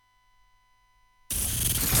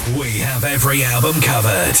We have every album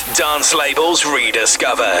covered. Dance labels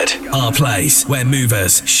rediscovered. Our place where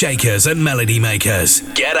movers, shakers, and melody makers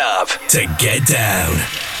get up to get down.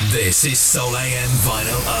 This is Soul AM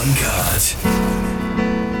Vinyl Uncut.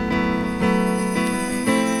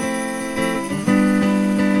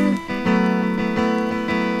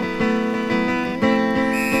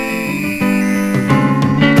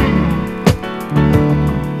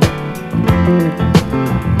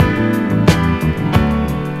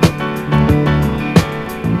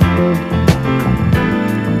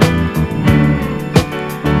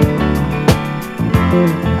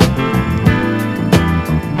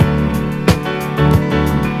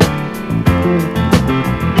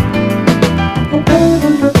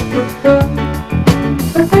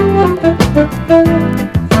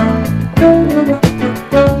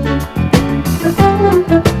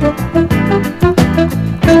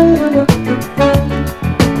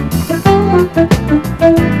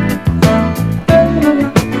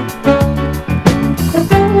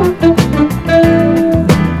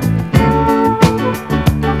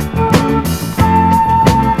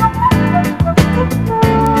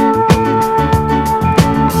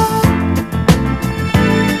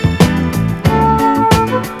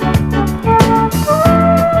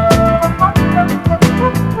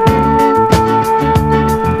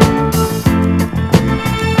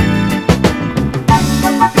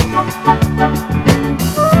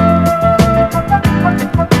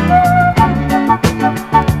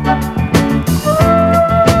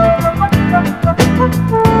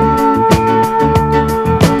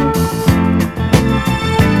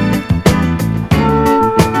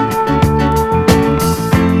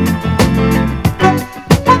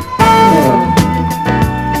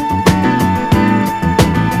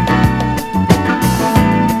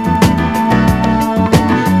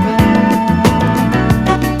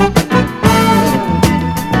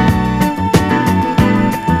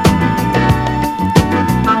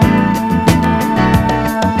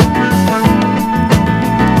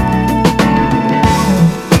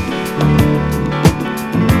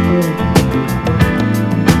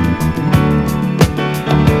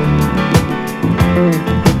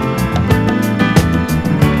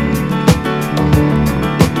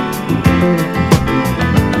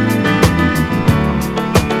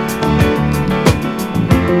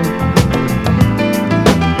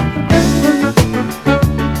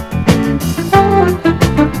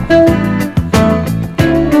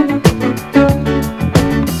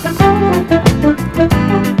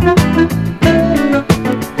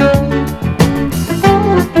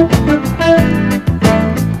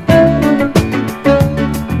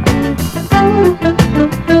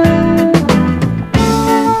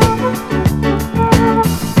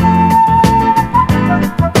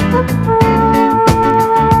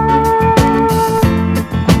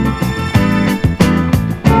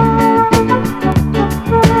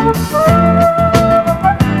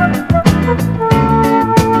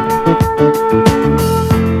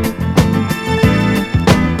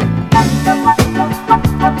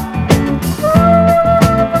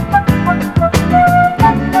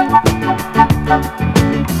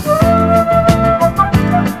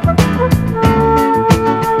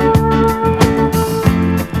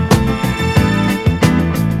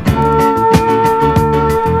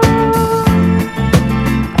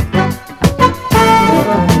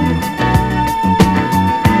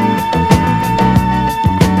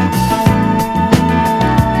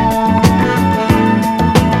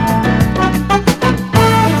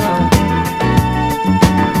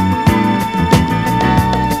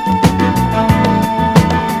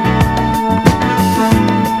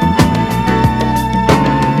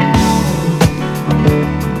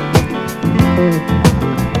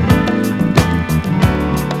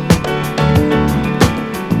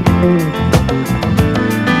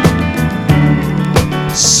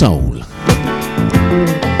 Soul,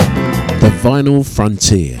 the vinyl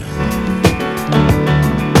frontier.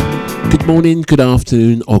 Good morning, good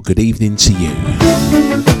afternoon, or good evening to you.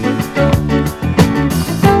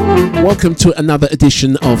 Welcome to another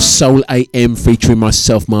edition of Soul AM featuring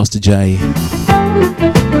myself, Master J.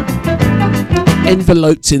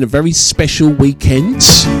 Enveloped in a very special weekend.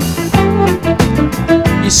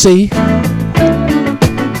 You see,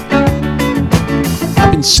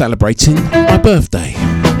 I've been celebrating my birthday.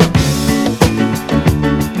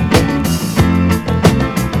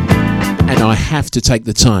 And I have to take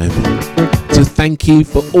the time to thank you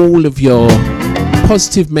for all of your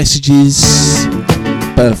positive messages,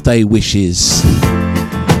 birthday wishes.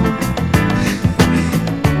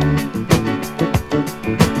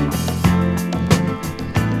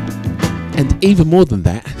 And even more than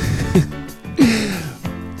that,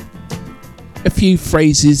 A few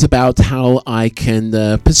phrases about how I can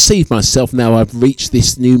perceive myself now I've reached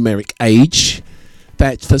this numeric age.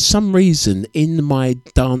 That for some reason in my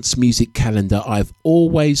dance music calendar I've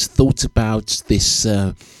always thought about this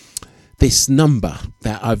this number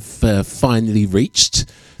that I've finally reached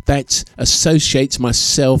that associates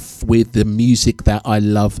myself with the music that I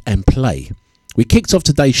love and play. We kicked off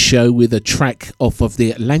today's show with a track off of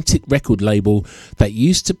the Atlantic record label that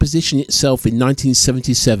used to position itself in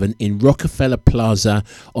 1977 in Rockefeller Plaza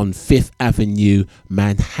on 5th Avenue,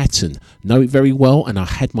 Manhattan. Know it very well, and I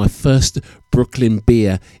had my first Brooklyn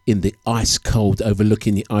beer in the ice cold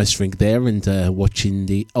overlooking the ice rink there and watching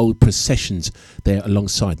the old processions there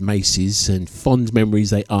alongside Macy's, and fond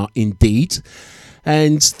memories they are indeed.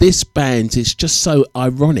 And this band, it's just so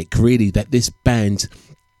ironic really that this band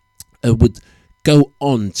would go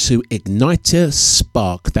on to ignite a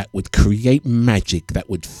spark that would create magic, that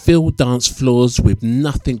would fill dance floors with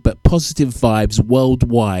nothing but positive vibes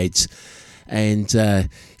worldwide. And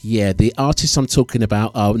the artists I'm talking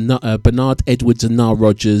about are Bernard Edwards and Nile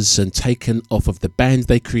Rodgers, and taken off of the band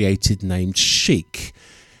they created named Chic.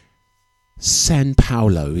 San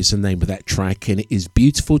Paulo is the name of that track, and it is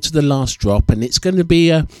beautiful to the last drop, and it's going to be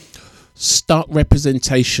a stark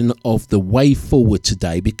representation of the way forward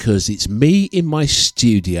today, because it's me in my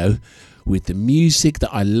studio with the music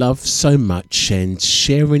that I love so much and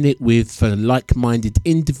sharing it with like-minded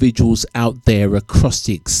individuals out there across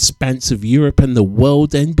the expanse of Europe and the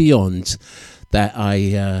world and beyond, that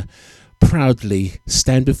I proudly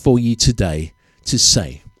stand before you today to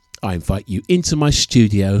say I invite you into my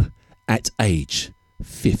studio at age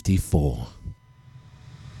 54.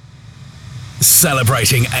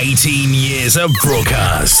 Celebrating 18 years of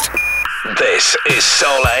broadcast. This is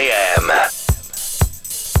Soul AM.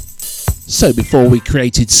 So before we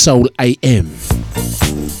created Soul AM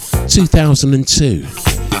 2002,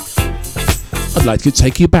 I'd like to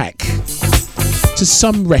take you back to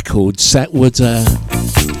some records that would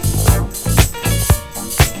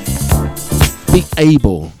be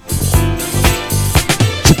able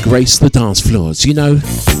to grace the dance floors. You know,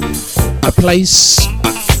 a place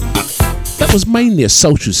that was mainly a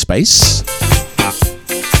social space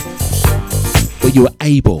where you were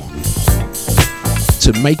able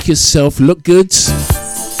to make yourself look good,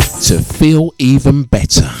 to feel even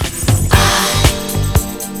better.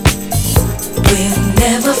 We'll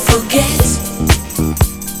never forget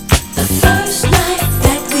the first night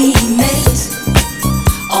that we met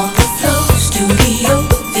on the floor, Studio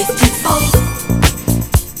 54.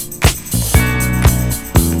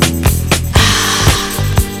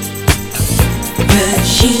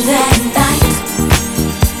 She that night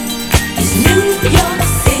is New York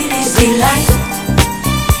City's delight.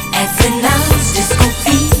 As announced, disco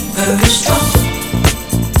fever is strong.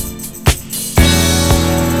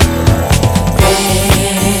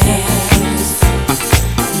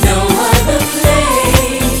 There's no other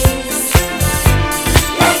place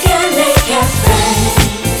like LA Cafe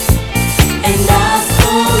and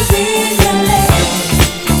Oscars in LA.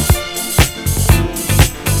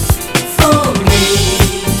 For me,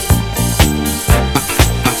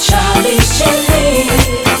 Charlie's Chili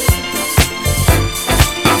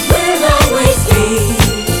will always be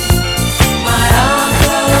my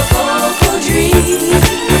Acapulco dream.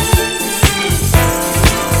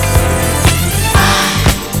 I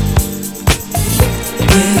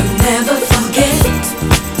will never forget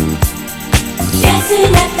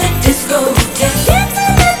dancing at the discotheque,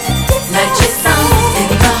 like just sounds in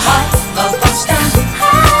the heart of Boston.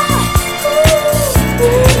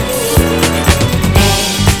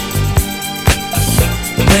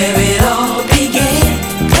 Where it all began,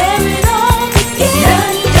 is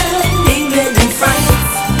London, England, and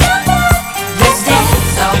France. Let's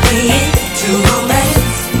dance our way into romance.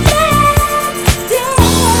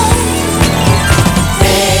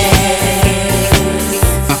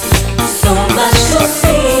 There's so much to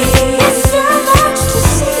see,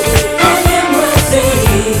 an embassy,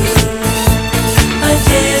 a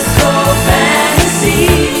disco fantasy.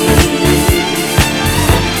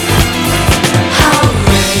 How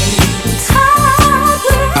great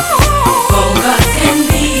Bogart can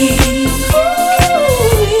be,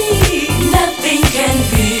 nothing can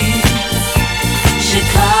beat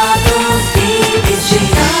Chicago's BBC.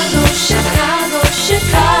 Chicago,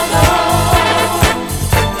 Chicago.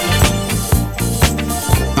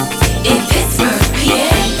 In Pittsburgh, PA,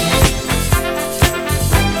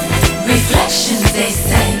 Reflections, they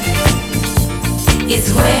say, is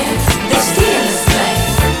where the Steelers play.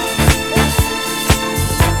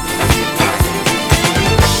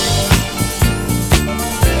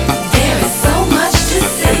 There is so much to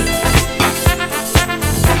say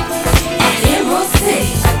at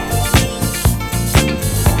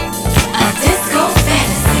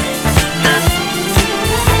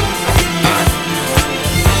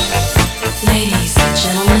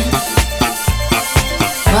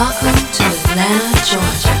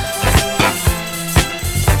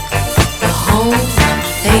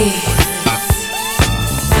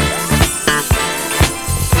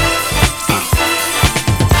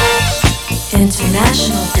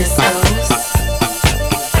international discos,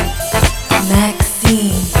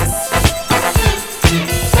 Maxine's,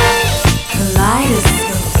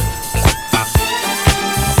 Kaleidoscope,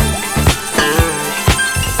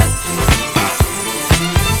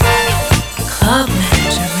 Club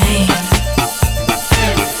Mandarin,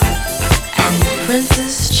 and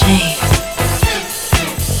Princess Chain.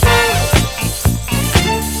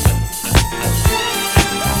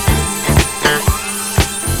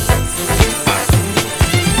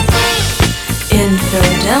 In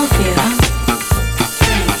Philadelphia,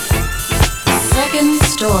 Second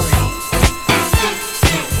Story,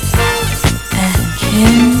 and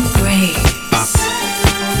Kim Graves.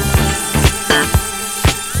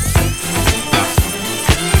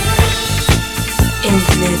 In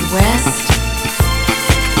the Midwest,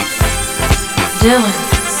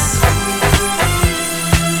 Dylan's,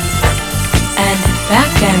 and if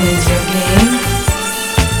backgammon is your game,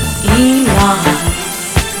 Elon.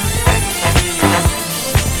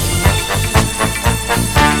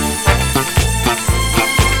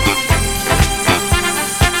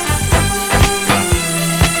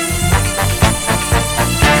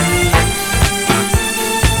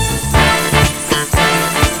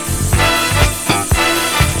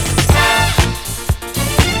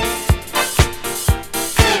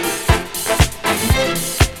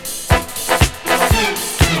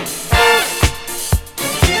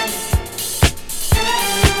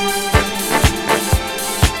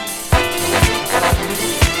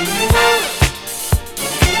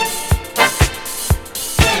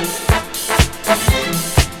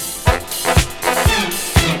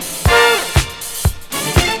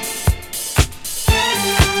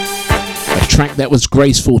 Track that was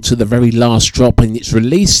graceful to the very last drop, and it's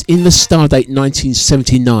released in the Stardate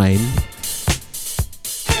 1979,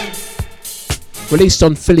 released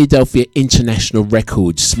on Philadelphia International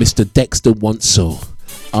Records. Mr. Dexter Wansel,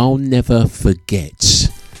 I'll Never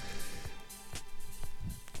Forget.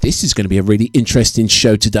 This is going to be a really interesting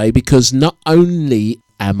show today, because not only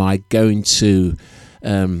am I going to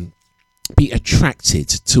be attracted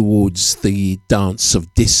towards the dance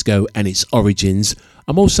of disco and its origins,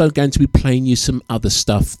 I'm also going to be playing you some other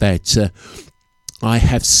stuff that I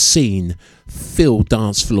have seen fill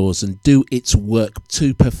dance floors and do its work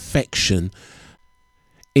to perfection,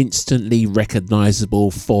 instantly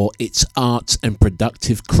recognisable for its art and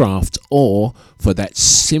productive craft, or for that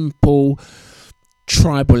simple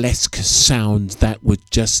tribal-esque sound that would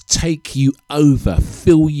just take you over,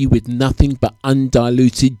 fill you with nothing but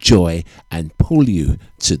undiluted joy, and pull you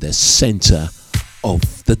to the centre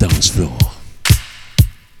of the dance floor.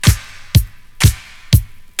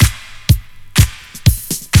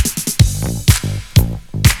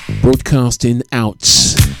 Broadcasting out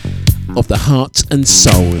of the heart and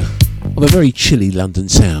soul of a very chilly London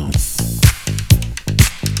town.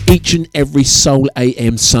 Each and every Soul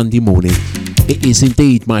AM Sunday morning, it is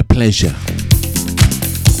indeed my pleasure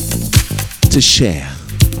to share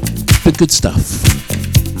the good stuff.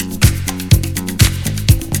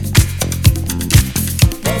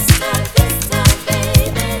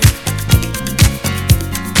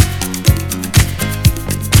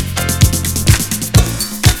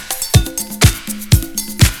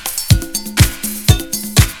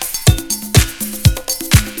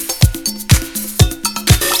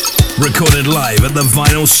 Recorded live at the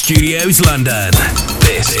Vinyl Studios, London.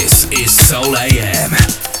 This is Soul AM.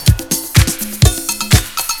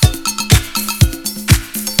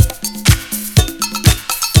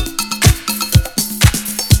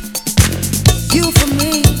 You for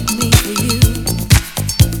me for you.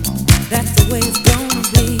 That's the way it's gonna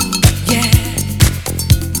be. Yeah.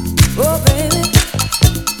 Oh baby.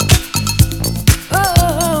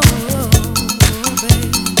 Oh baby.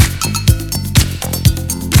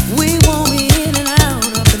 We won't be in and out,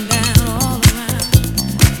 up and down, all around.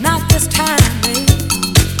 Not this time, baby.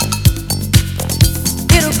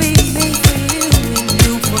 It'll be me for you and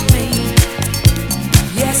you for me.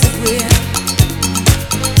 Yes, it will.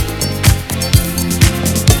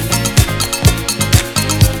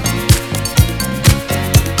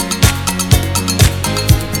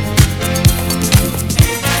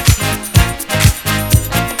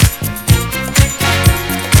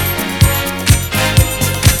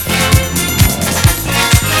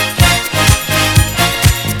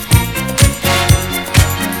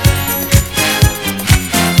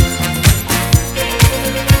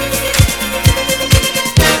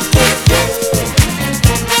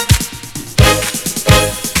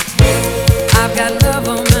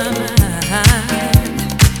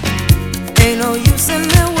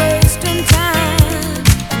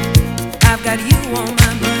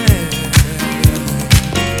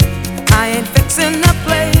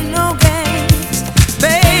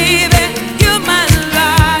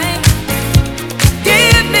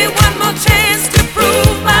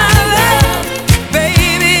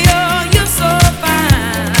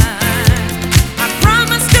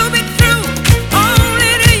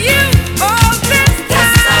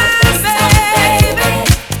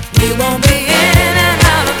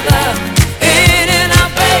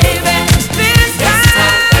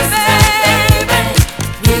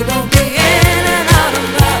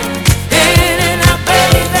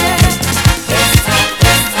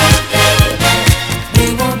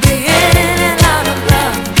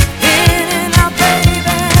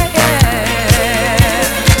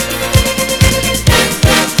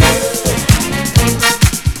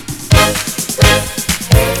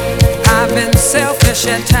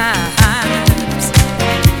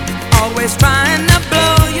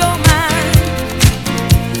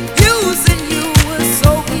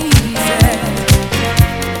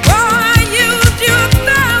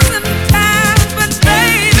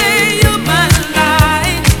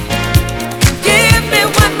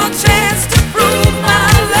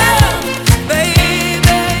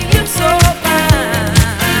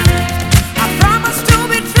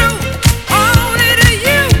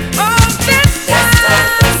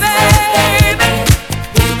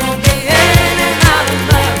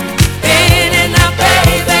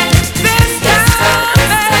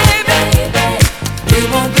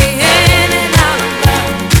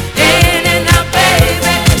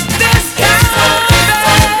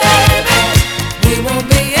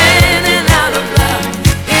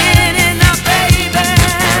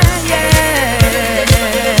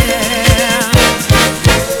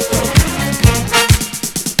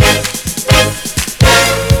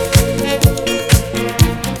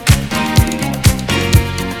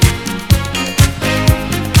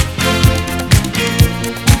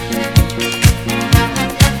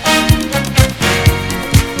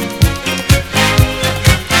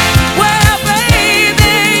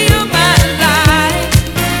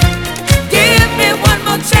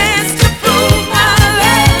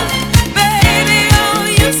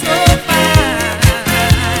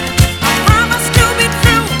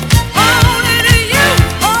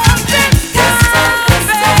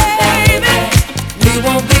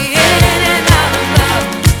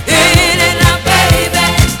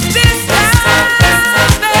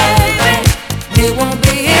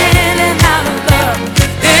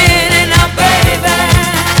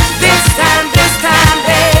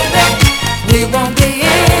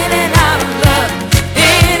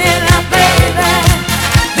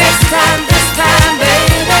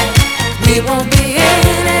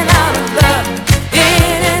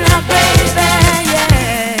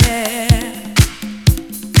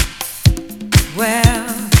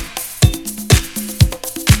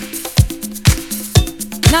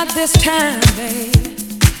 Not this time, baby.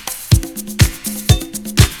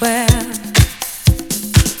 Well,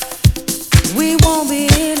 we won't be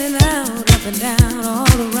in and out, up and down,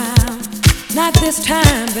 all around. Not this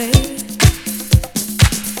time, baby.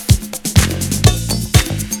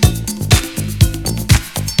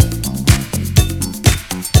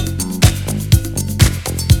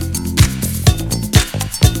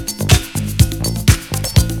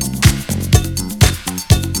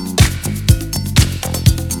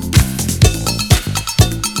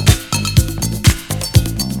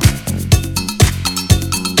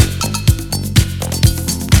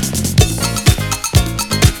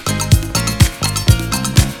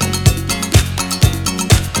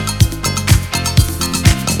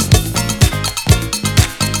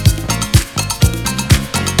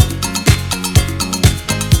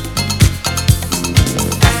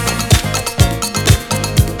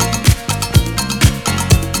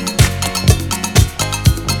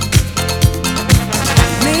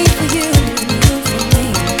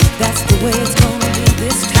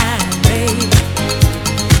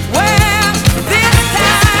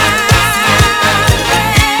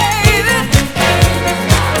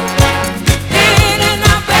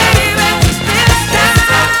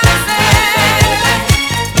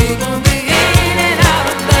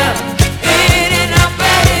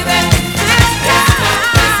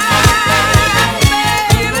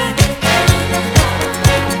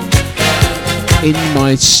 In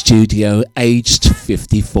my studio, aged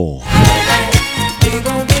 54.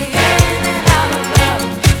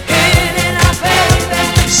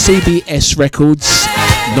 CBS Records,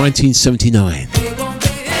 1979.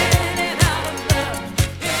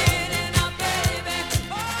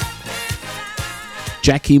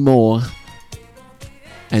 Jackie Moore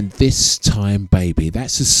and This Time Baby.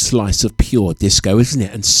 That's a slice of pure disco, isn't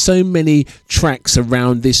it? And so many tracks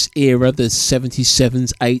around this era, the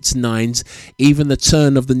 77s, 8s, 9s, even the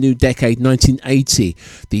turn of the new decade, 1980,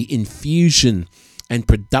 the infusion and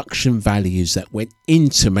production values that went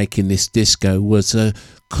into making this disco was a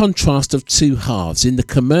contrast of two halves. In the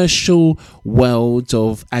commercial world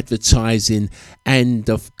of advertising and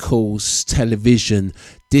of course television,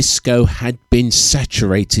 disco had been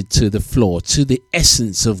saturated to the floor, to the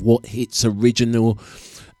essence of what its original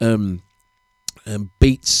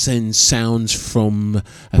beats and sounds from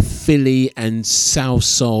a Philly and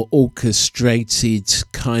salsa orchestrated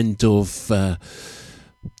kind of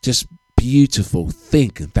just beautiful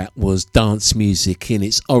thing that was dance music in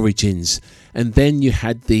its origins. And then you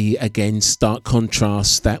had the, again, stark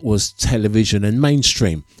contrast that was television and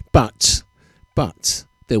mainstream. But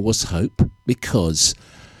there was hope, because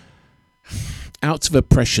out of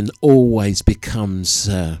oppression always becomes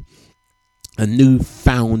a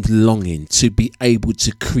newfound longing to be able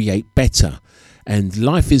to create better. And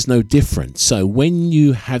life is no different. So when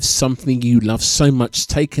you have something you love so much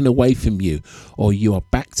taken away from you, or you are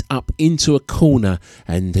backed up into a corner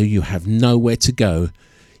and you have nowhere to go,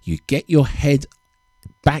 you get your head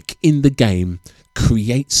back in the game,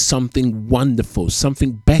 create something wonderful,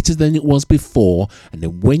 something better than it was before, and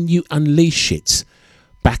then when you unleash it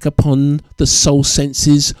back upon the soul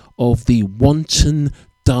senses of the wanton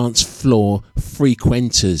dance floor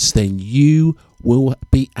frequenters, then you will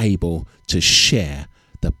be able to share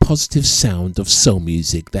the positive sound of soul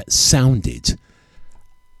music that sounded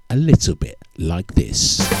a little bit like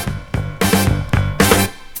this.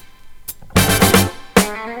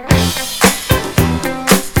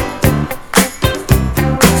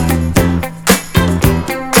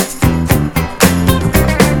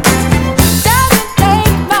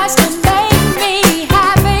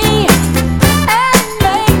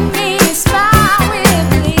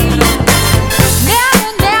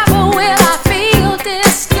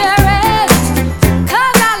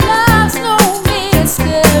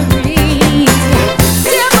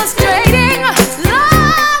 Demonstrate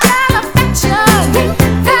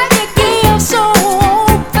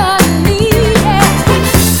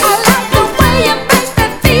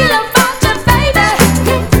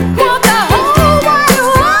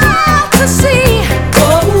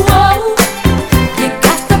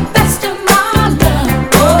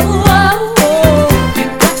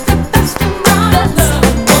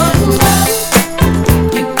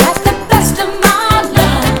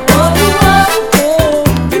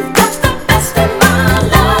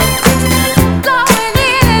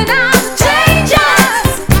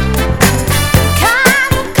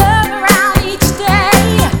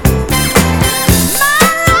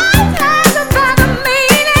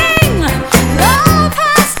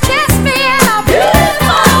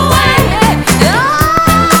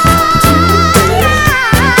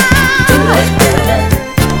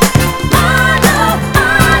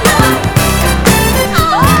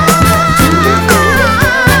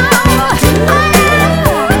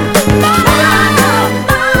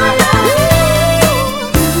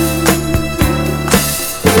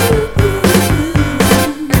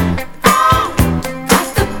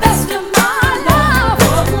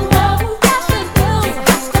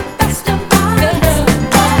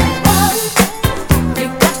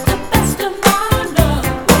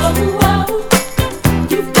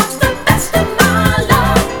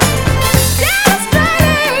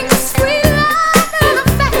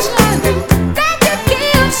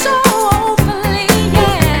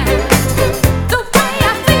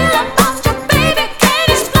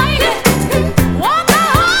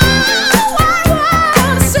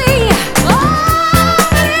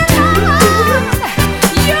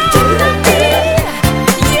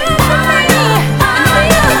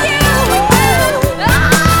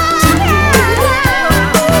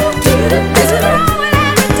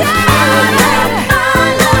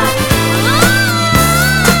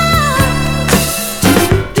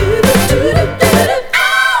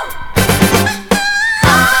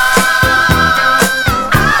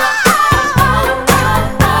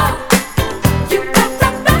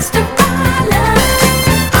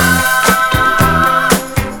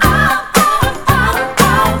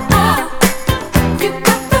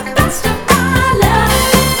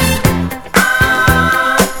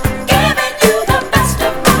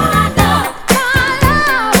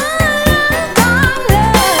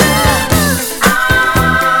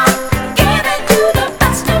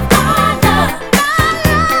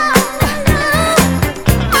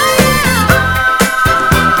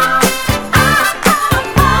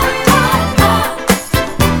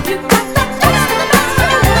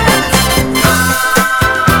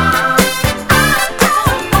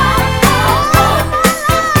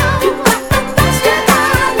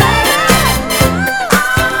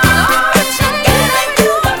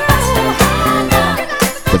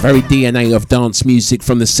very DNA of dance music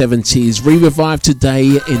from the 70s, re-revived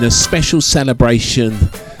today in a special celebration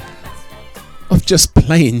of just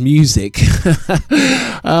playing music.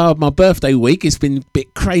 My birthday week, it's been a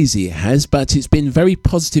bit crazy, it has, but it's been very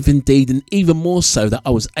positive indeed, and even more so that I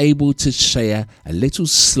was able to share a little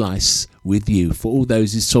slice with you. For all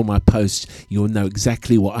those who saw my post, you'll know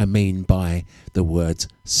exactly what I mean by the word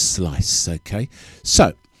slice, okay?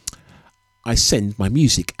 So, I send my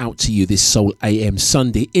music out to you this Soul AM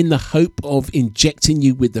Sunday in the hope of injecting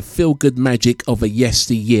you with the feel-good magic of a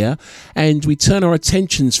yesteryear, and we turn our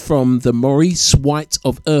attentions from the Maurice White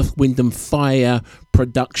of Earth, Wind and Fire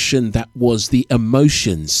production that was The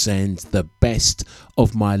Emotions and The Best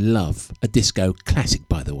of My Love, a disco classic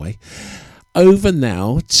by the way, over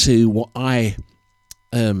now to what I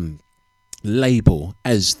label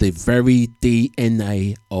as the very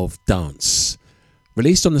DNA of dance.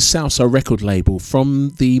 Released on the Salsa record label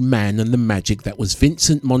from the man and the magic that was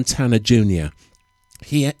Vincent Montana Jr.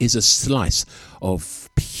 Here is a slice of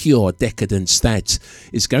pure decadence that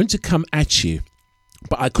is going to come at you.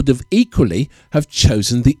 But I could have equally have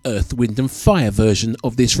chosen the Earth, Wind and Fire version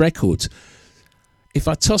of this record. If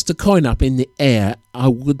I tossed a coin up in the air, I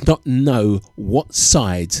would not know what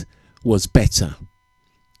side was better.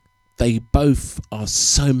 They both are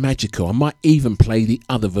so magical. I might even play the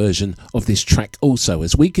other version of this track also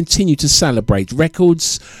as we continue to celebrate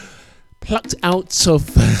records plucked out of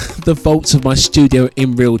the vaults of my studio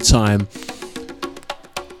in real time.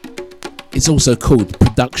 It's also called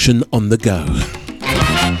Production on the Go.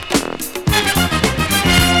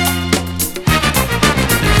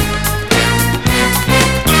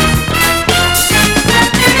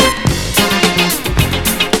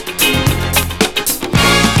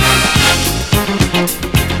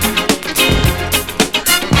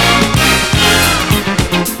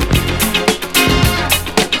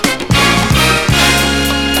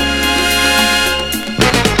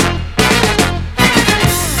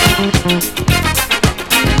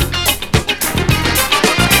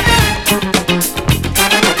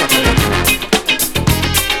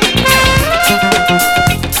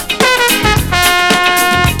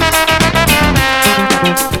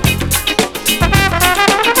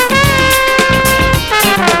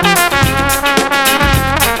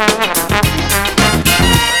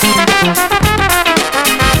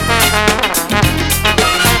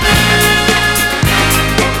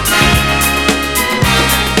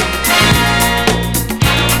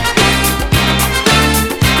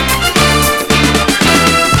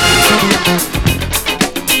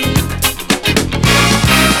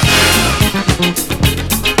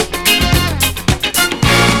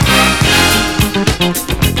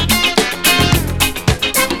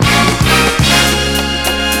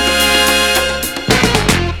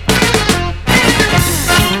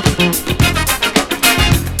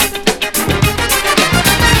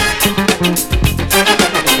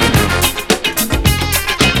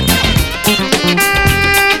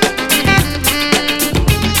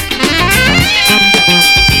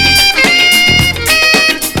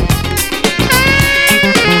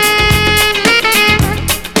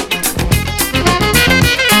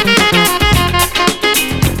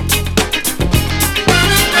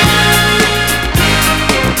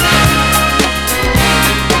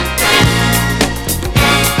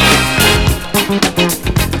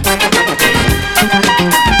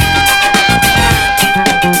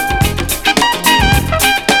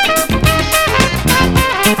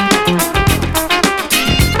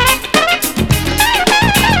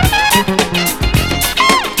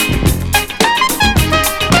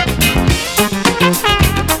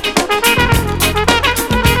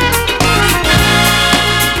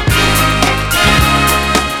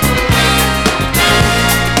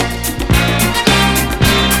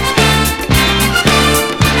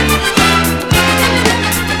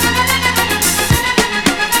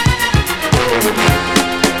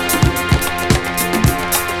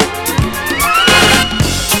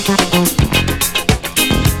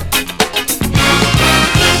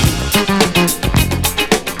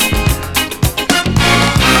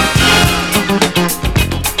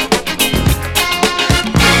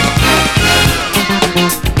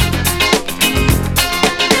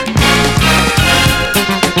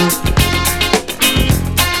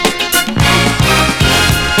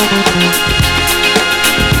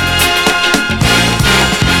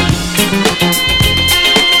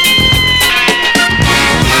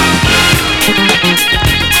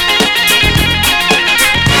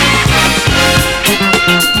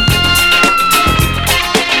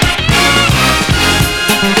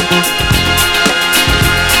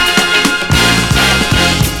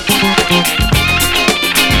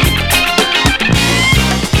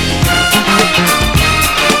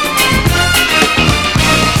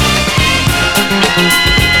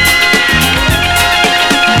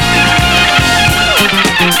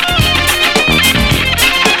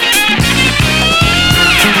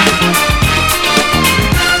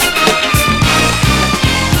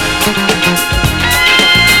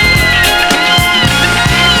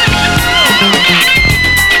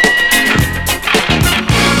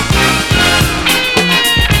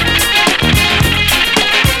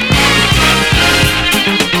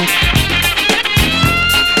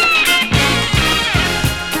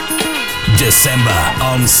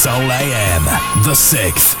 on Soul AM. The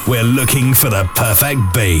 6th, we're looking for the perfect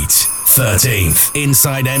beat. 13th,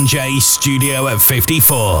 Inside MJ Studio at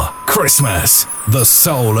 54. Christmas, the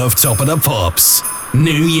soul of Top of the Pops.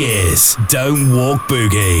 New Year's, Don't Walk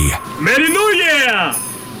Boogie. Merry New Year!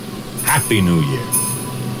 Happy New Year.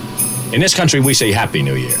 In this country, we say Happy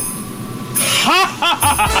New Year.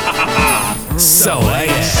 Soul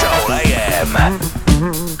AM. Soul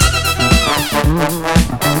AM.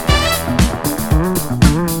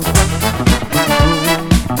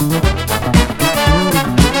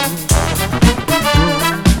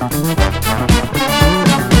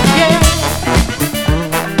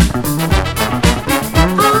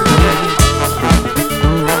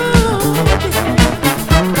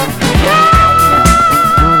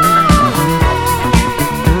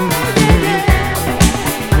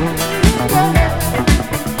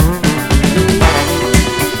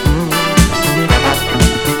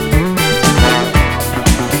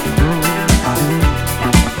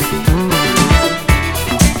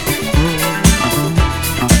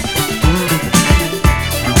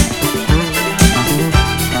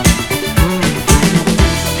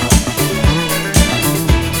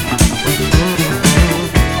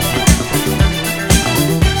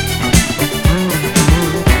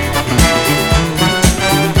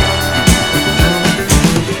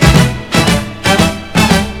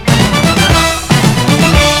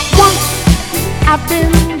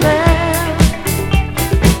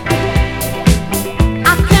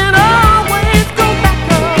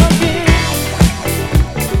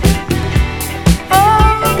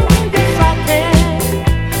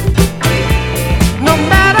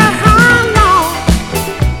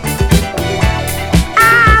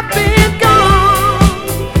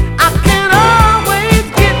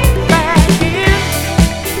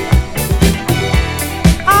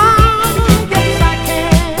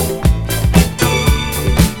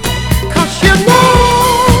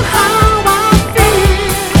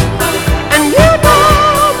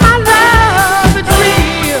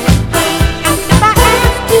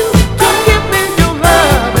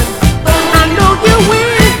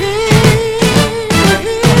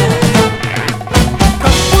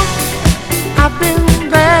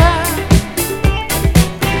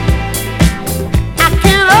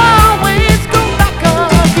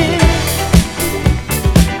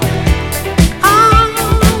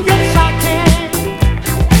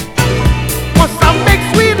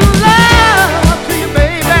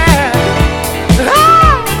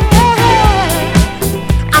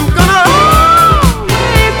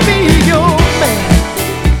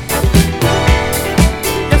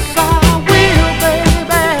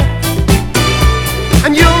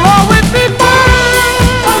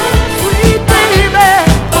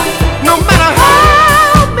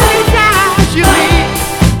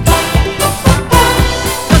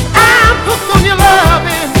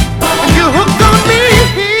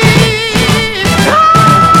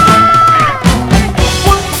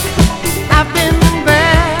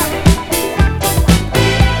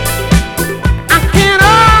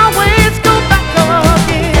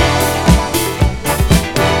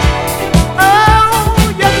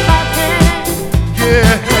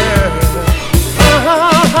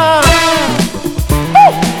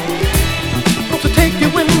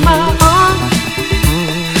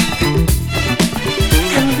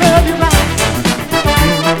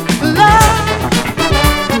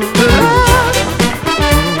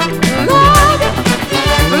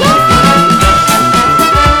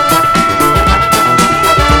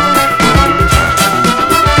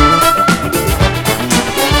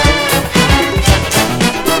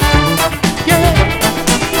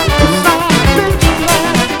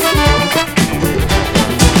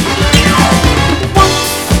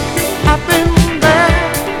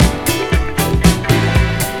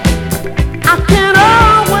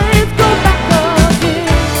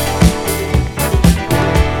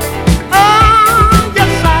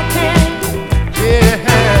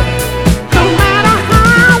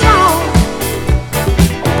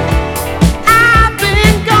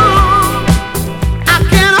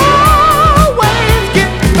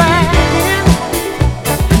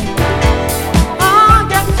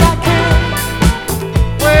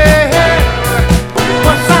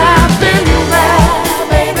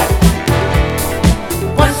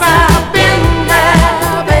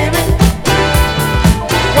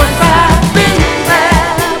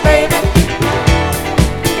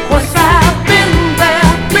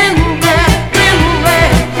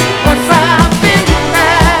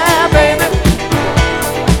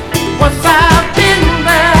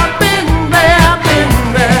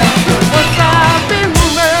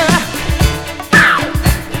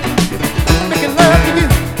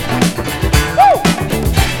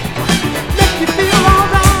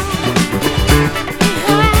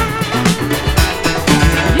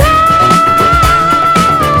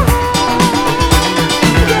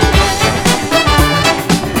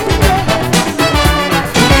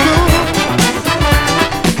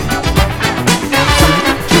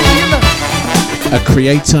 a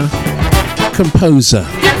creator, composer,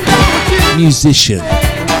 musician,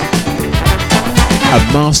 a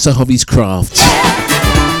master of his craft,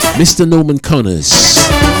 Mr. Norman Connors.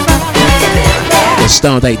 The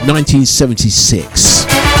star date 1976.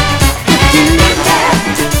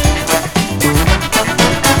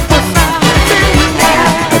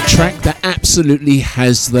 A track that absolutely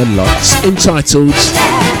has the lots, entitled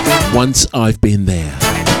Once I've Been There.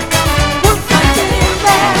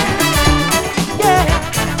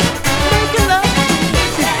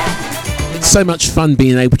 So much fun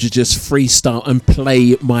being able to just freestyle and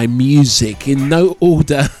play my music in no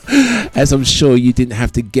order, as I'm sure you didn't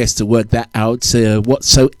have to guess to work that out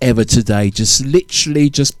whatsoever today. Just literally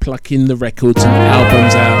just plucking the records and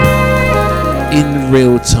albums out in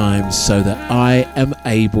real time so that I am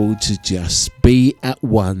able to just be at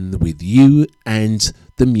one with you and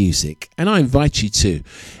the music. And I invite you to,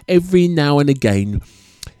 every now and again,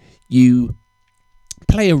 you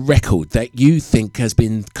play a record that you think has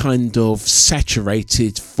been kind of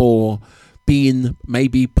saturated for being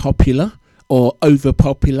maybe popular or over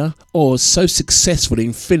popular or so successful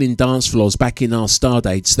in filling dance floors back in our star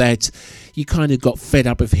dates that you kind of got fed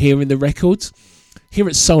up of hearing the record. Here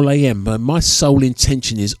at Soul AM, my sole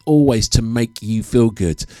intention is always to make you feel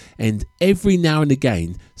good, and every now and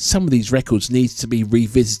again some of these records need to be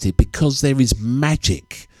revisited because there is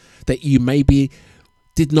magic that you maybe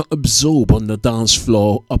did not absorb on the dance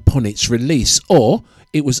floor upon its release, or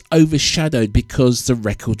it was overshadowed because the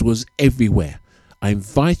record was everywhere. I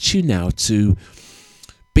invite you now to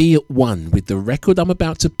be at one with the record I'm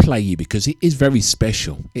about to play you because it is very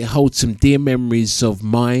special. It holds some dear memories of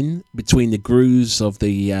mine between the grooves of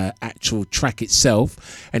the actual track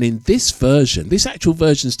itself. And in this version, this actual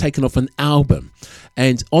version is taken off an album,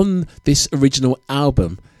 and on this original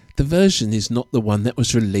album, the version is not the one that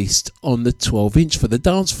was released on the 12-inch for the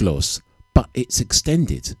dance floors, but it's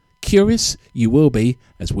extended. Curious? You will be,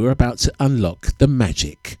 as we're about to unlock the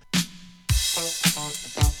magic.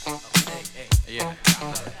 Yeah.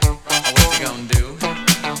 What you gonna do?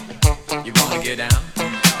 You wanna get down?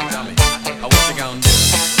 Tell me. What you gonna do?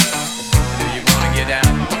 Do you wanna get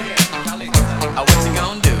down? What you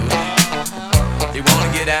gonna do? You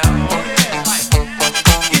wanna get out?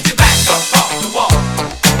 Get your back up off the wall.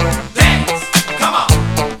 Dance, come on.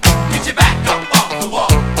 Get your back up off the wall.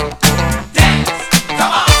 Dance,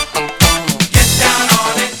 come on. Get down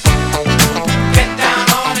on it. Get down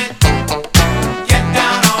on it. Get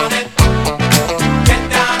down on it. Get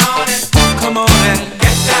down on it. Come on and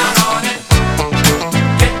get down on it.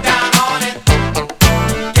 Get down on it.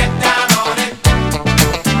 Get down on it.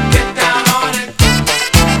 Get down on it.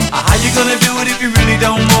 How you gonna do it if you really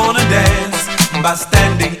don't wanna dance? By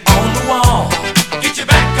standing on the wall. Get your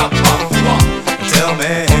back up off the wall. Tell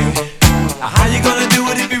me, how you gonna do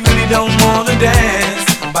it if you really don't wanna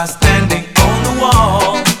dance? By standing on the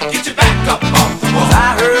wall. Get your back up off the wall.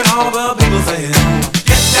 I heard all the people saying,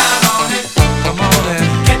 get down on it. Come on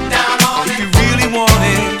and get down on it. If you really want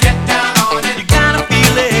it, get down on it. You gotta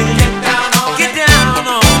feel it. Get down on it. Get down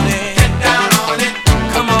on it. Get down on it.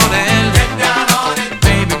 Come on and get down on it.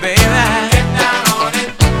 Baby, baby. Get down on it.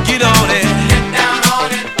 Get on it. Get down on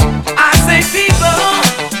it. I say people,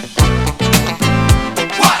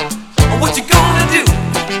 what you gonna do?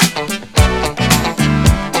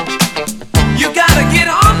 You gotta get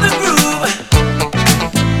on the groove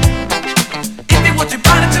if you want your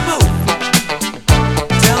body to move.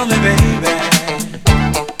 Tell me, baby,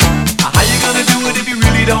 how you gonna do it if you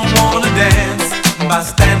really don't wanna dance? By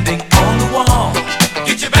standing on the wall.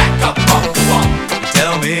 Get your back up off the wall.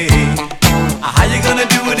 Tell me, how you gonna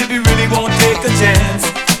do it if you really won't take a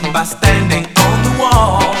chance? By standing on the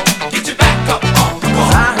wall. Get your back up off the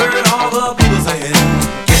wall. I heard all the people saying,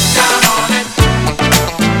 get down on it.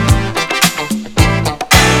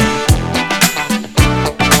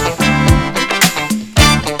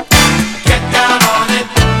 Get down on it.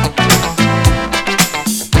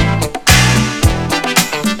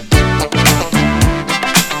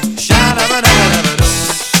 Sha-da-ba-da-ba-da-ba-doo.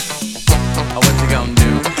 What you gonna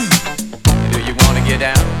do? Do you wanna get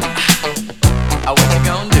down? What you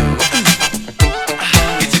gonna do?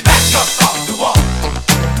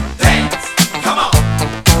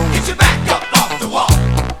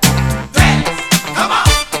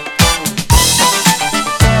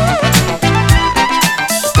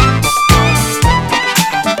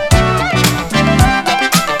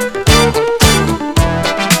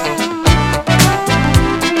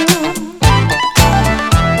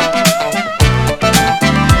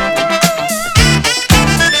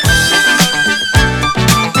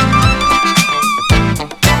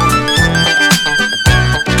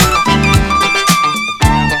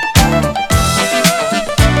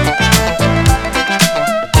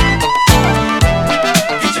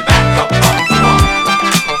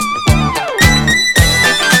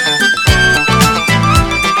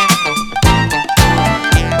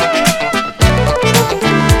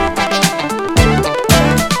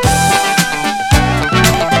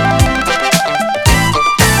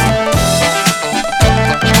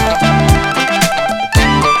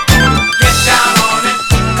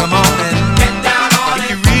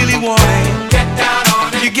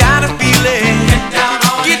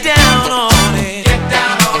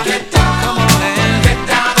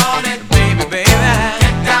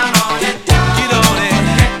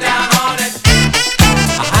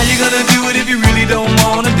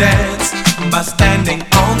 dance by standing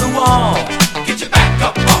on the wall. Get your back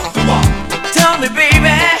up off the wall. Tell me,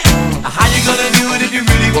 baby, how you gonna do it if you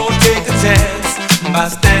really won't take a chance? By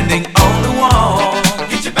standing on the wall.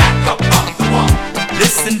 Get your back up off the wall.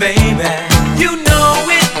 Listen, baby, you know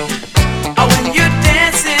it. Oh, when you're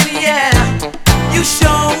dancing, yeah, you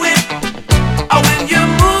show it. Oh, when you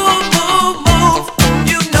move, move, move,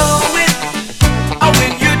 you know it. Oh,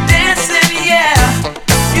 when you're dancing, yeah,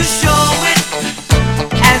 you show it.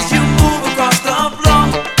 As you move across the floor,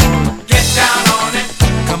 get down on it.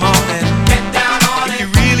 Come on and get down on it. If you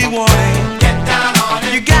really want it, get down on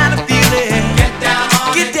it. You gotta feel it. Get down on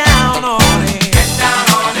it. Get down on it. Get down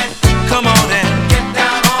on it. Come on and get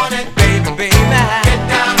down on it, baby, baby. Get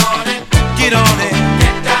down on it. Get on it.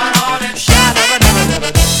 Get down on it. Sha-da-ba-da-ba-da-ba.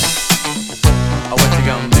 Oh, what you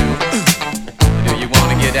gonna do? Do you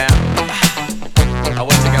wanna get down? Oh,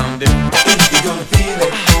 what you gonna do? If you're gonna feel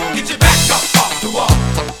it, get your back up off the wall.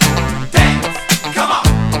 Dance, come on.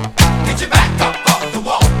 Get your back up off the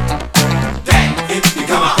wall. Dance, if you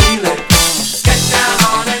come on. Feel it, get down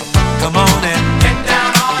on it. Come on and get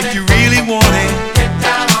down on it. If you really want it, get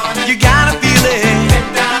down on it. You gotta feel it.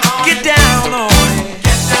 Get down on it.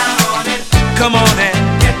 Get down on it. Get down on it. Come on and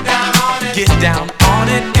get down on it. Get down on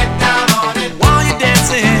it. Get down on it. While you're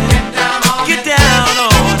dancing, get down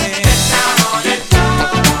on it. Get down on it.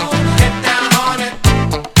 Get down on it. Get down on it.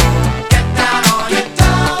 Get down on it. Get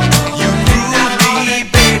down on it. You move me,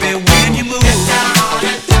 baby, when you move. Get down on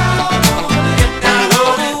it.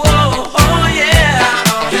 Oh, oh, oh, yeah.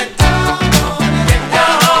 Get down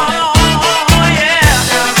on it. Oh, yeah.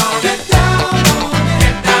 Get down on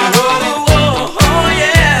it. Oh, oh,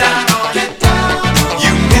 yeah. Get down on it.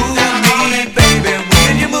 You move me, baby,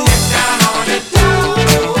 when you move. Get down on it.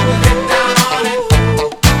 Get down on it.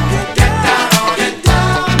 Get down on it. Get down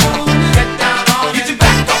on it. Get down on it. Get your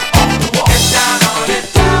back up off the wall. Get down on it.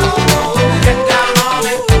 Get down on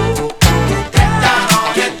it. Get down on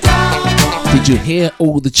it. Get down on it. Did you hear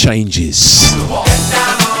all the changes? Get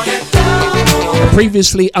down on it. Get down on it. A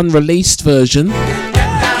previously unreleased version?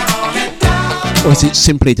 Or is it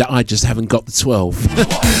simply that I just haven't got the 12?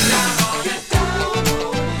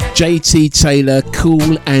 JT Taylor,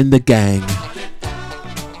 Kool and the Gang.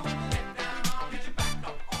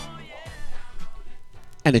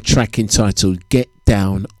 And a track entitled Get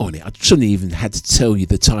Down On It. I shouldn't even had to tell you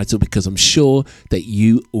the title because I'm sure that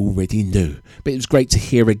you already knew. But it was great to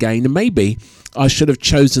hear again, and maybe I should have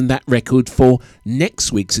chosen that record for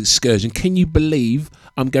next week's excursion. Can you believe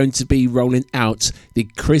I'm going to be rolling out the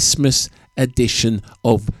Christmas edition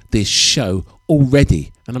of this show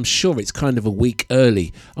already? And I'm sure it's kind of a week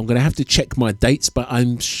early. I'm going to have to check my dates, but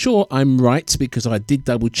I'm sure I'm right because I did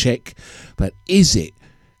double check. But is it?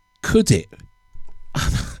 Could it?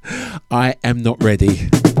 I am not ready,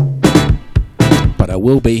 but I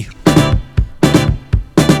will be.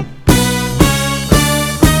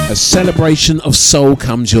 A celebration of soul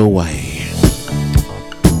comes your way.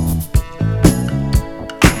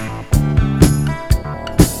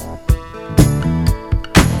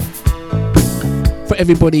 For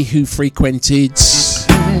everybody who frequented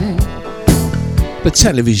the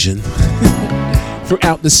television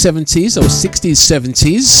throughout the 70s or 60s,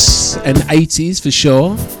 70s and 80s for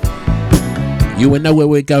sure, you will know where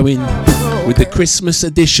we're going with the Christmas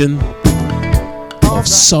edition of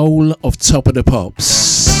Soul of Top of the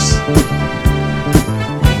Pops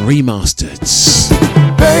remastered.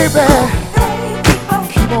 Baby,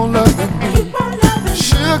 keep on loving me.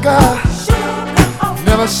 Sugar,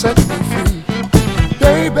 never set me free.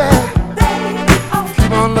 Baby,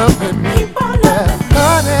 keep on loving me. Yeah,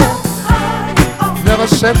 honey, never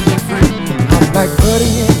set me free. I'm like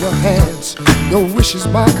putting in your hands. Your wish is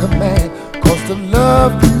my command. Cause the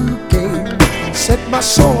love you gave set my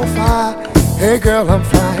soul on fire. Hey girl, I'm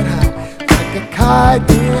flying high like a kite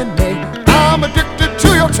in May. I'm addicted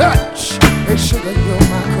to your touch. Hey sugar, you're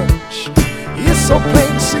my crutch. It's so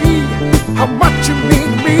plain to see how much you mean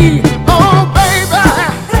to me. Oh baby,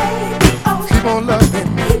 keep on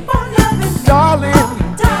loving me. Darling,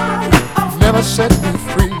 never set me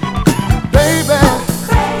free. Baby,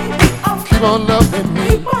 keep on loving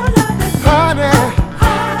me. Honey,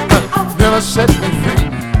 never set me free.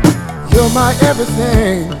 You're my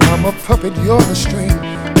everything. I'm a puppet, you're the string.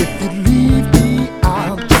 If you leave me,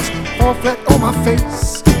 I'll just fall flat on my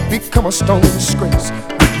face, become a stone disgrace,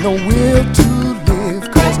 with no will to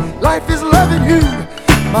live. Cause life is loving you,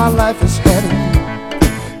 my life is having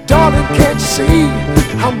you. Darling, can't you see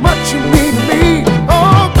how much you mean to me?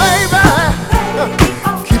 Oh baby,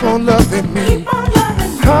 keep on loving me.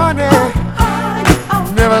 Honey,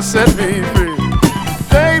 never set me free.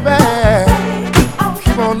 Baby,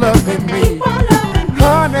 keep on loving me.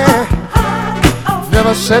 Honey,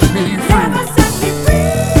 never set me free.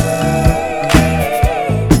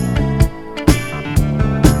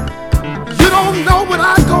 You don't know what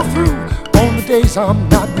I go through on the days I'm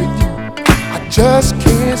not with you. I just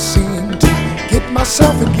can't seem to get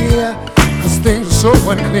myself in gear, 'cause things are so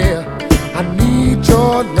unclear. I need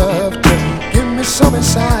your love to give me some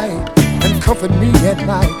insight and comfort me at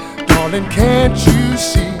night. Darling, can't you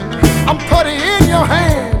see I'm putting in your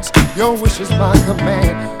hands? Your wish is my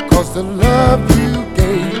command, 'cause the love you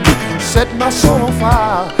gave me set my soul on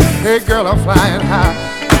fire. Hey girl, I'm flying high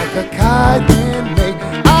like a kite in May.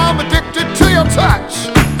 I'm addicted to your touch.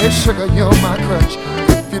 Hey sugar, you're my crutch.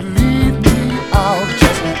 If you leave me, I'll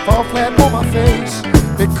just fall flat on my face,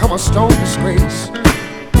 become a stone disgrace.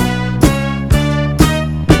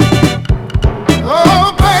 Oh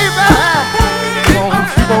baby,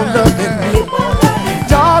 keep on loving me.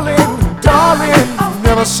 Darling, darling,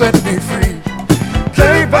 never set me free.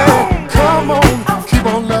 Baby, come on, keep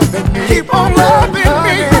on loving me. Keep on loving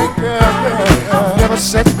me. Never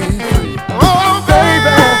set me free. Oh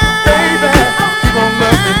baby, baby, keep on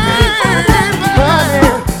loving me. Honey,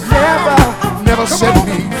 never set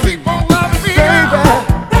me free. Baby,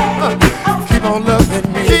 keep on loving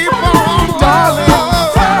me. Keep on, darling,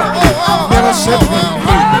 never set me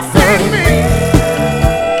free.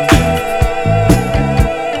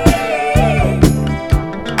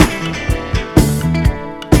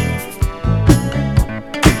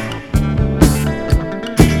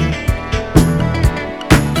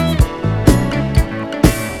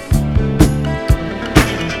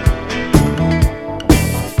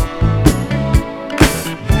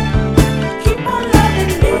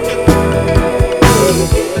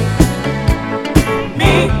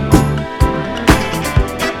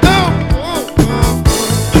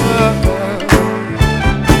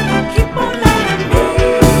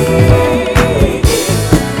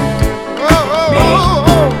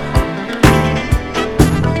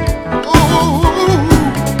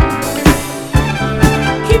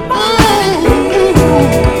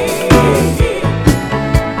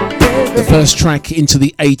 First track into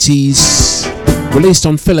the 80s, released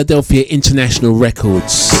on Philadelphia International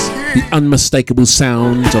Records, the unmistakable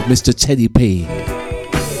sound of Mr. Teddy P.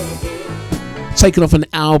 Taken off an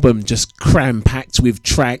album just cram-packed with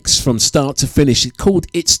tracks from start to finish, called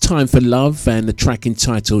It's Time for Love, and the track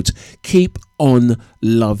entitled Keep On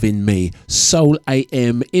Loving Me. Soul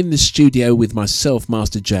AM in the studio with myself,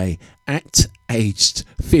 Master J, at aged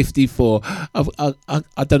 54.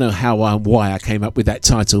 I don't know why I came up with that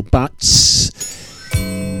title, but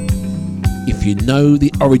if you know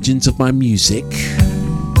the origins of my music,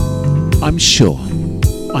 I'm sure,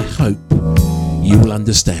 I hope you will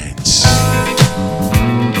understand.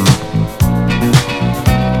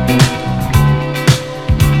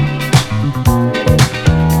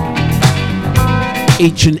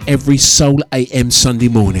 Each and every Soul AM Sunday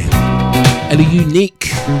morning, and a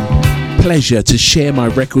unique pleasure to share my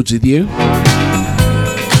records with you.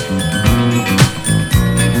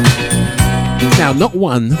 Now, not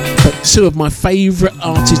one, but two of my favourite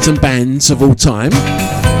artists and bands of all time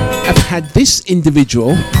have had this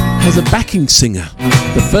individual as a backing singer.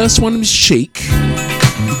 The first one was Chic,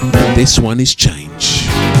 and this one is Change.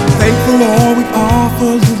 Thankful all we are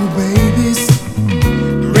for little babies.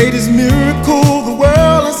 Greatest miracle the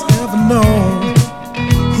world has ever known.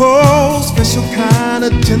 Oh, special kind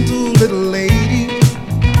of gentle little lady.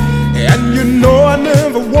 And you know I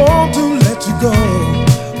never want to let you go.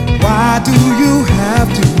 Why do you have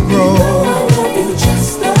to grow? I love you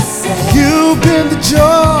just the same. You've been the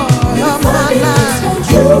joy of my life.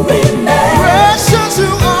 You remain precious,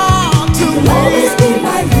 you are to me. Always be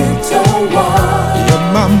my little one. You're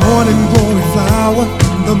my morning glory flower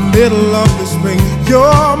in the middle of the spring.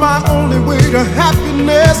 You're my only way to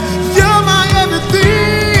happiness. You're my everything.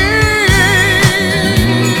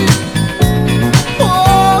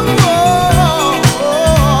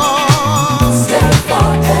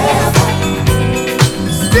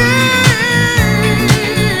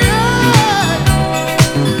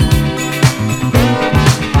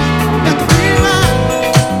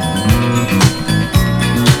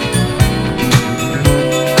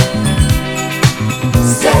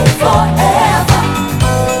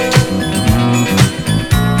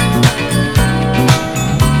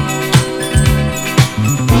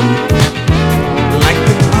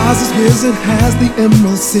 It has the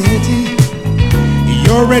Emerald City.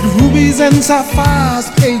 Your red rubies and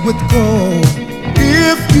sapphires paved with gold.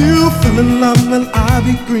 If you fell in love, then I'll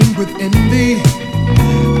be green with envy.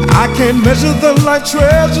 I can't measure the life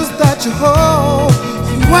treasures that you hold.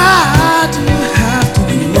 Why do you have to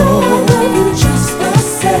be low? I love you just the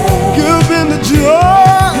same. You've been the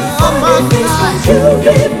joy of my life.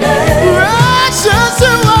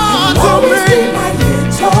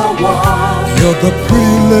 the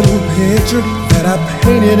pretty little picture that I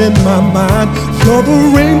painted in my mind. You're the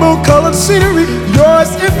rainbow-colored scenery, you're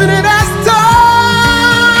as infinite as time.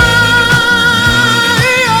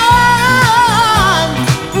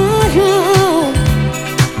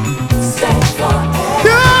 Stay forever.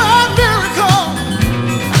 You're a miracle.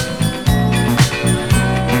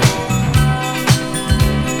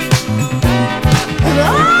 And I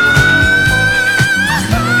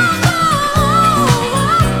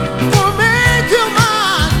wanna make you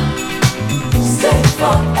mine. Stay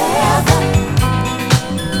forever.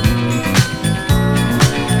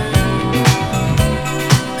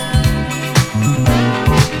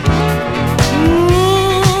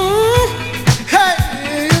 Hey,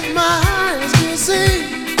 if my eyes could see,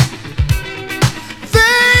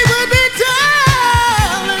 they would be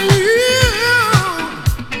telling you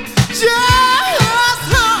just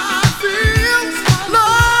how I feel.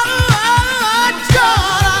 Lord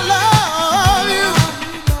God, I love you,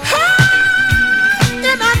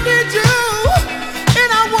 and I need you,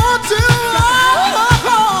 and I want to.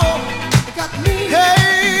 Got me.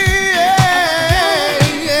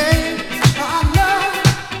 I love.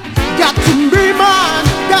 Got to be mine,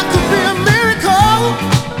 got to be a miracle,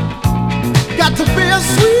 got to be a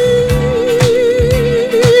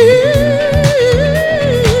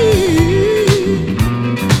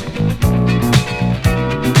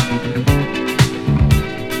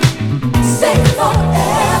Stay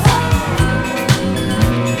forever.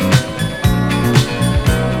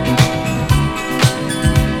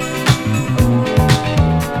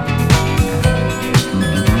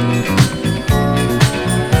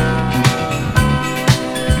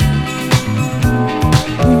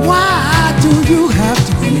 Why do you have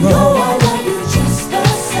to You know grow? I love you just the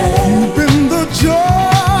same. You've been the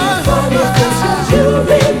joy, For the things you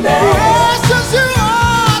remain. precious you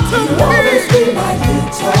are to You'll always me. be my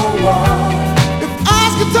little one. If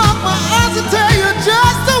eyes could talk, my eyes would tell you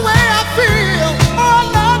just the way I feel. Oh, I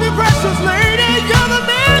love you, precious lady. You're the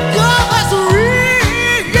miracle that's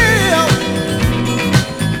real.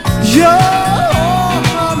 You're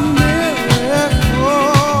a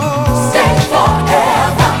miracle. Stay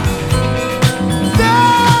forever. That's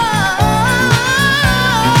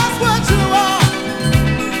what you are.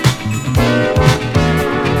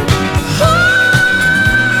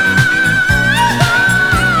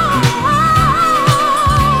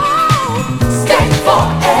 Stay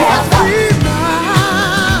forever. Be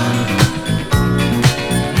mine.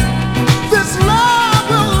 This love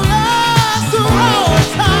will last through all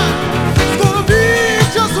time. It's gonna be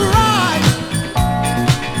just right.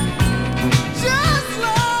 Just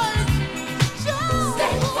like.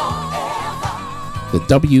 Stay forever. The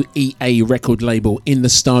WEA record label in the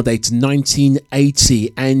Stardate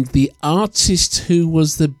 1980, and the artist who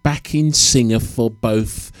was the backing singer for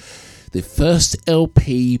both the first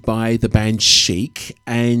LP by the band Chic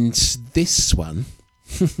and this one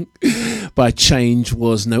by Change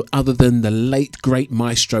was no other than the late great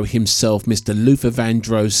maestro himself, Mr. Luther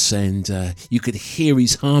Vandross, and you could hear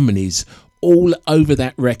his harmonies all over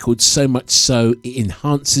that record, so much so it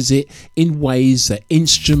enhances it in ways that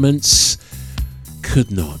instruments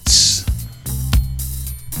could not.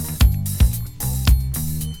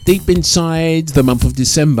 Deep inside the month of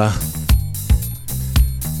December,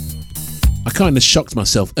 I kind of shocked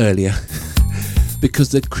myself earlier because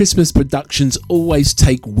the Christmas productions always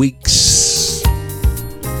take weeks,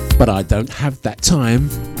 but I don't have that time.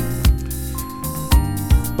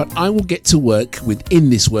 But I will get to work within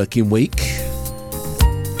this working week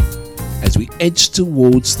as we edge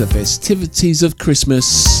towards the festivities of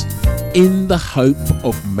Christmas in the hope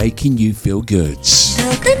of making you feel good.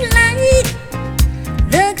 The good life,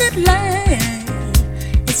 the good life.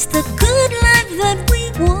 It's the good life that we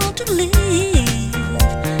want to live.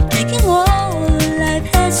 Taking all life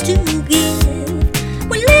has to give.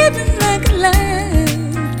 We're living like a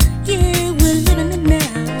life. Yeah, we're living it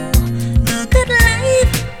now. The good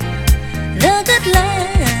life, the good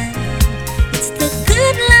life. It's the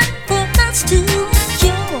good life for us to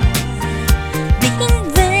enjoy. Being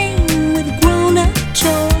vain with grown-up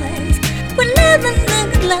choice. We're living the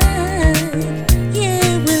good life.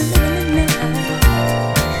 Yeah, we're living it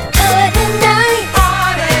now. Every night,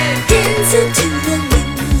 dancing to the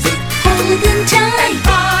music, holding tight.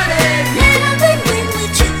 Loving when we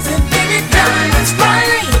choose a better time. That's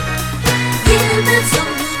right. Yeah, that's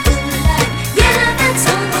all the good life. Yeah, that's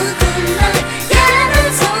all the good life. Yeah,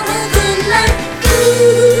 that's all the good life. Ooh.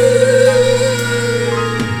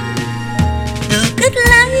 The good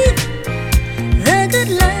life, the good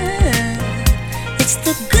life. It's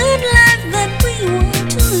the good life that we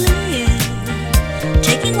want to live.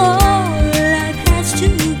 Taking all life has to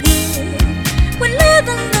give.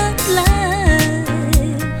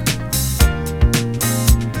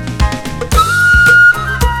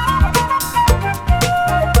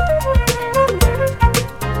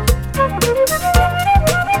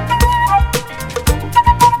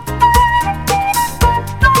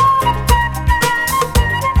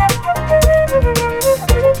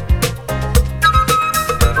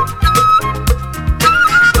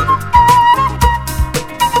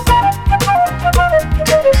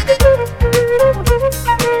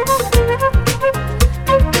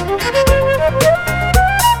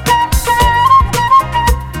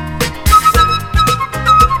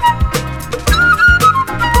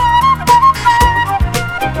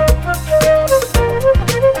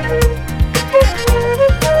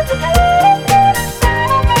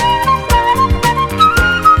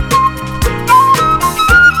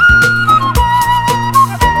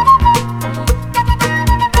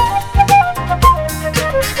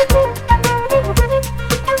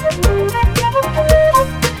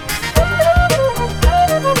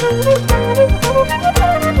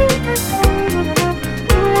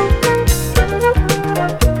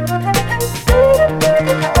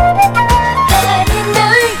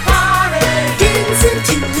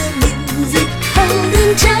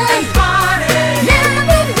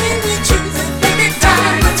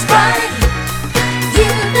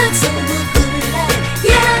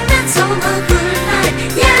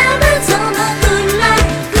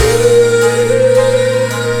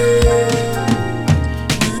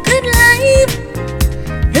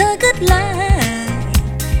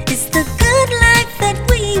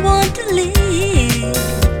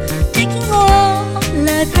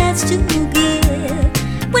 has to give.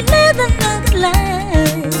 We're living the good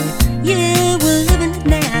life. Yeah, we're living it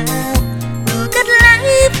now. The good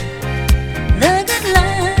life, the good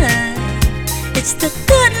life. It's the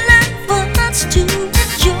good life for us to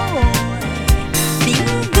enjoy.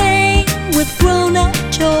 Being gay with grown-up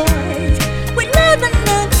joys. We're living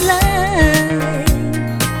the good life.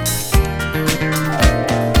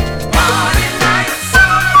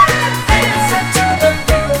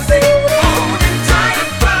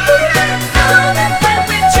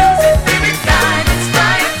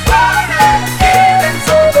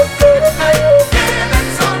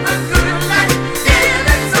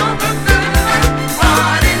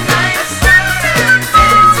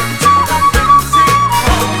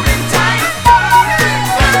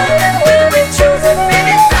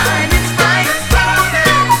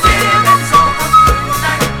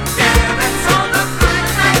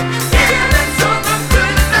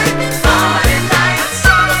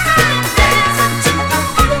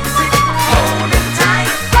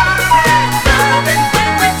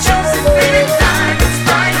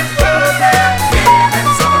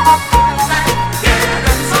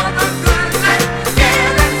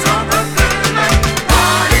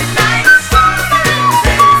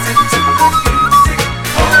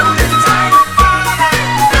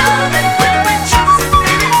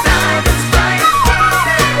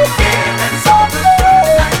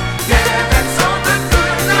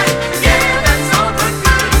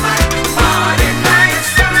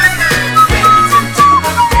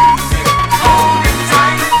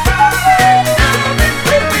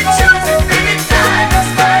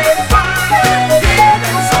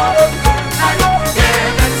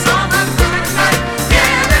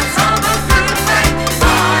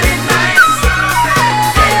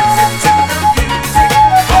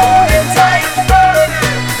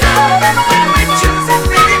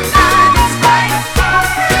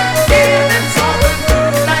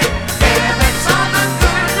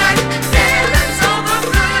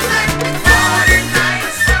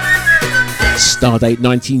 Stardate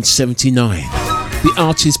 1979. The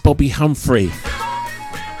artist Bobby Humphrey,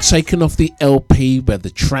 taken off the LP where the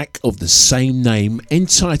track of the same name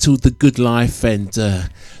entitled The Good Life, and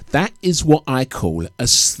that is what I call a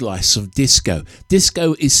slice of disco.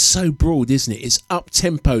 Disco is so broad, isn't it? It's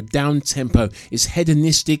up-tempo, down-tempo, it's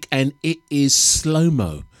hedonistic, and it is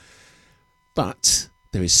slow-mo. But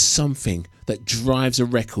there is something that drives a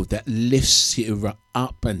record that lifts you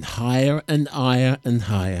up and higher and higher and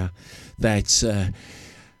higher. That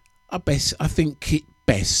I think it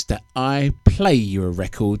best that I play you a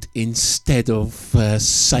record instead of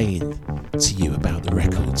saying to you about the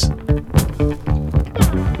records.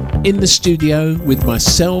 In the studio with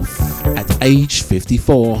myself at age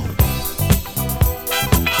 54.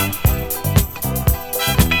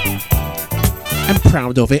 And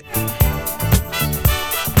proud of it.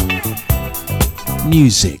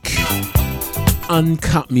 Music.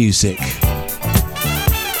 Uncut music.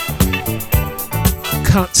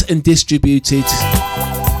 Cut and distributed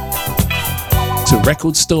to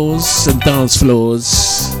record stores and dance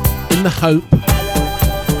floors in the hope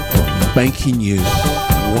of making you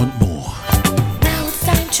want more. Now it's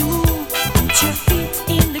time to move, put your feet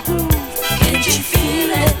in the groove. Can't you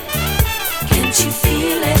feel it? Can't you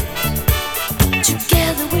feel it?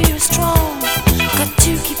 Together we're strong, got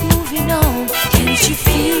to keep moving on. Can't you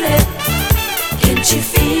feel it? Can't you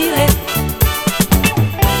feel it?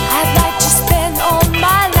 I'd like to spend all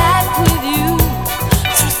my life with you,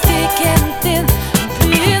 through thick and thin,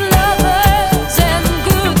 being lovers and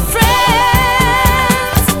good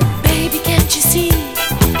friends. Baby, can't you see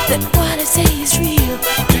that what I say is real?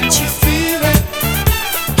 Can't you feel it?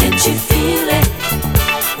 Can't you feel it?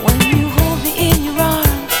 When you hold me in your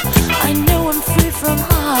arms, I know I'm free from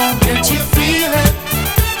harm. Can't you feel it?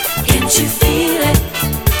 Can't you feel it?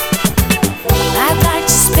 I'd like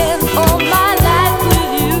to spend all my life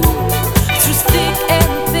with you, through thick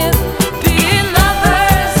and thin, being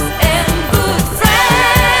lovers and good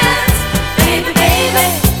friends. Baby, baby,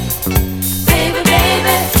 baby,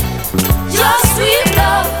 baby, your sweet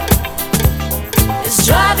love is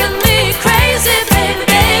driving me crazy. Baby,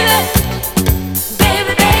 baby,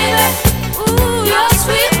 baby, baby, ooh, your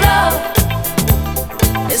sweet love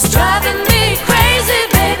is driving me crazy.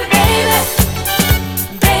 Baby, baby,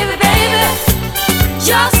 baby, baby,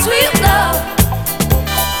 your sweet love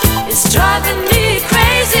is driving me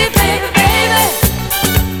crazy. Baby, baby,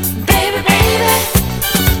 baby, baby,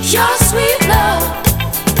 your sweet love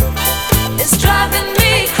is driving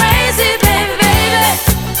me crazy. Baby, baby,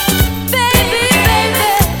 baby, baby,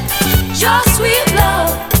 your sweet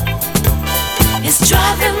love is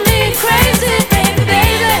driving me crazy. Baby,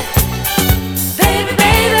 baby, baby,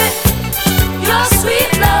 baby,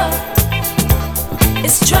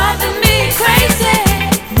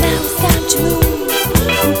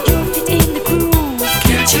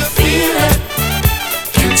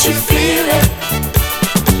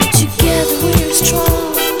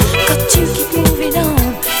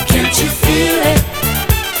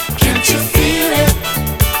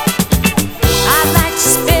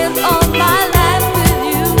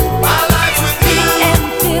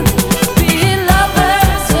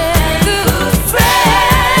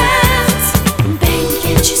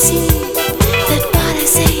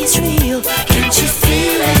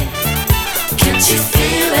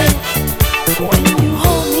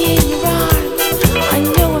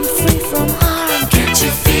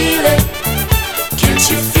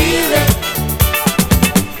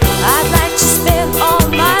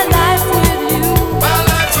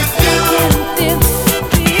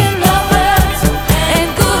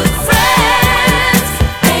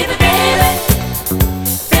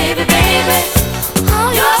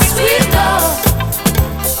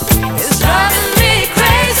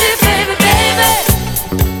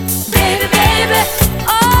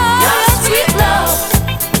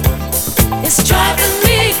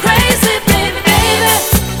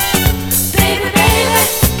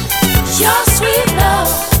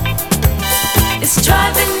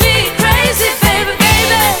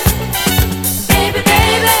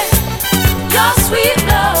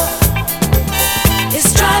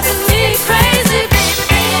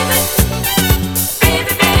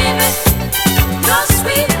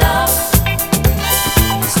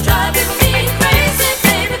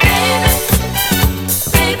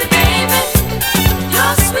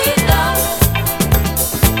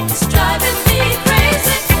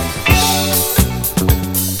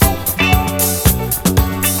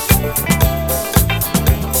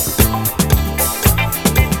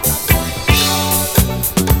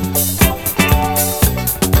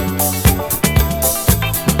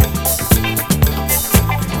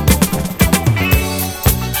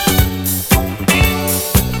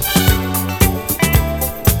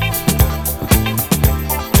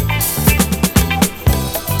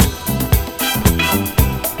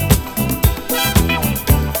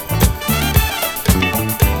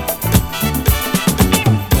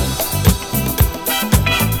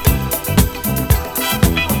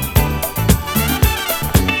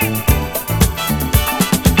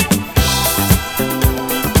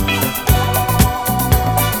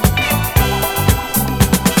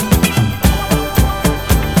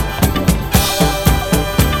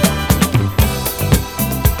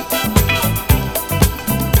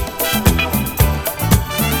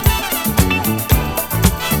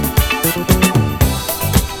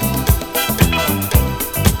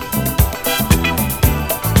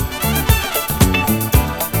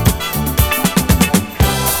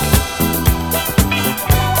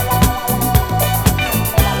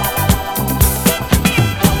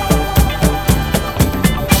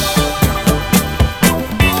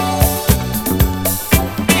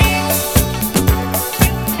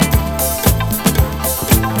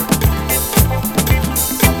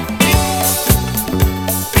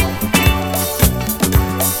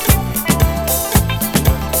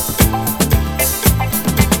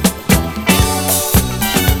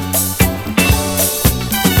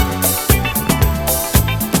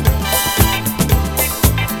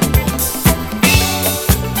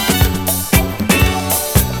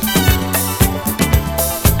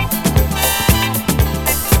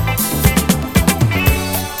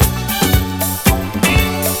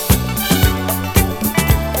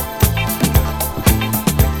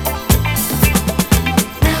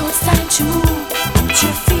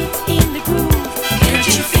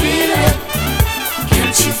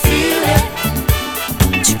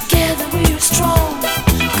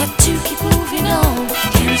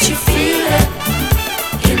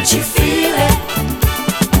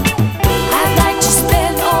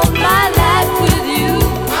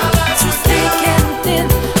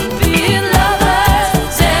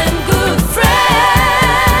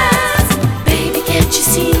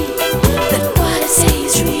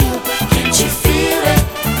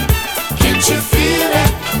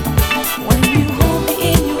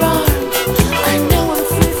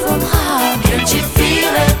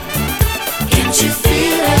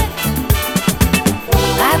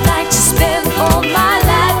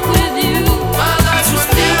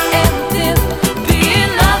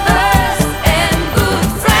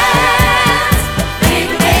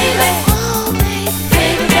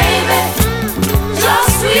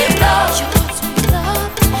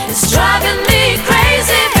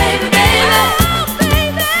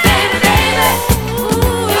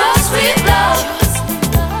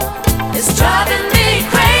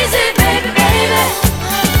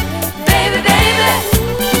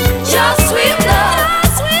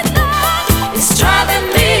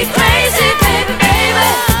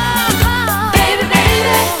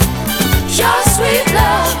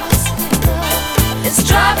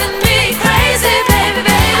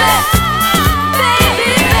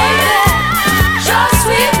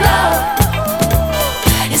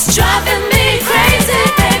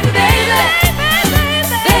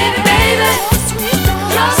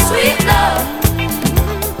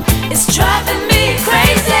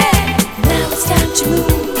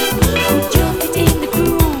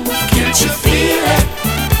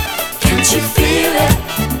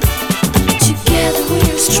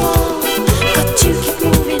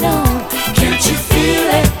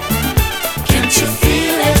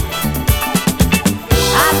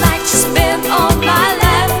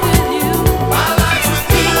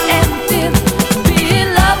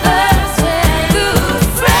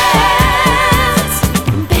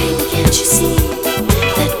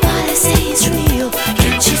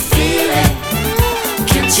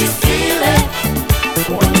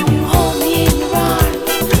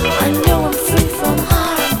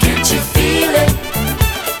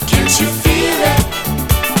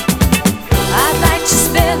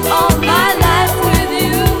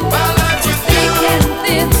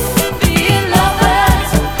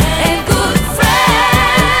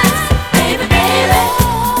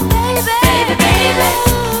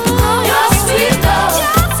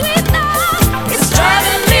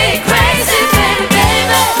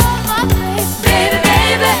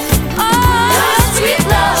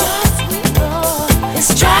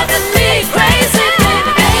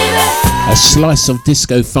 slice of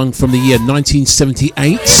disco funk from the year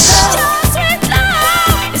 1978.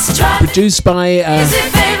 Produced by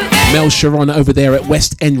Mel Sharon over there at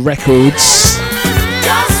West End Records.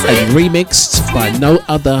 And remixed by no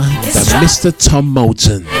other than Mr. Tom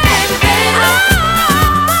Moulton.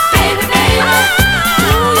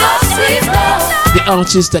 The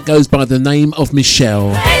artist that goes by the name of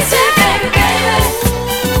Michelle.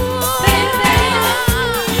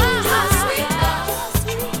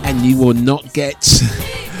 And you will not get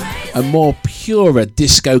a more purer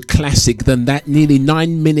disco classic than that. Nearly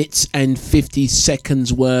 9 minutes and 50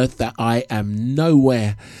 seconds worth that I am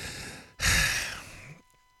nowhere.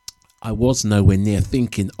 I was nowhere near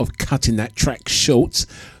thinking of cutting that track short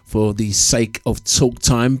for the sake of talk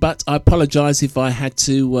time, but I apologise if I had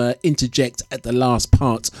to interject at the last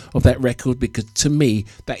part of that record, because to me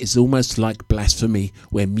that is almost like blasphemy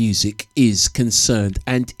where music is concerned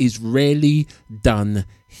and is rarely done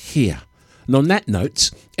here. And on that note,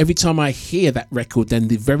 every time I hear that record, then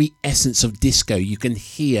the very essence of disco, you can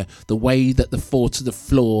hear the way that the 4 to the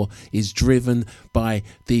floor is driven by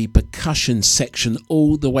the percussion section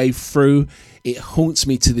all the way through. It haunts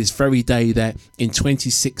me to this very day that in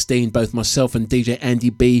 2016, both myself and DJ Andy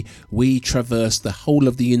B, we traversed the whole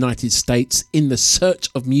of the United States in the search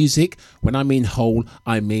of music. When I mean whole,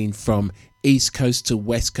 I mean from East Coast to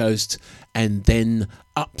West Coast, and then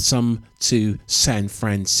up some to San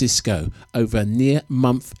Francisco over a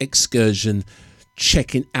near-month excursion,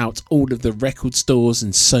 checking out all of the record stores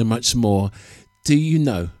and so much more. Do you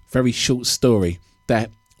know, very short story, that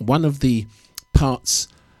one of the parts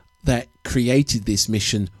that created this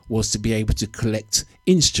mission was to be able to collect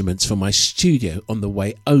instruments for my studio on the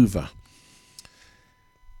way over.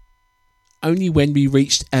 Only when we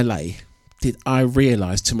reached LA did I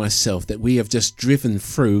realise to myself that we have just driven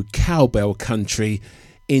through cowbell country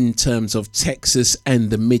in terms of Texas and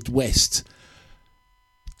the Midwest.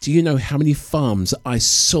 Do you know how many farms I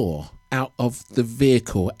saw out of the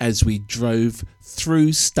vehicle as we drove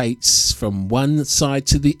through states from one side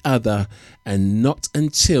to the other? And not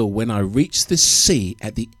until when I reached the sea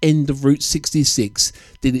at the end of Route 66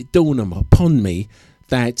 did it dawn upon me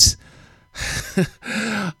that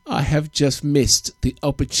I have just missed the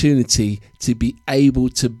opportunity to be able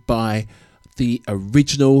to buy the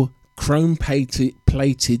original chrome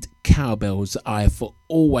plated cowbells that I have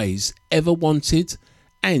always ever wanted,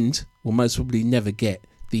 and will most probably never get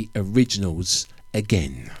the originals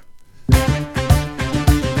again.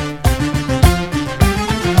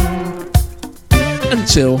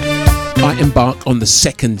 Until I embark on the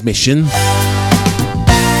second mission.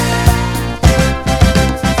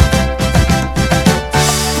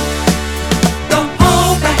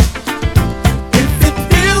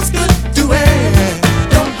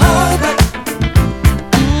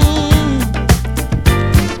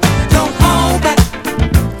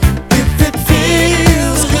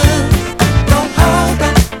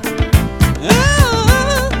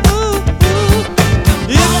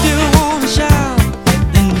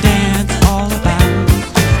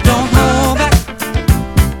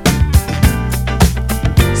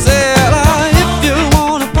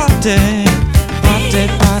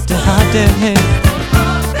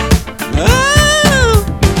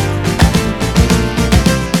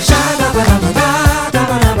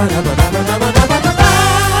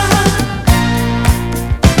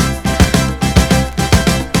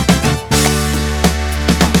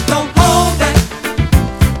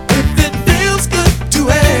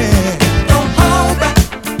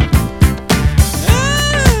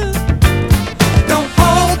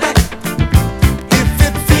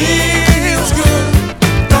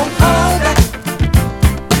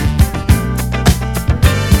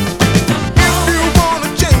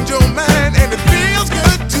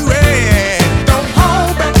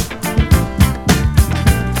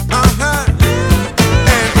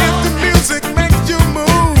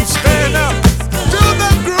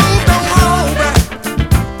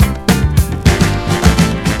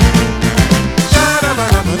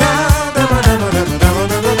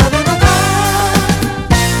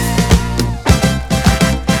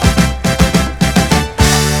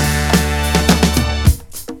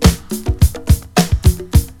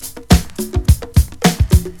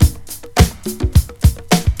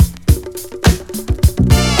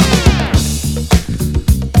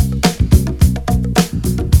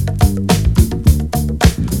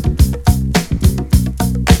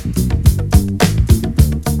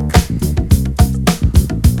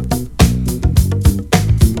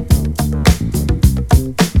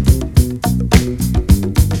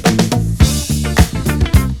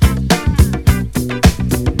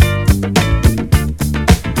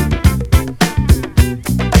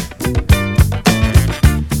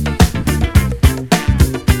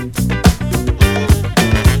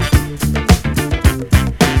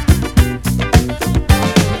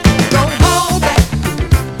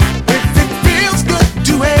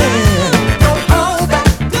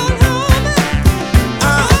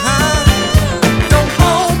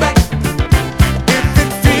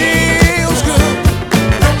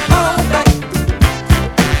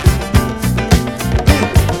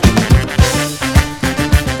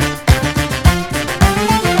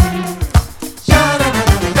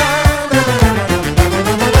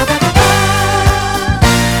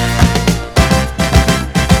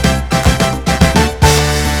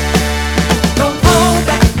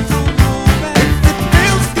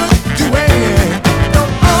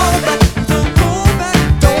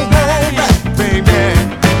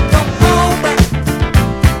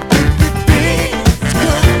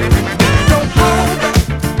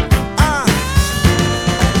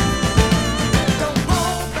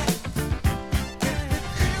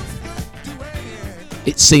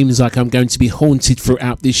 It seems like I'm going to be haunted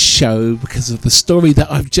throughout this show because of the story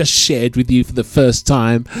that I've just shared with you for the first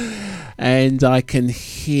time. And I can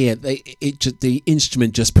hear the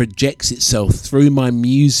instrument just projects itself through my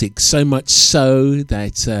music, so much so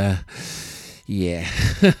that, yeah.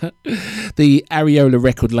 The Ariola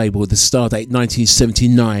record label, the Stardate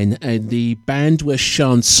 1979, and the band were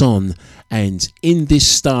Chanson. And in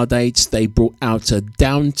this Stardate, they brought out a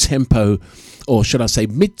down-tempo, or should I say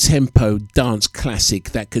mid-tempo dance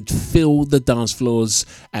classic that could fill the dance floors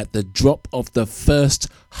at the drop of the first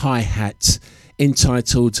hi-hat,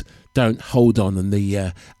 entitled Don't Hold On, and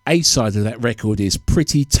the A-side of that record is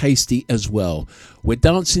pretty tasty as well. We're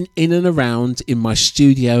dancing in and around in my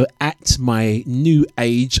studio at my new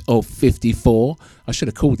age of 54. I should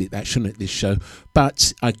have called it that, shouldn't it, this show?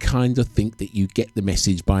 But I kind of think that you get the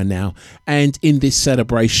message by now. And in this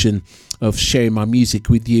celebration of sharing my music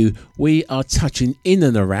with you, we are touching in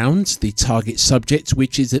and around the target subject,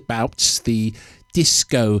 which is about the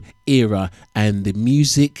disco era and the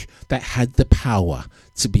music that had the power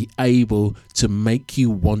to be able to make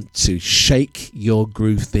you want to shake your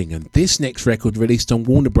groove thing. And this next record, released on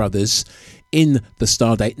Warner Brothers in the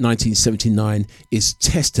Stardate 1979, is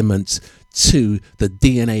testament to the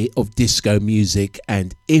DNA of disco music.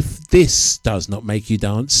 And if this does not make you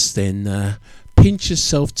dance, then pinch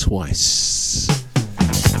yourself twice.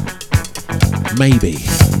 Maybe.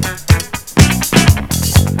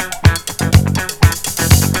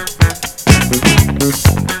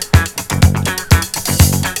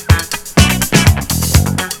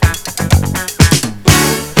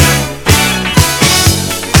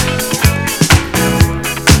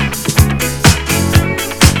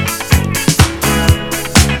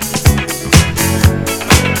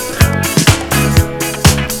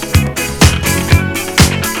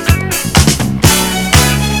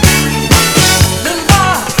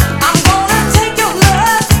 I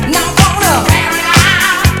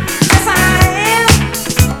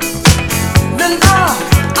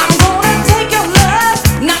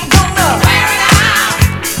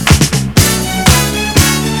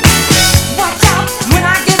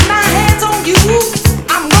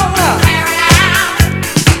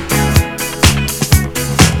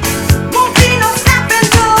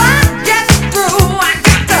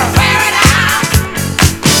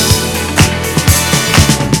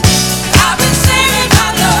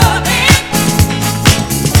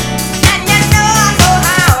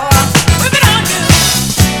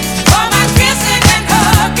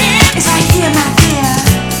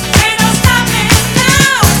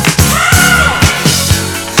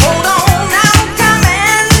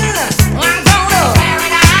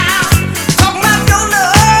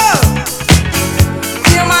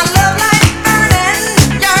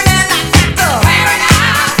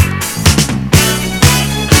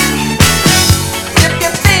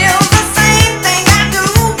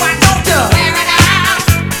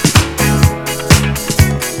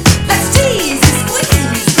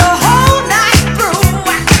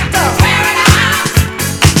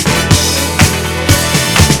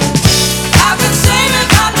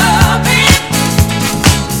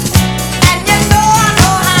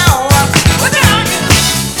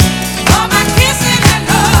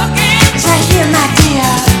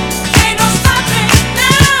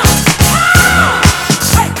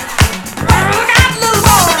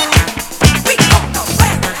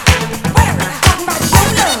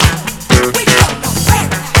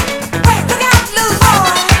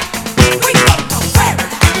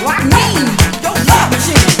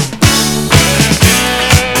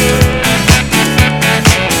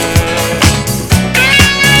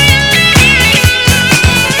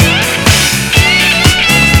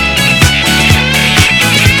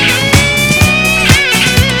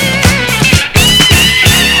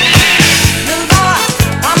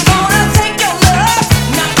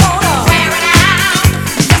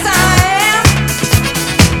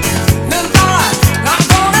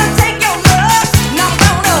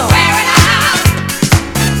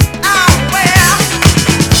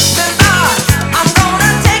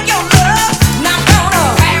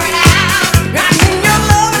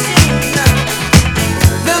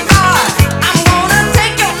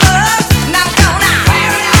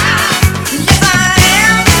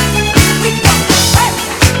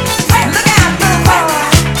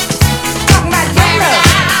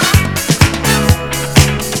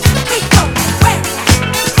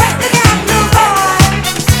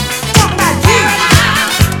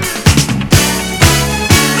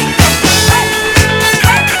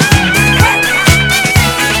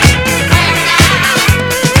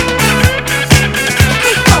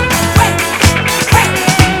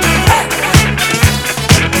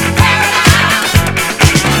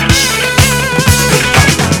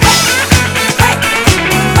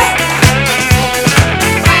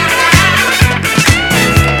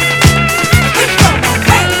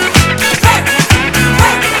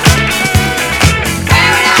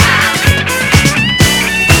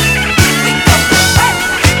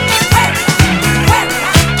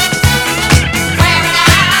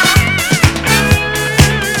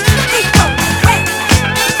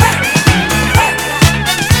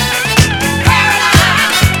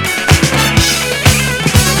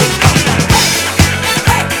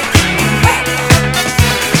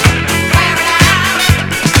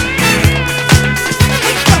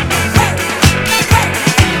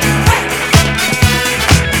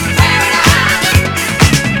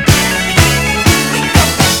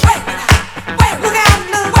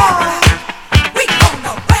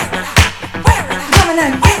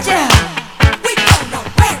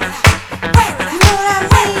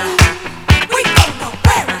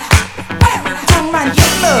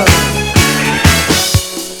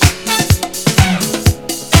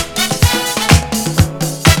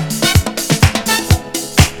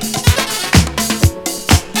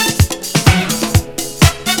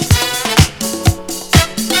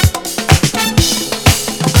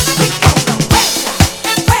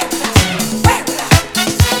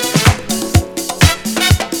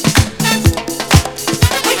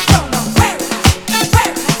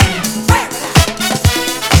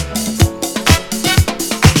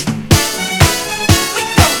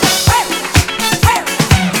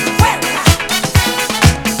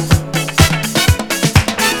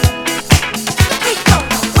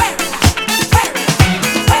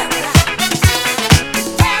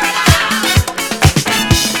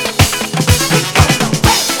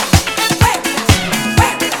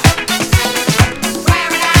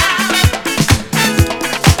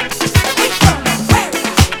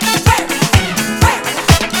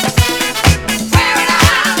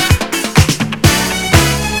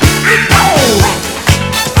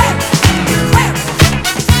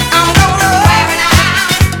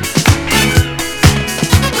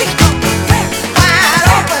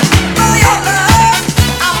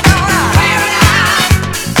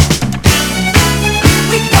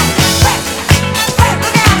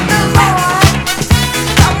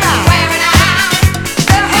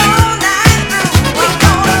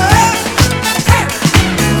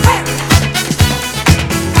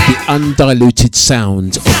undiluted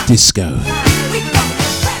sound of disco.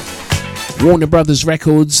 Warner Brothers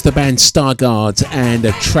Records, the band Stargard, and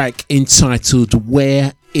a track entitled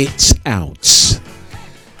Wear It Out.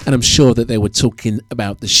 And I'm sure that they were talking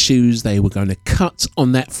about the shoes they were going to cut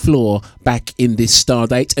on that floor back in this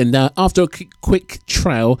Stardate. And after a quick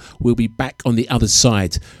trail, we'll be back on the other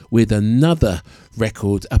side with another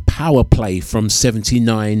record, a power play from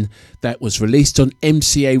 79 that was released on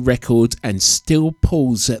MCA Records and still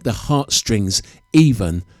pulls at the heartstrings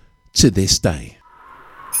even to this day.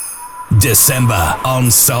 December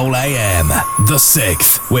on Soul AM. The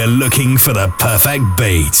 6th, we're looking for the perfect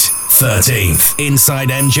beat. 13th, Inside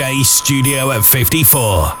MJ Studio at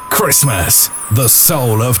 54. Christmas, the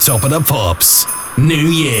soul of Top of the Pops. New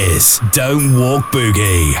Year's, Don't Walk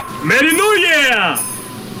Boogie. Merry New Year!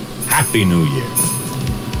 Happy New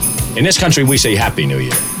Year. In this country, we say Happy New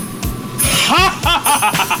Year.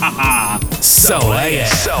 Soul AM.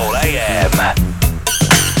 Soul AM.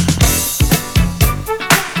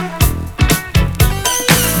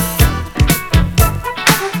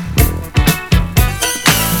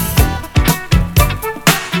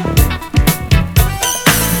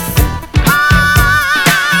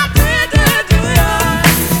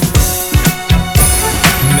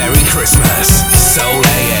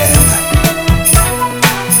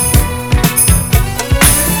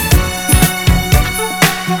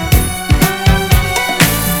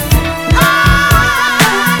 Ah!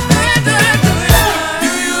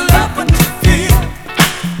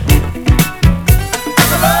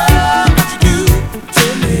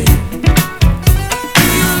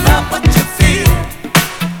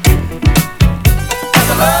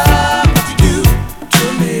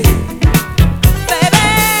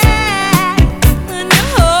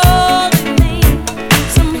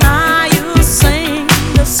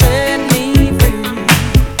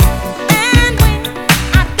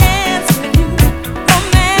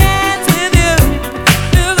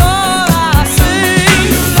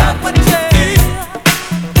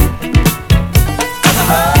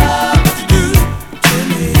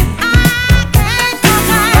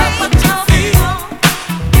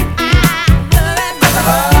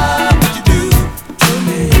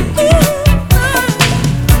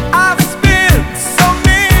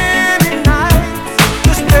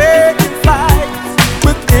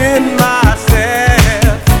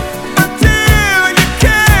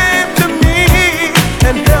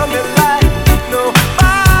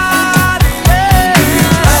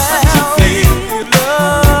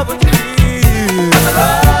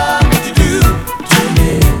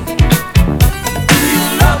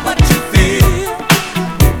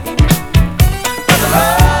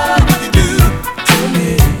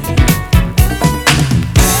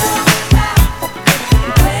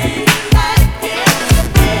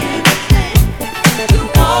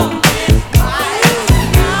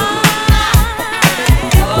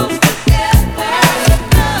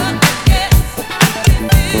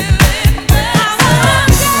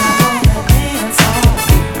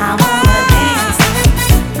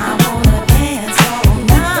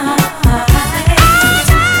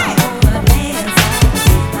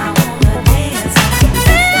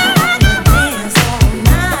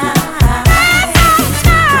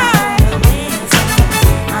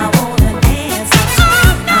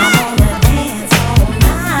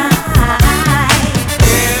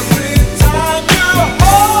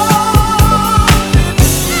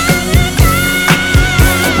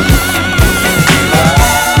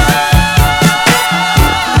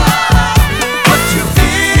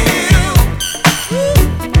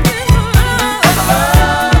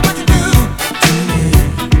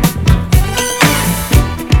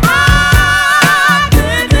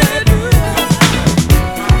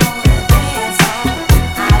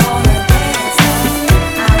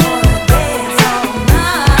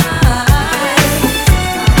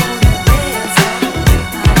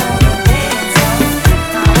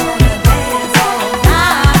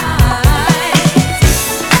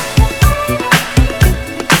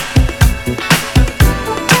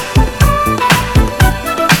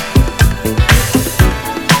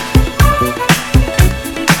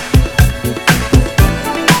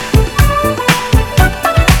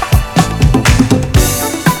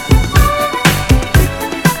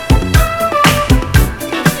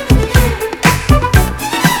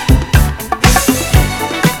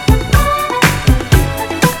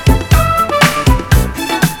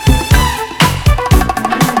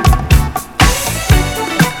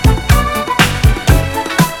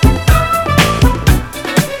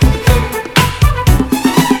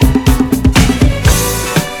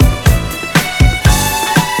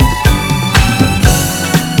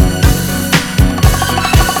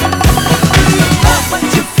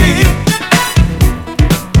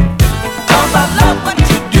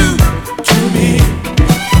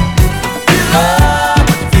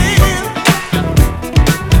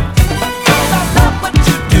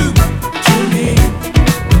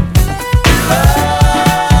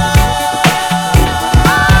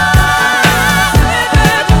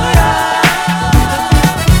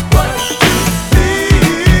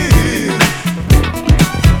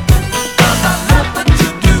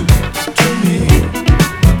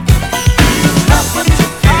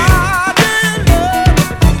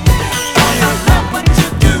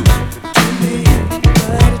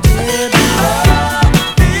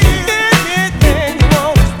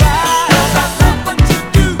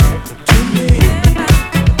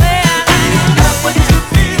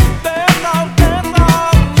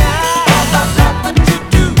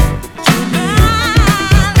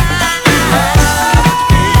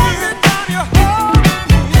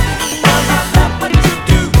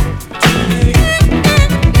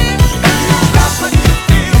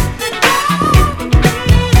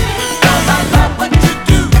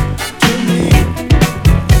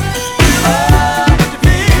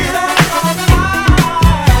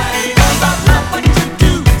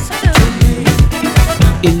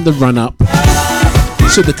 in the run-up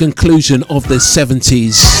to the conclusion of the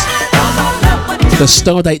 70s. The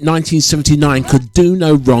Stardate 1979 could do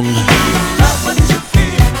no wrong,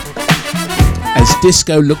 as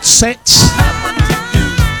disco looked set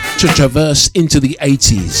to traverse into the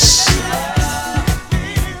 80s.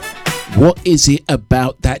 What is it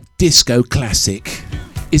about that disco classic?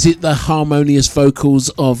 Is it the harmonious vocals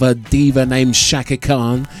of a diva named Chaka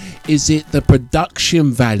Khan? Is it the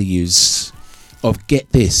production values of,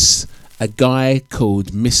 get this, a guy called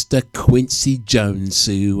Mr. Quincy Jones,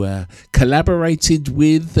 who collaborated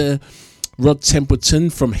with Rod Templeton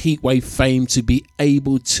from Heatwave fame to be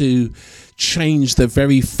able to change the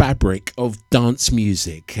very fabric of dance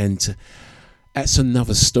music? And that's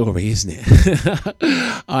another story, isn't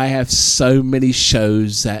it? I have so many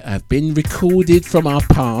shows that have been recorded from our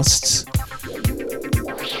past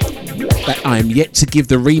that I am yet to give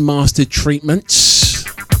the remastered treatment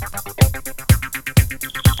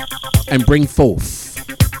and bring forth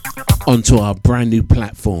onto our brand new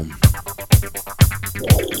platform.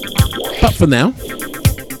 But for now,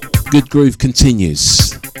 Good Groove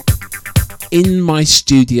continues in my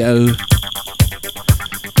studio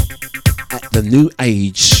at the new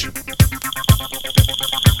age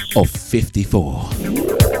of 54.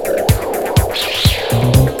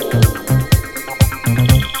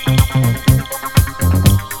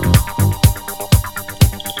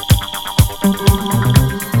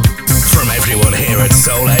 From everyone here at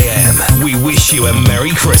Soul AM, we wish you a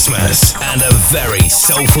Merry Christmas and a very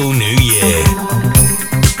soulful New Year.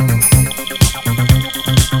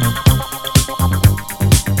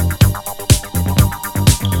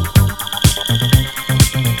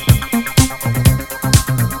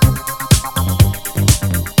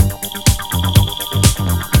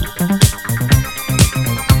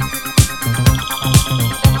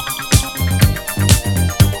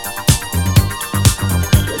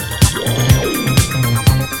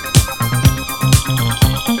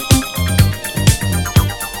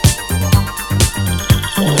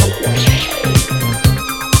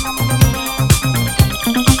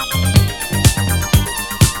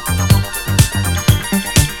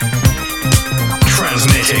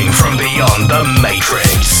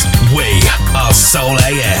 Soul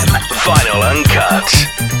AM, Vinyl Uncut.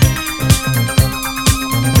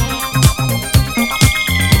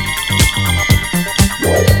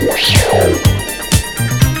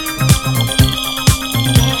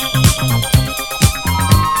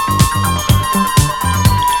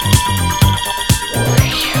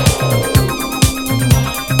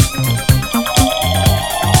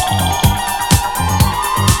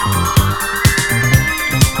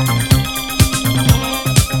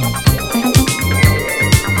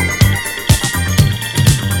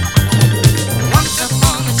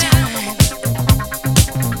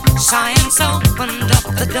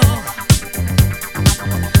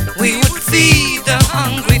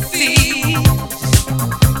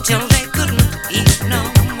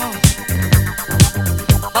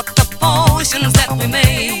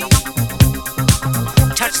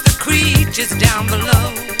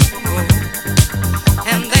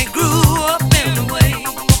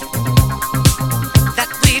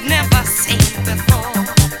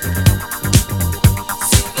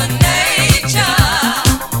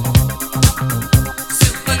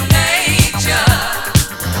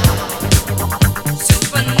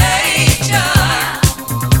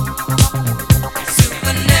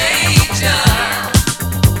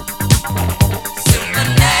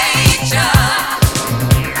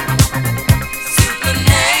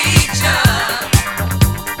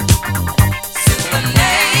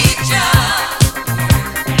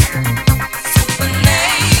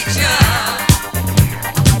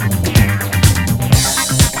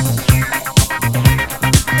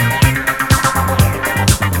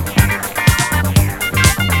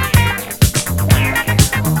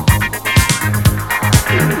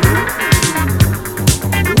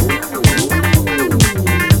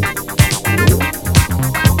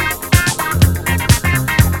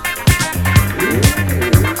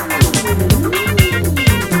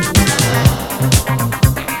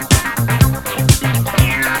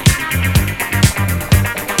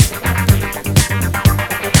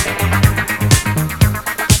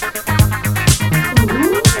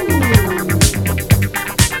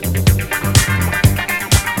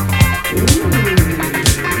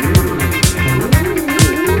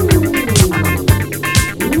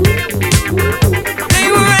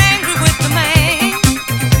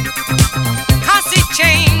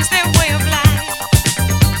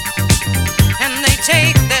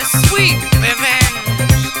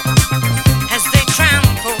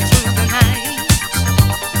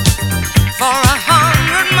 For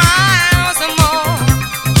 100 miles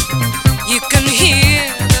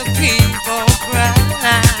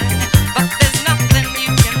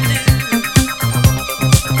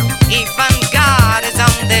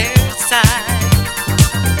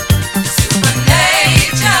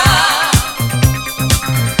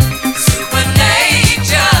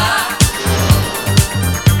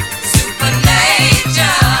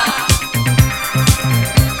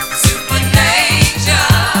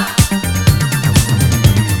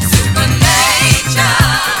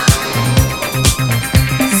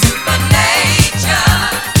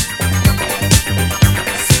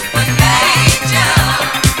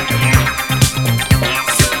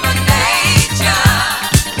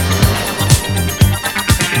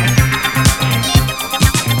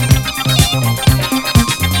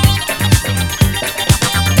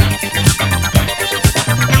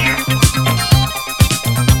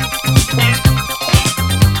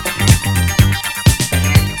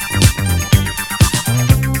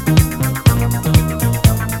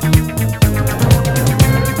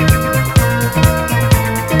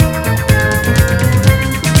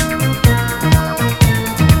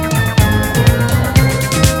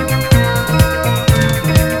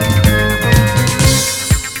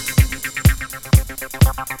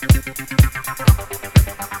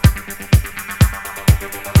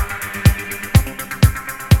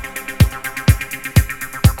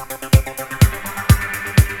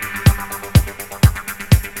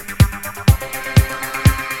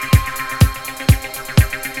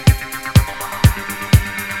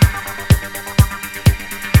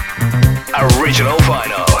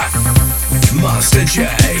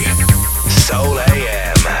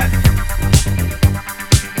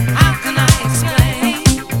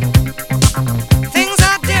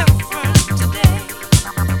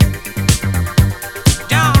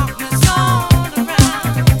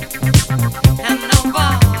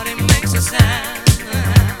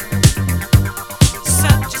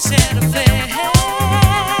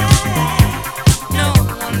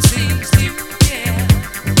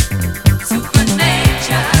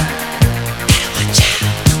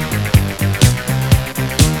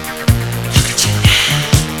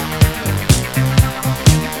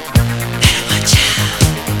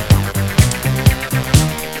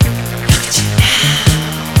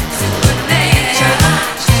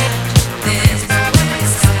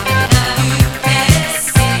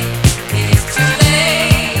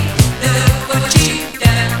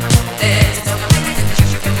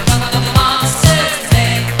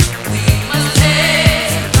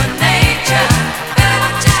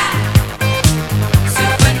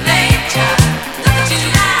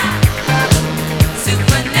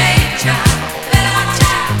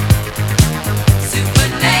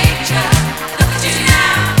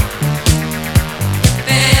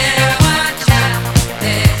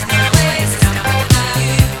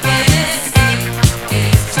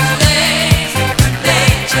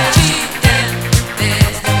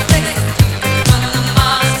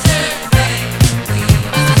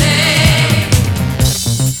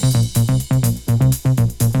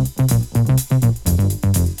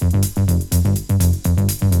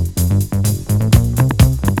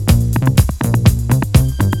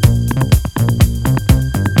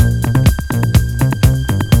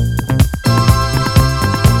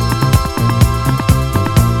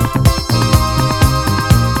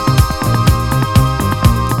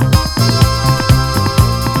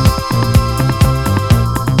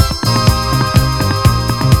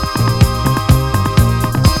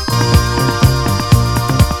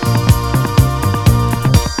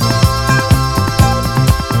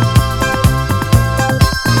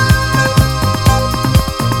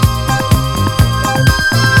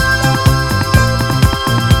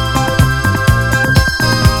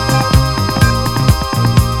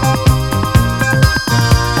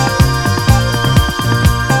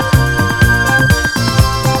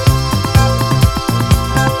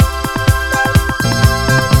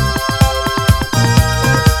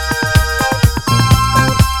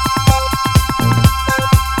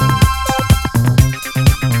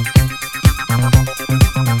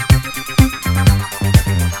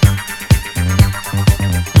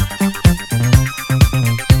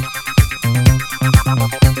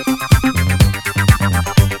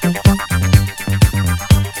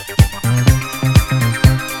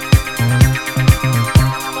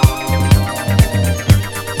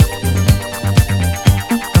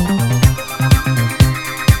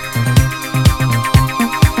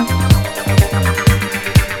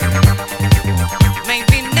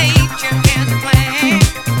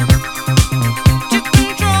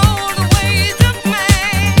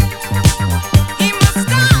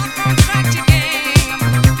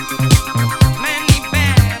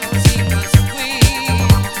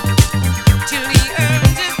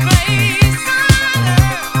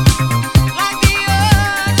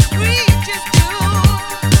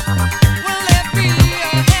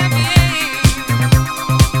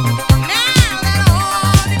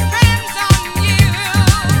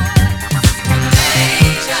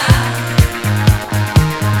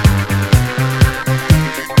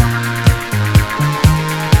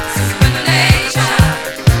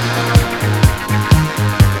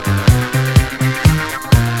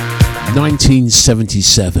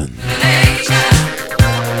 1977.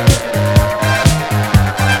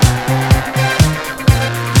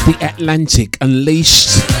 The Atlantic unleashed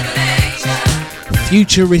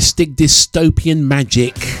futuristic dystopian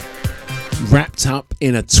magic wrapped up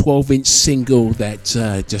in a 12-inch single that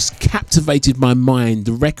just captivated my mind.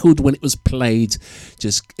 The record, when it was played,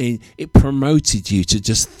 it promoted you to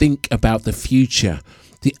just think about the future.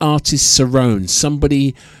 The artist Cerrone,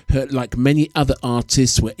 somebody who, like many other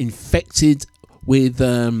artists, were infected with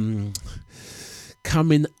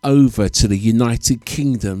coming over to the United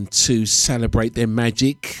Kingdom to celebrate their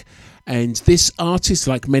magic. And this artist,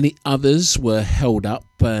 like many others, were held up,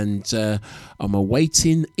 and I'm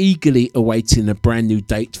eagerly awaiting a brand new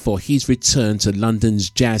date for his return to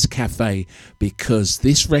London's Jazz Cafe, because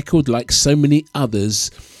this record, like so many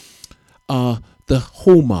others, are the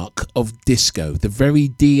hallmark of disco, the very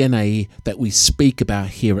DNA that we speak about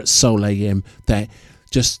here at Soul AM, that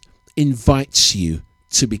just invites you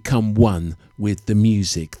to become one with the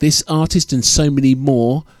music. This artist and so many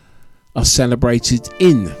more are celebrated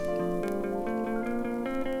in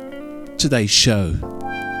today's show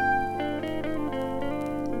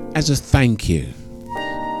as a thank you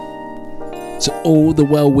to all the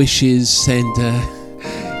well wishes and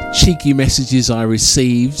cheeky messages I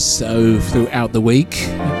received throughout the week.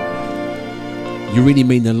 You really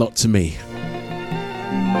mean a lot to me.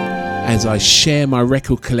 as I share my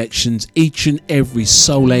record collections each and every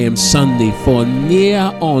Soul AM Sunday for near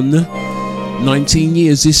on 19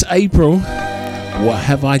 years this April. What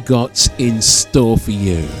have I got in store for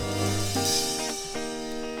you?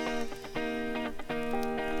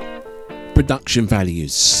 Production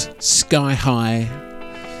values sky high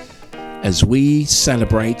as we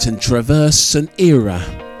celebrate and traverse an era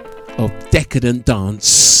of decadent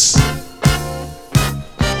dance.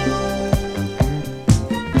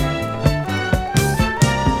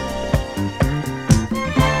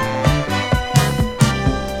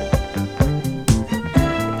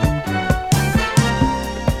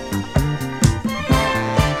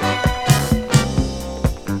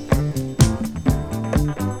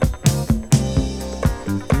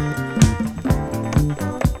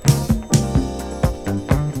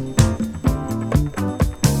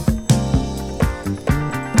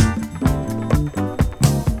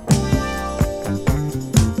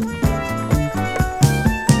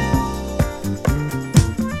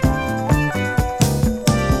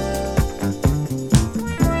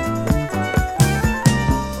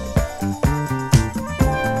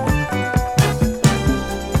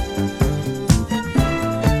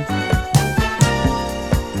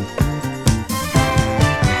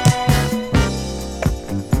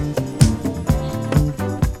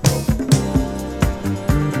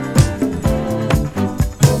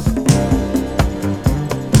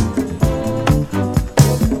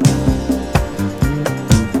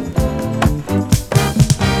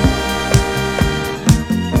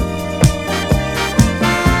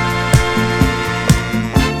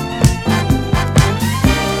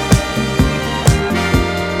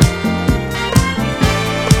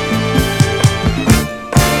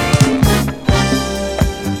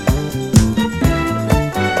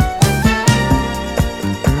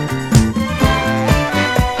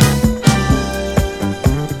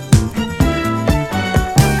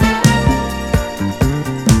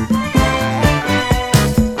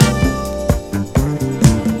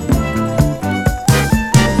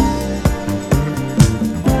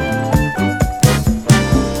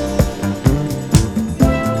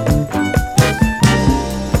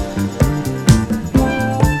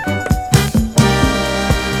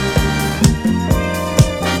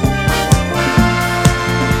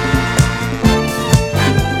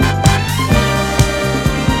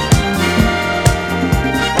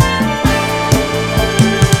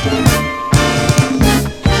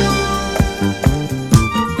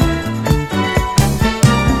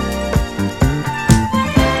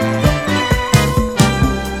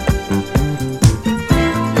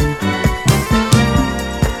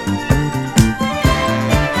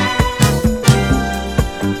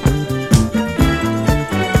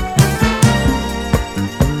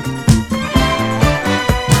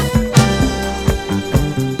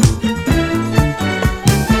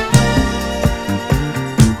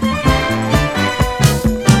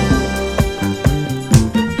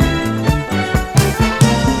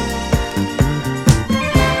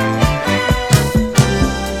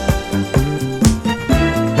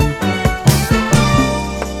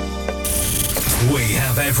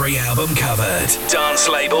 Every album covered. Dance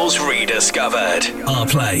labels rediscovered. Our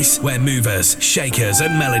place where movers, shakers,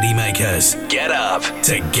 and melody makers get up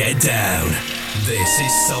to get down. This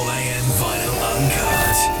is Soul AM Vinyl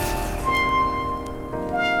Uncut.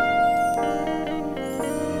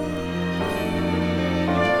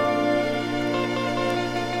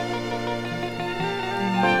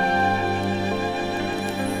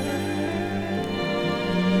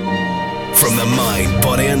 From the mind,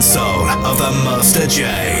 body and soul of the Master J.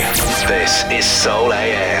 This is Soul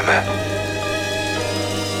AM.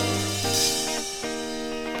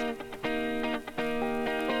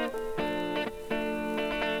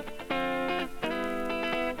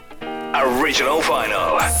 Original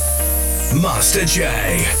vinyl. Master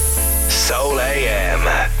J. Soul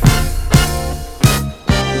AM.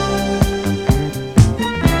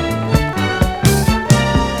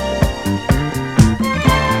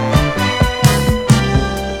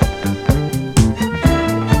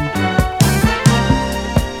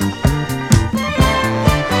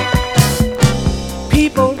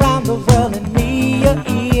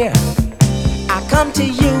 To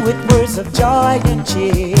you with words of joy and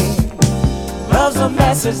cheer. Love's a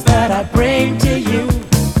message that I bring to you,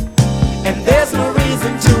 and there's no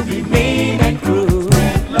reason to be mean and cruel.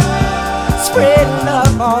 Spread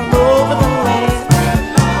love all over the land.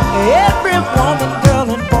 Every woman, girl,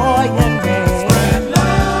 and boy and man.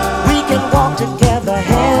 We can walk together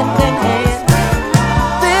hand in hand.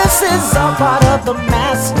 This is all part of the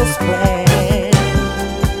Master's plan.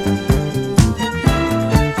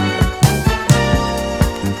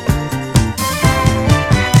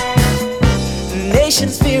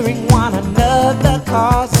 nations fearing one another,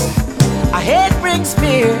 cause our hate brings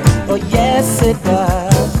fear, oh yes it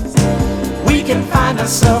does. We can find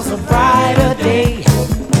ourselves a brighter day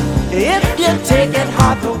if you take it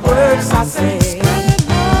hard the words I say.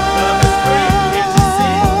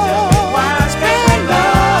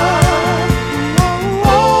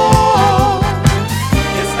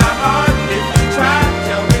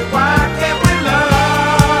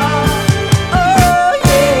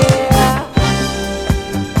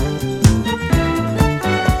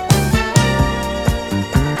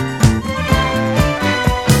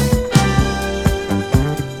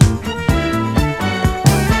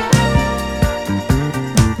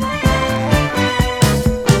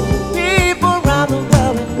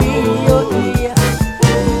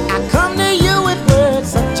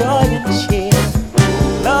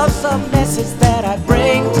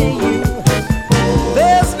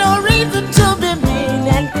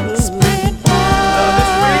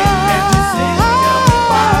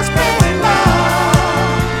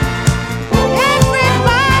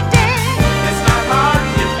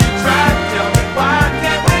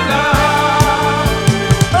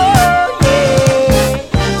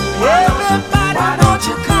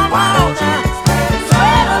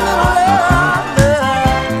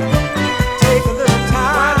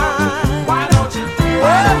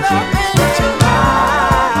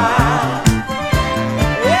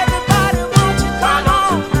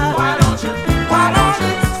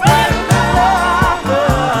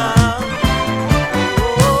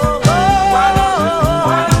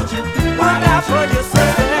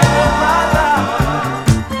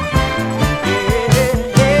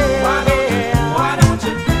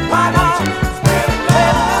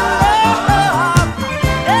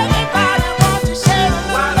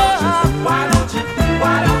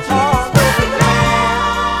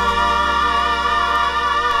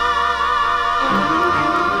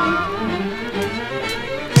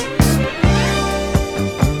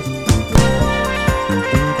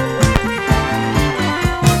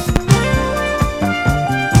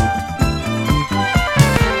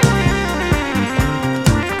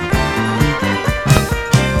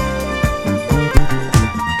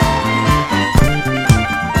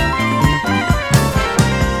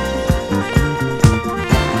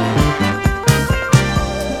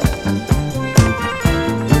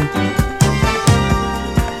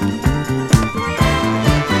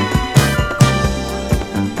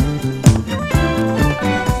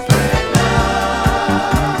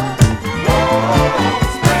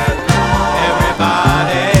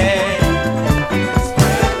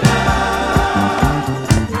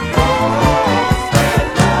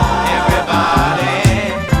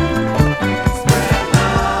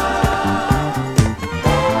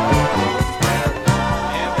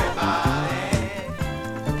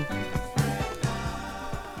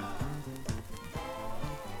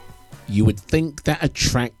 You would think that a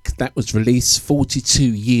track that was released 42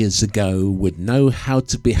 years ago would know how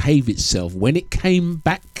to behave itself when it came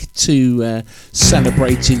back to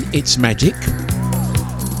celebrating its magic.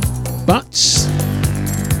 But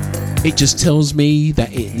it just tells me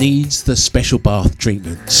that it needs the special bath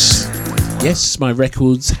treatments. Yes, my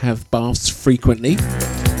records have baths frequently,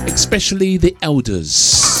 especially the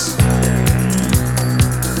Elders.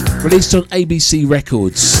 Released on ABC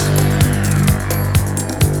Records.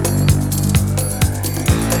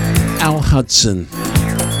 Al Hudson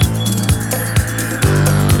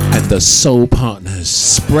and the Soul Partners,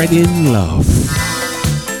 Spreading Love.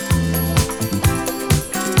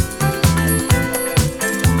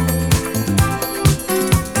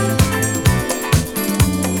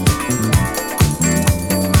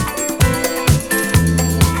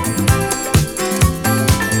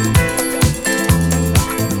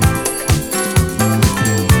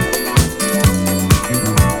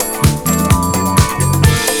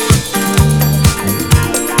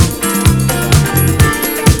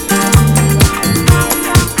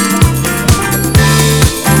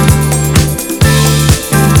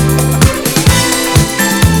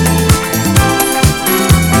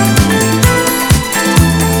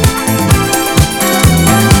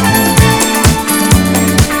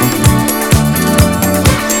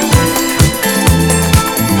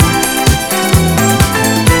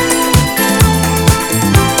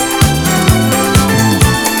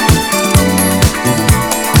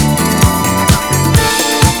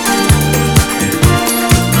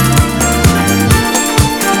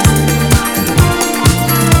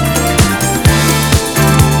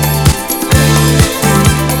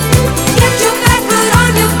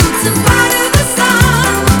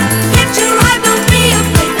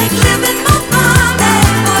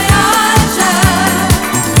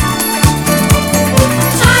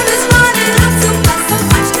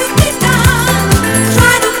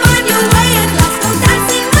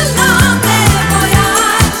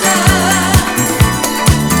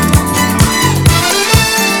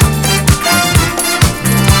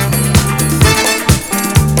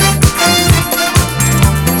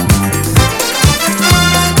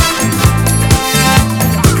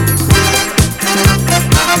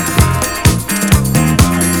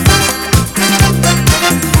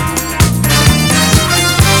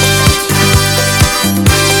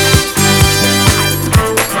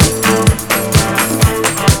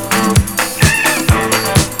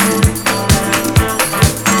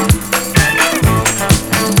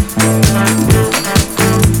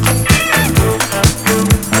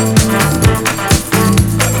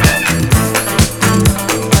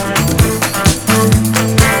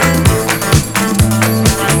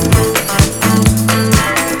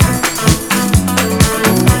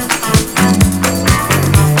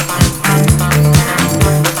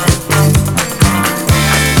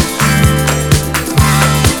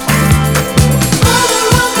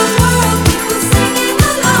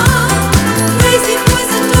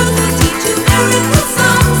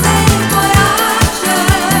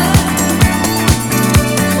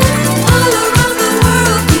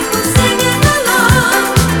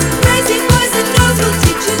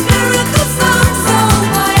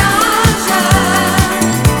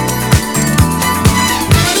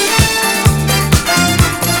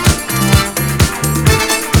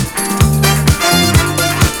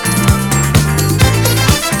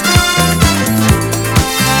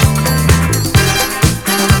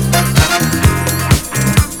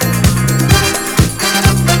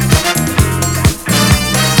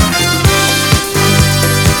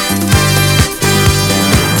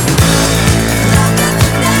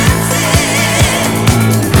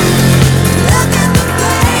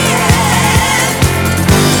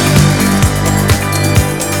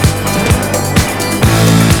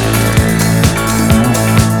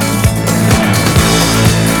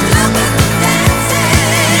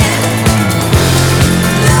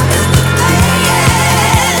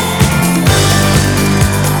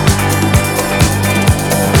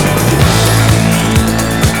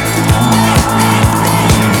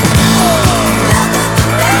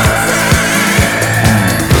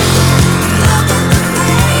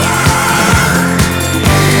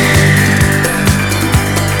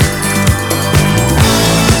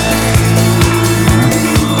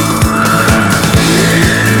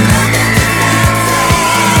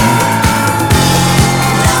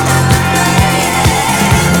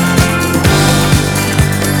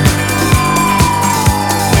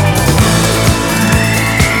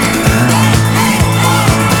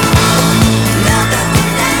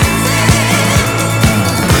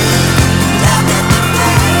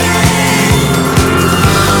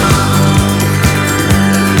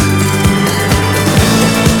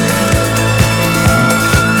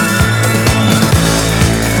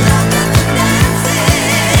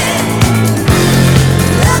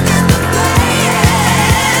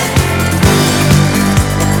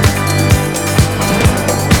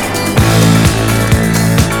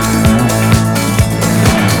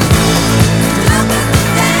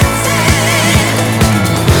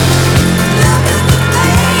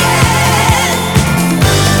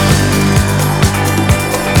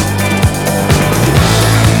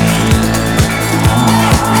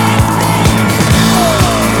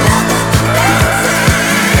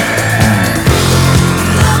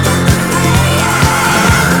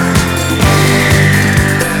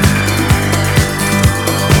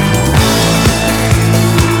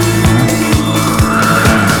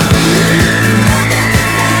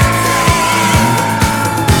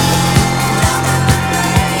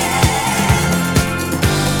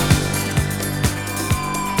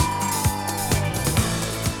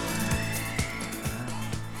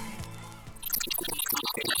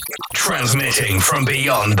 Transmitting from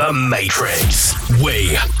beyond the Matrix.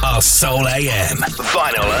 We are Soul AM.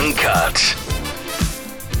 Vinyl Uncut.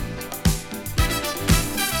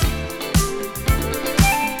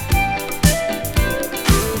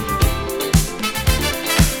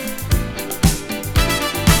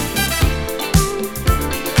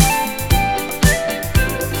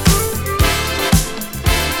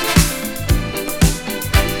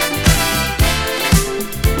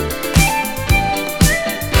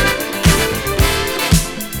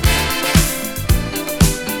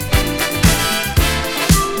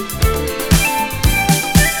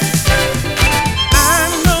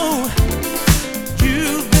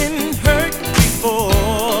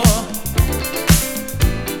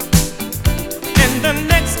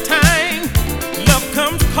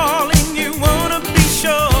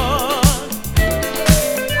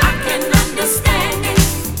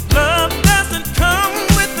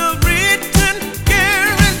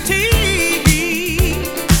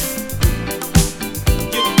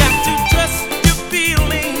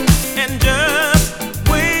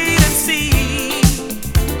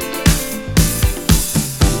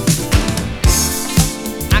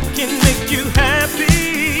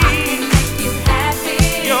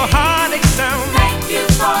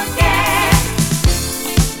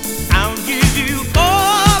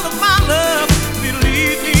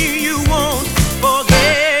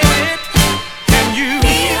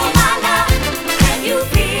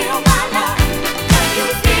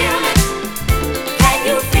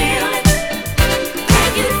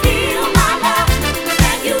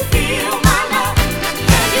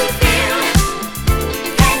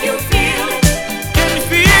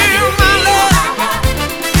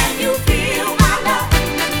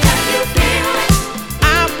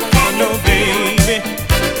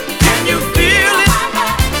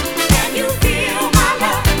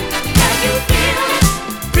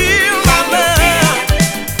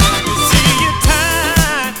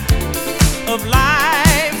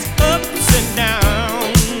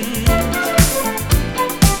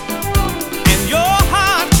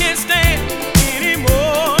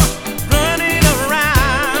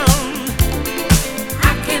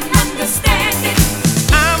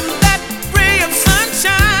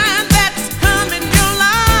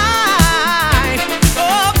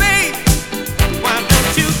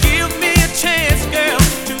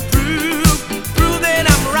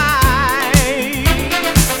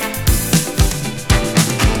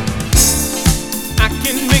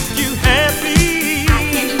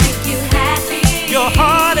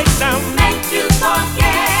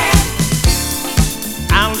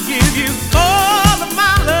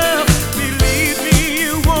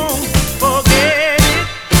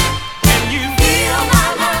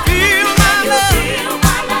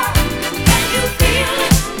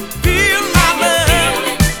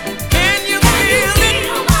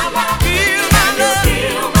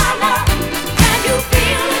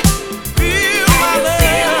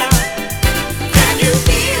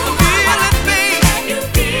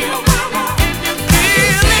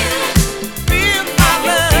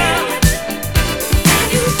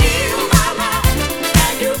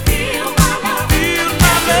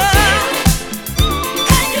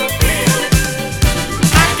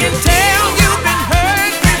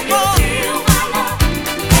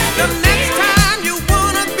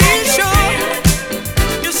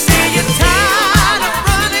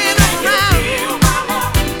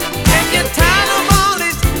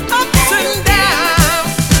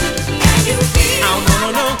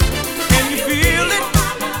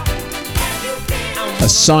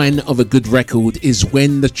 Sign of a good record is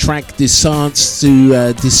when the track decides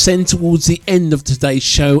to descend towards the end of today's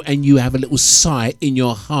show and you have a little sigh in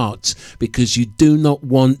your heart because you do not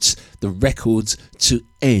want the record to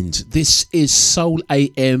end. This is Soul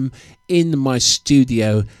AM in my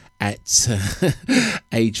studio at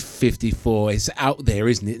age 54. It's out there,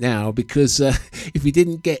 isn't it now? Because if you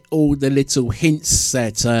didn't get all the little hints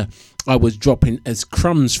that I was dropping as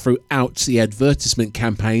crumbs throughout the advertisement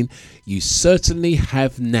campaign, you certainly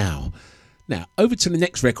have now. Now, over to the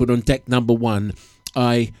next record on deck number 1.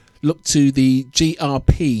 I look to the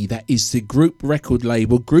GRP, that is the Group record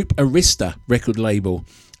label, Group Arista record label.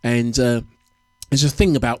 And there's a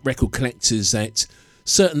thing about record collectors that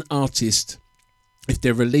certain artists, if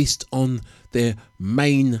they're released on their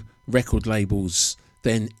main record labels,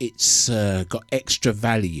 then it's got extra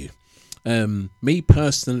value. Me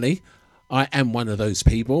personally, I am one of those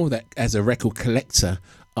people that as a record collector,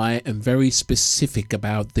 I am very specific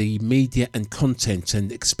about the media and content,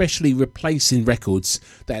 and especially replacing records,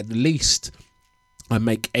 that at least I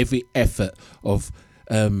make every effort of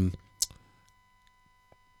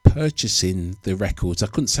purchasing the records, I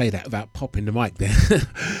couldn't say that without popping the mic there.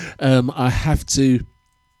 I have to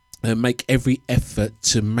make every effort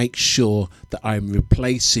to make sure that I'm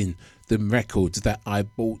replacing the records that I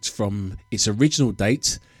bought from its original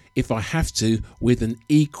date, if I have to, with an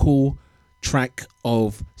equal track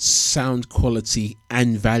of sound quality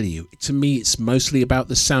and value. To me, it's mostly about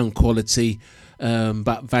the sound quality,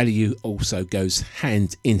 but value also goes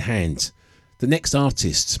hand in hand. The next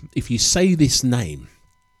artist, if you say this name,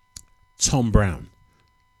 Tom Browne,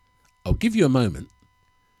 I'll give you a moment,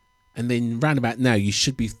 and then round about now you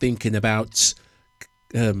should be thinking about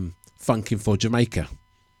Funkin' for Jamaica.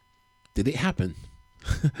 Did it happen?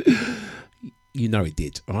 You know it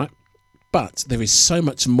did, all right? But there is so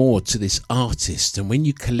much more to this artist, and when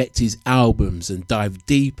you collect his albums and dive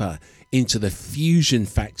deeper into the fusion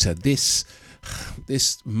factor, this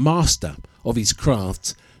master of his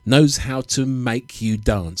craft knows how to make you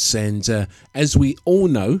dance. And as we all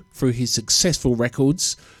know through his successful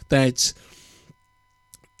records, that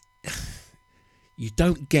you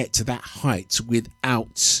don't get to that height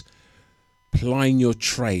without plying your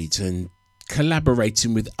trade and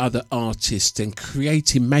collaborating with other artists and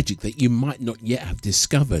creating magic that you might not yet have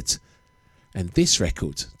discovered. And this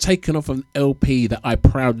record, taken off an LP that I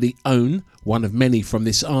proudly own, one of many from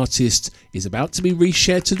this artist, is about to be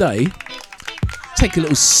reshared today. Take a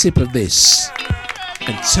little sip of this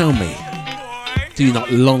and tell me, do you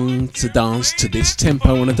not long to dance to this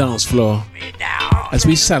tempo on a dance floor as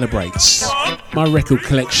we celebrate my record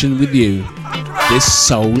collection with you this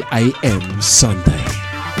Soul AM Sunday?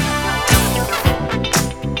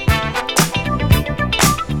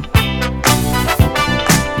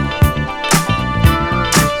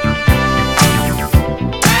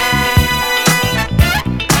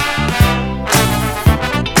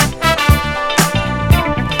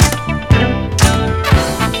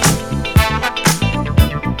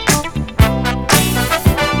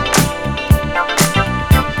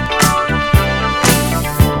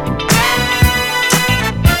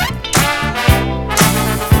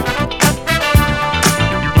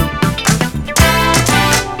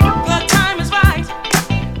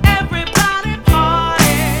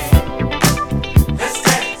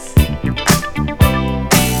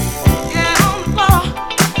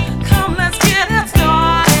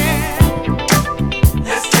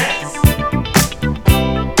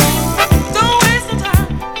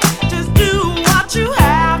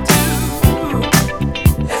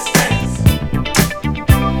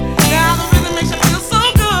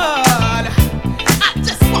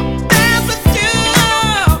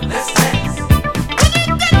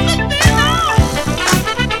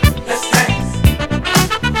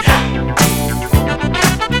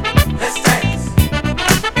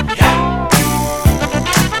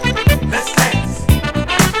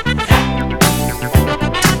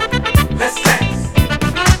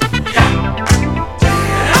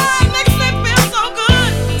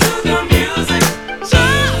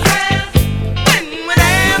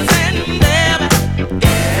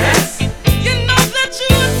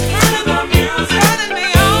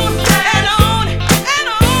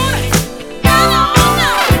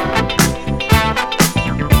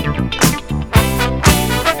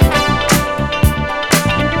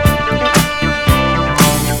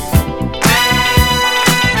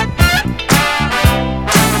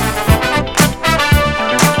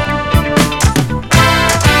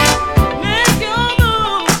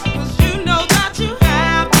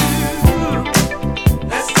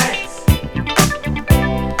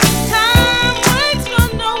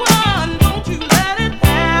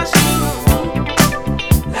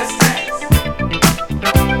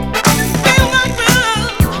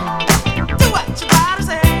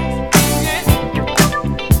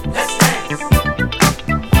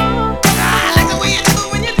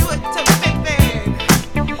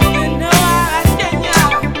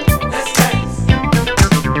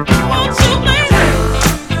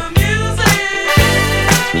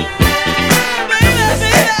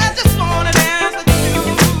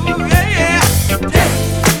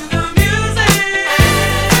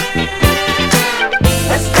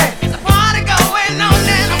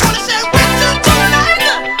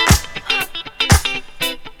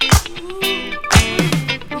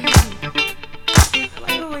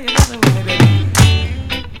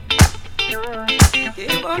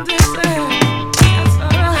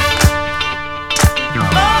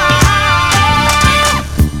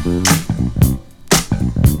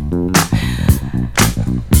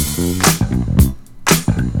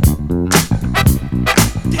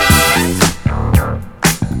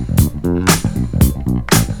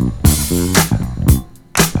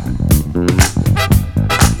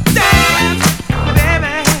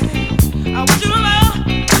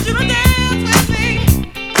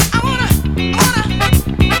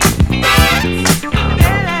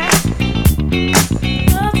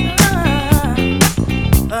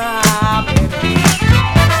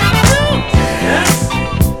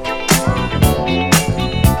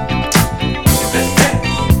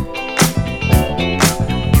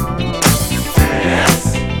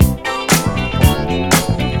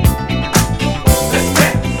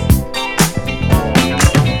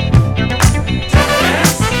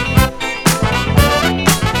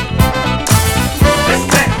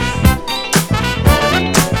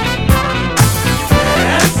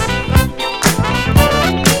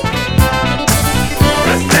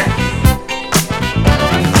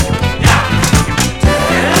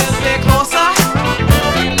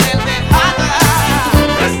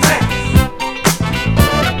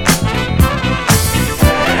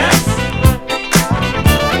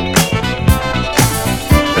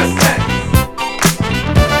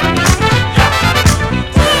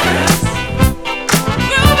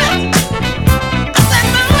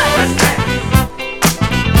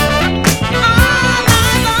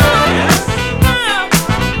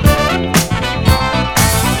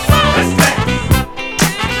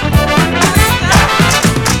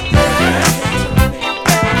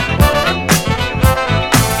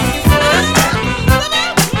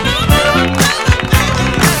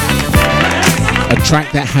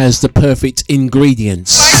 track that has the perfect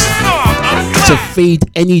ingredients to feed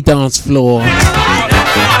any dance floor.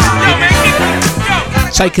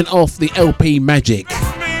 Taken off the LP Magic,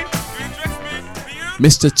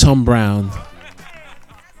 Mr. Tom Brown,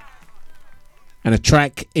 and a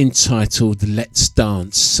track entitled Let's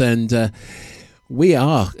Dance. And we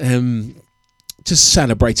are just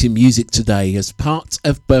celebrating music today as part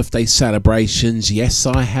of birthday celebrations. Yes,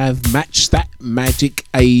 I have matched that magic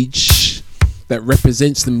age that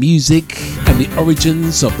represents the music and the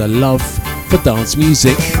origins of the love for dance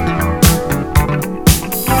music.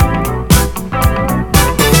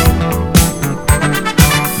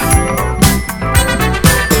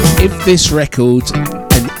 If this record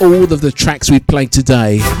and all of the tracks we played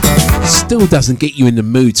today still doesn't get you in the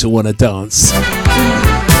mood to want to dance,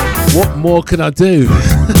 what more can I do?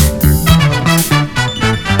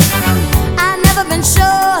 I've never been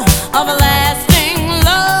sure of a lasting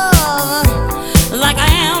love like I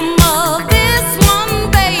am of this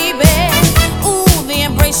one, baby. Ooh, the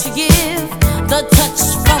embrace you give, the touch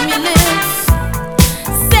from your lips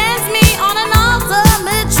sends me on an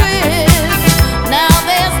ultimate trip. Now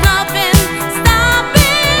there's nothing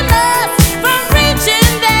stopping us from reaching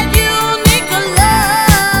that unique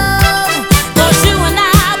love. 'Cause you and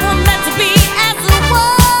I were meant to be as one.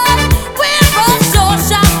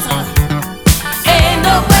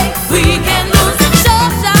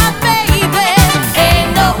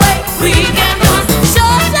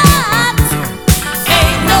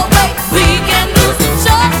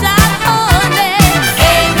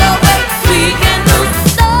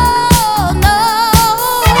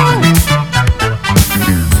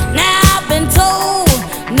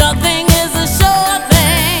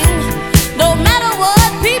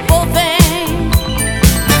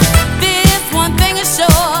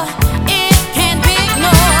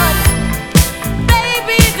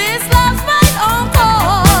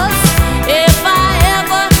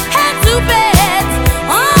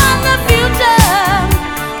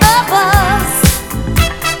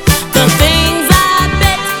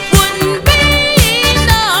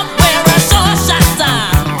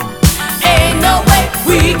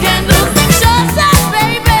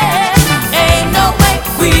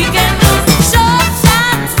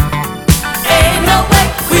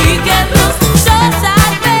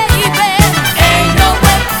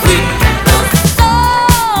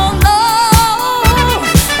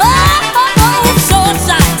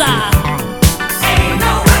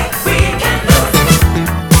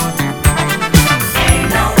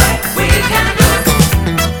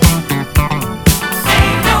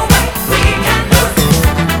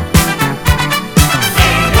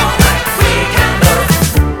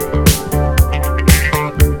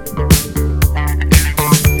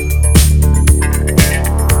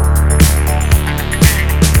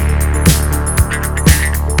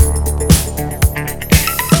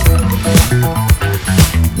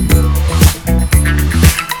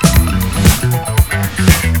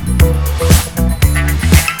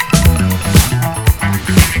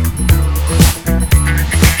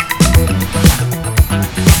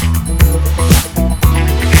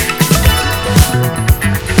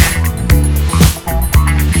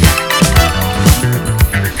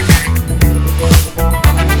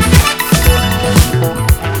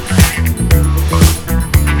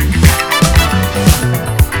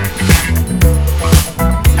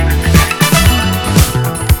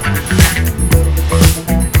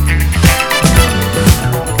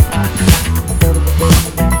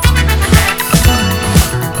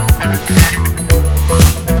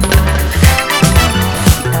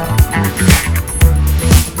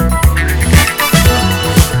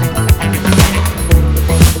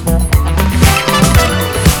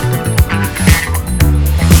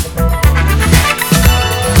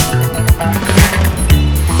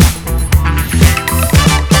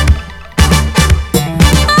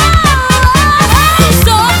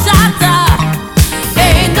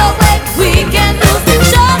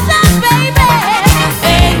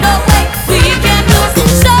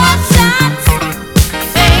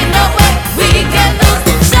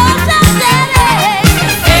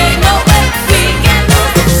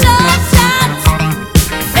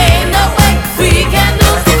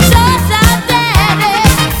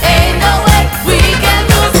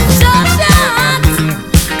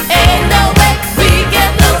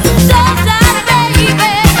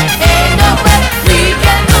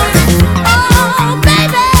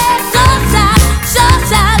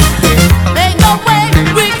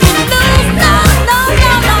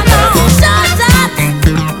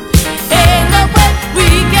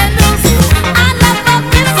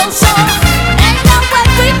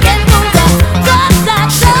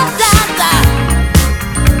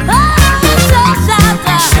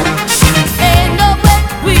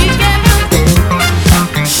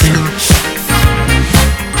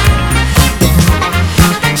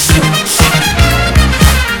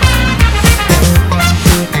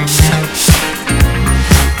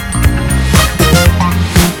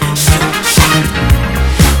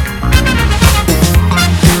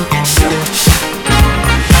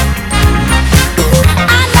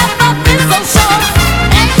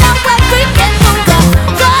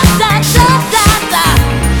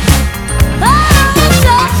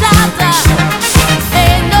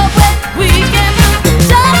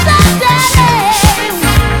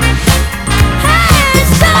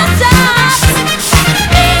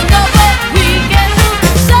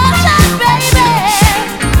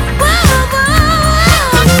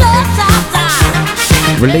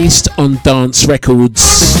 Released on Dance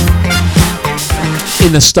Records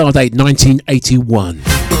in the stardate 1981.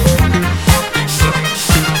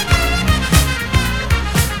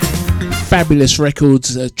 Fabulous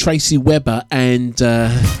records, Tracy Webber and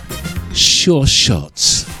Sure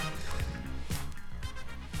Shots.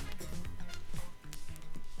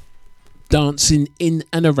 Dancing in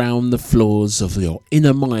and around the floors of your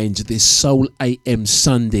inner mind this Soul AM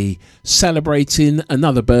Sunday, celebrating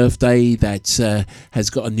another birthday that has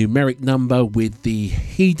got a numeric number with the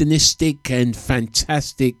hedonistic and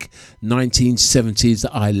fantastic 1970s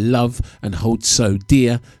that I love and hold so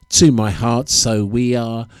dear to my heart. So we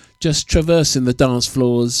are just traversing the dance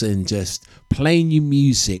floors and just playing you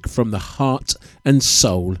music from the heart and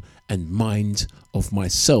soul and mind of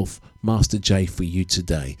myself, Master J, for you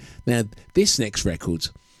today. Now, this next record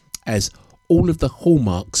has all of the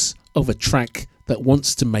hallmarks of a track that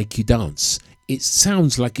wants to make you dance. It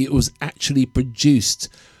sounds like it was actually produced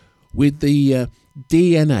with the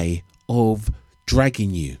DNA of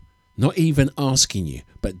dragging you, not even asking you,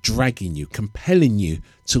 but dragging you, compelling you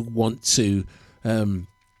to want to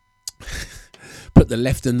put the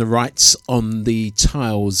left and the rights on the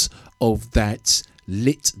tiles of that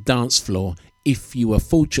lit dance floor if you were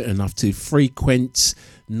fortunate enough to frequent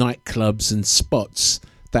nightclubs and spots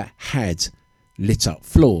that had lit up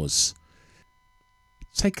floors.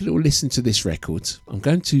 Take a little listen to this record. I'm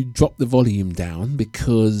going to drop the volume down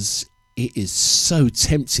because it is so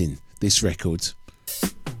tempting, this record.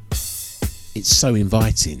 It's so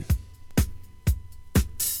inviting.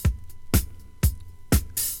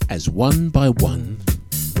 As one by one,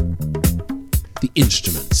 the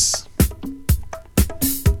instruments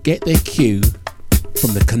get their cue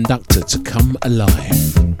from the conductor to come alive.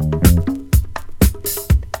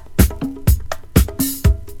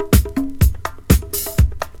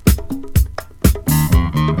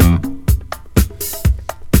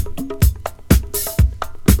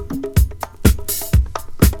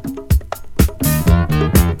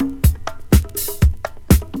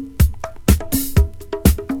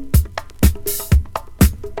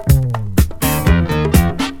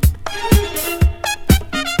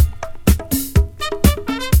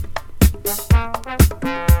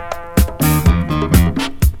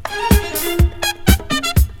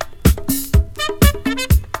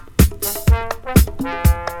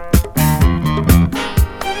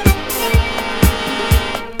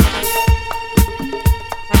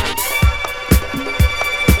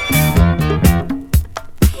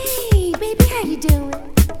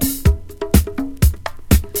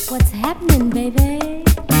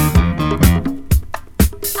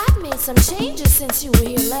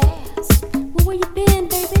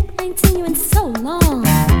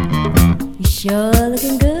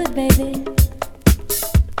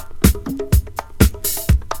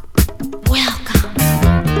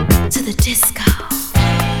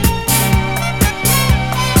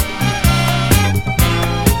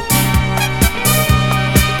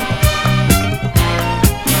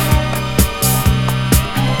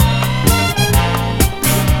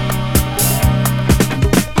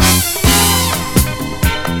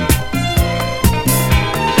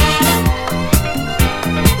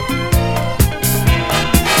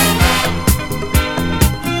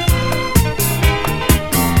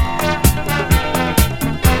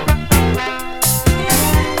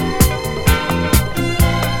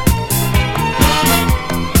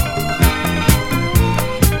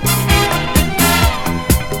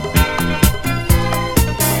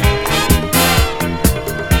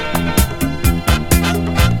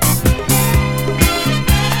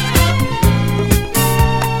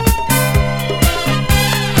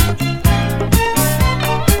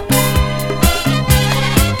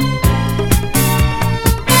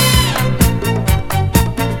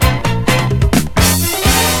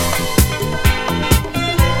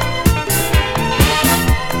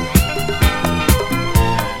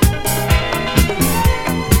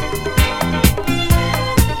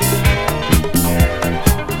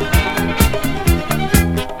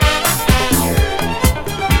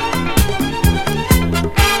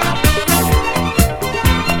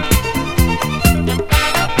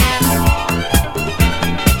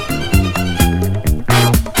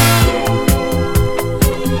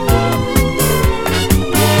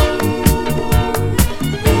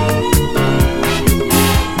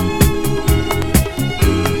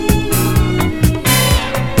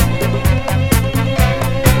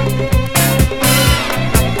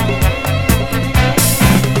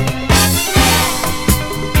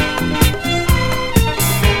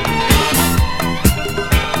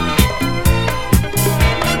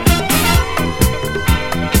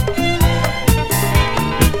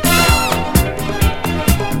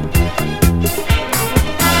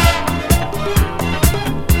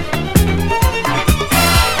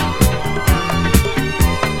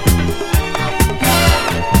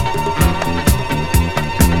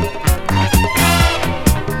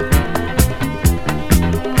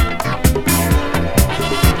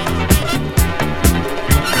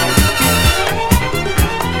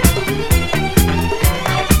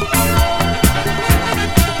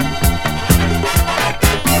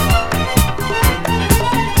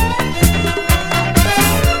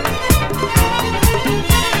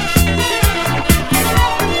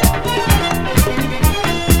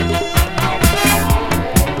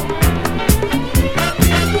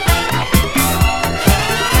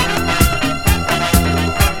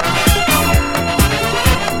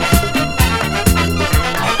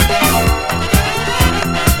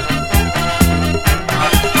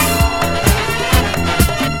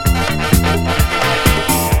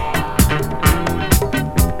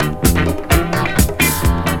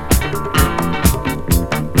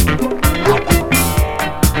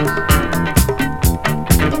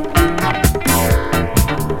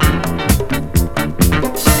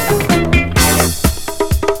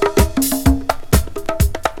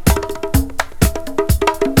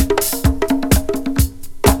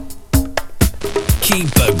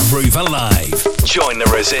 alive. Join the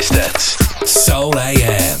resistance. Soul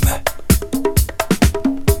AM.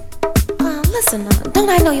 Listen, don't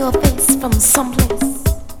I know your face from someplace?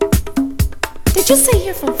 Did you say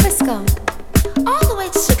you're from Frisco? All the way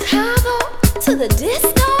to Chicago? To the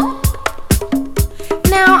disco?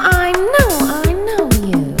 Now I know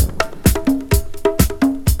you.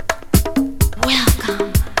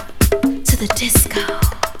 Welcome to the disco.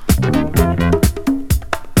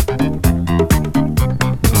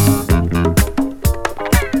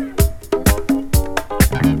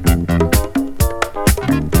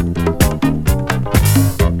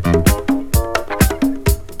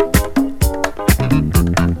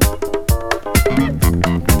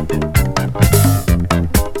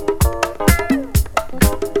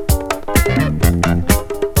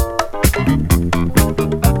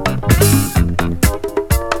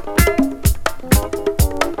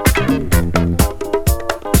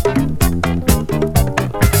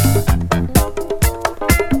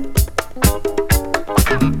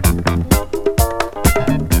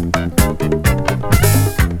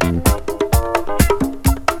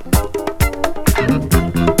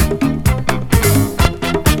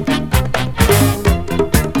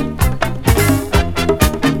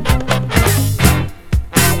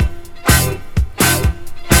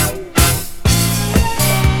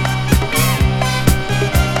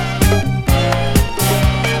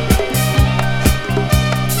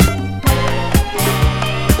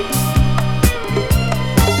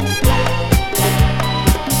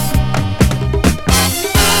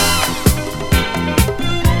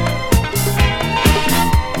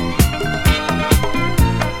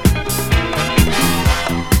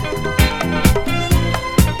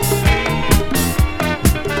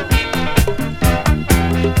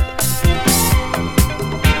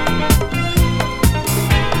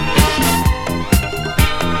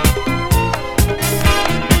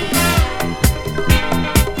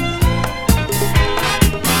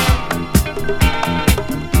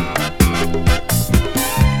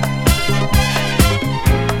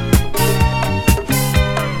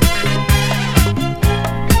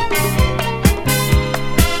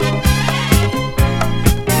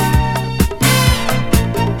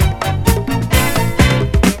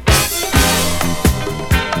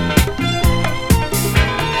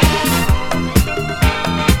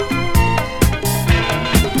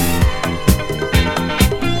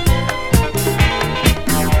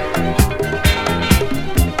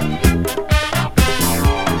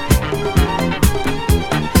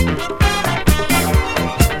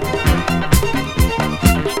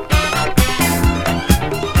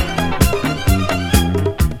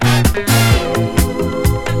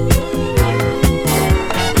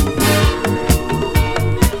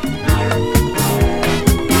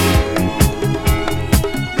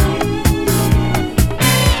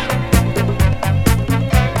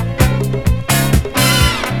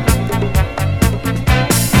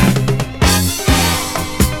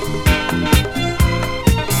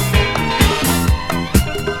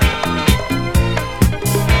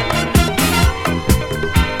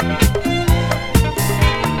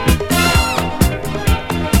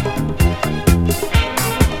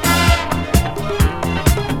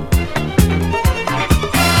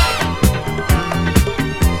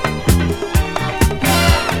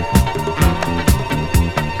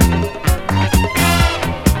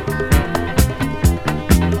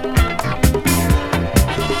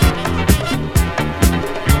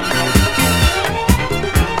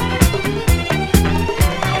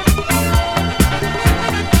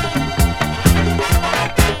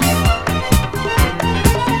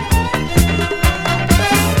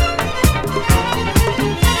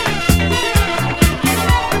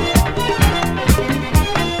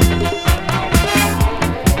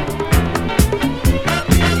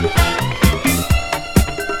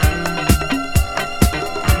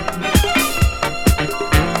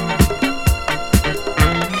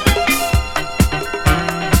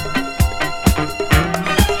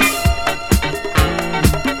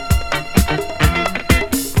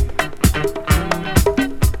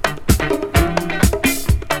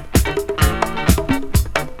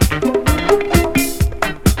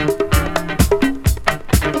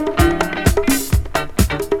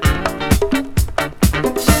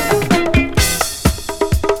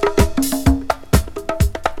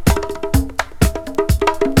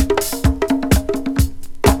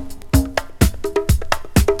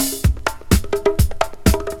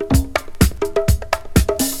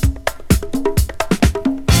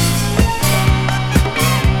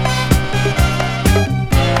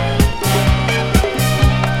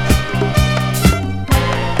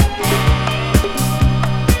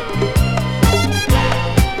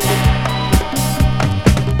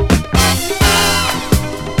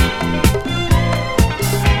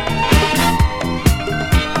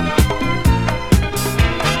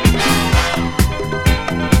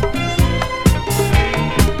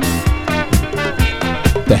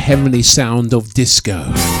 the heavenly sound of disco.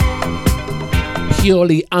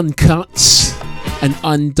 Purely uncut and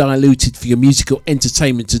undiluted for your musical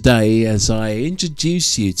entertainment today, as I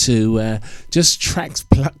introduce you to just tracks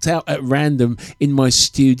plucked out at random in my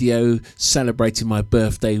studio celebrating my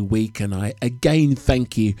birthday week. And I again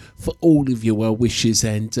thank you for all of your well wishes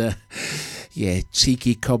and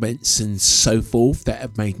cheeky comments and so forth that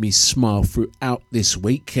have made me smile throughout this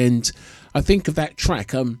week. And I think of that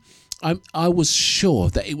track, I was sure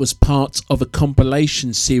that it was part of a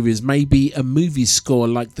compilation series, maybe a movie score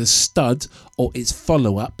like The Stud or its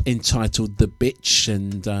follow-up entitled The Bitch,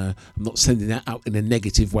 and I'm not sending that out in a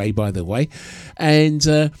negative way, by the way. And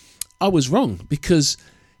I was wrong, because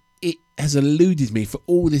it has eluded me for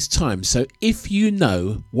all this time. So if you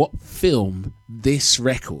know what film this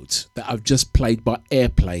record that I've just played by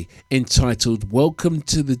Airplay, entitled Welcome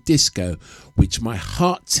to the Disco, which my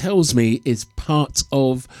heart tells me is part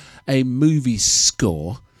of a movie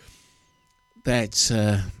score that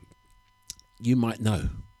you might know,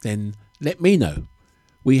 then let me know.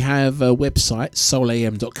 We have a website,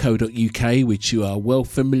 soulam.co.uk, which you are well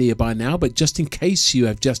familiar by now, but just in case you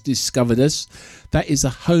have just discovered us, that is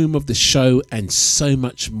the home of the show and so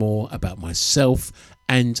much more about myself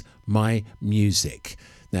and my music.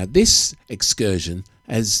 Now, this excursion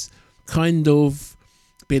has kind of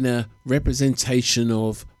been a representation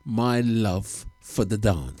of my love for the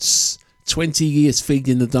dance. 20 years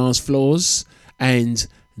feeding the dance floors and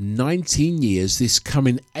 19 years this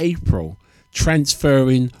coming April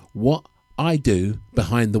transferring what I do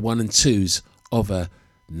behind the 1 and 2s of a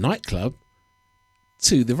nightclub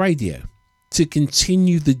to the radio, to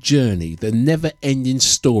continue the journey, the never-ending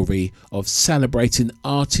story of celebrating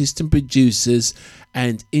artists and producers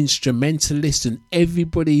and instrumentalists and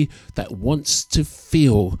everybody that wants to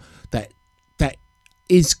feel that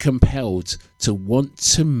is compelled to want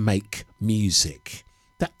to make music.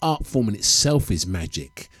 That art form in itself is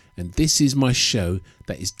magic, and this is my show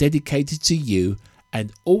that is dedicated to you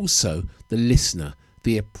and also the listener,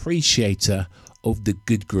 the appreciator of the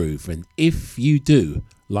good groove. And if you do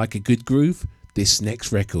like a good groove, this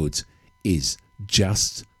next record is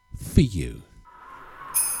just for you.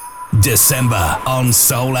 December on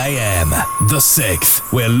Soul AM. The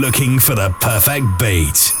 6th, we're looking for the perfect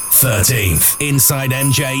beat. 13th, Inside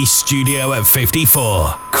NJ Studio at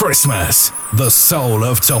 54. Christmas, the soul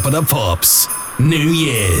of Top of the Pops. New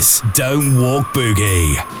Year's, Don't Walk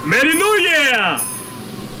Boogie. Merry New Year!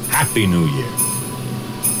 Happy New Year.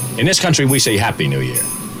 In this country, we say Happy New Year.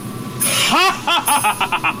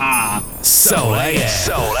 Soul AM.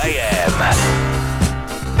 Soul AM.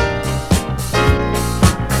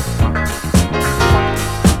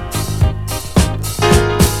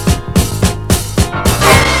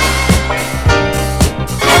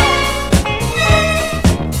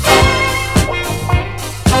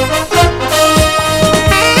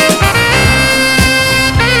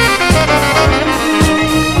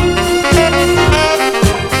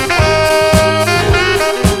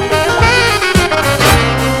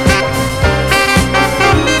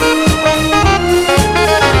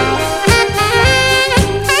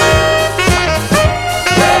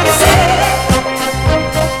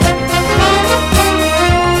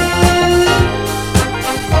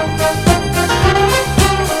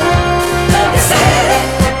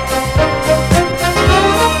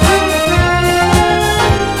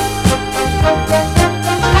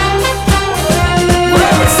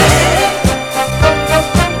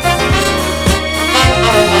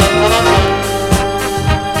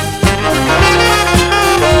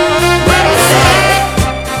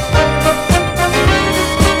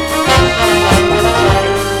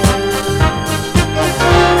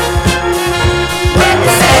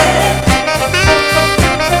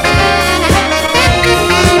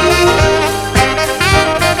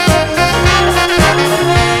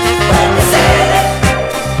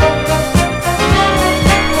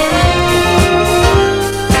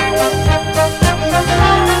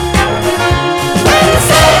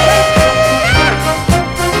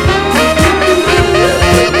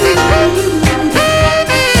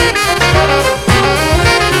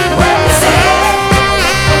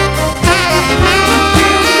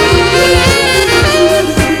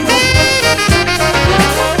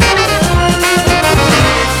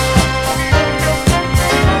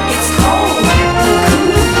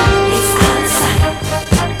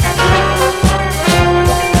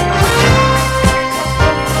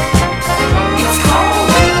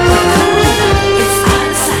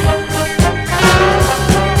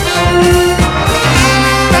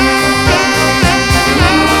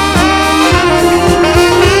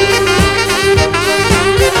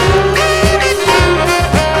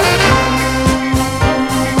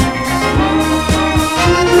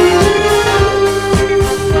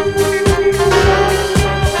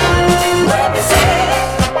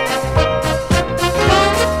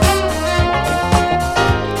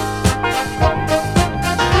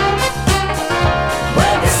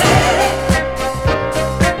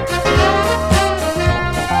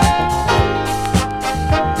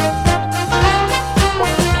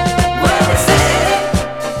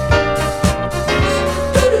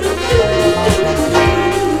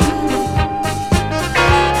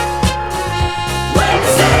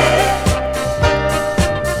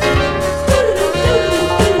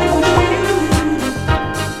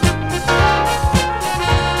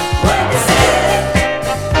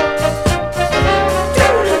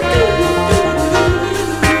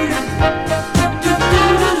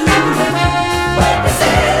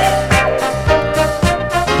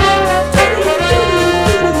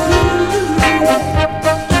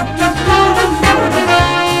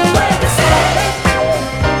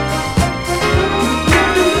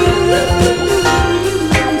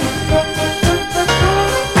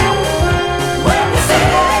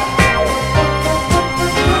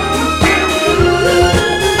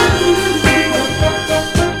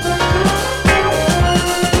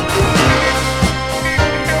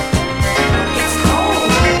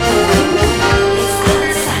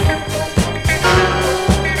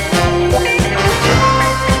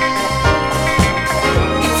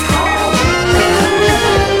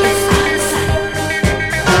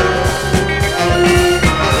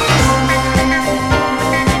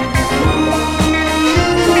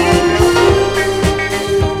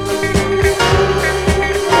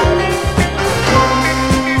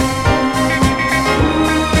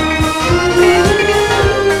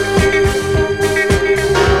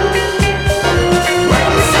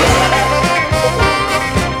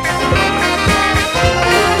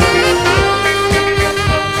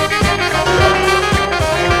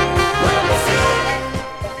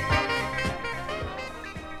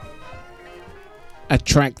 a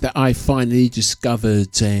track that I finally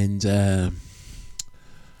discovered and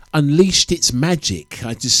unleashed its magic.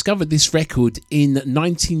 I discovered this record in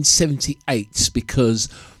 1978 because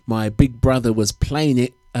my big brother was playing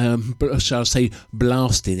it, shall I say,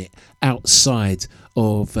 blasting it outside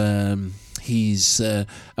of his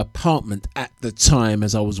apartment at the time.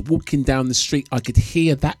 As I was walking down the street, I could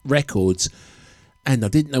hear that record and I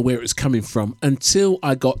didn't know where it was coming from until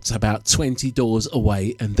I got about 20 doors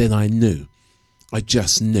away, and then I knew. I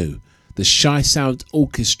just knew. The Shy Sound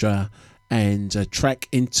Orchestra and a track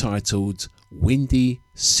entitled Windy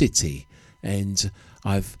City. And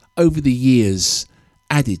I've, over the years,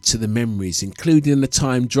 added to the memories, including the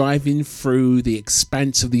time driving through the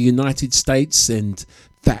expanse of the United States, and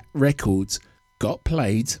that record got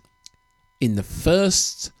played in the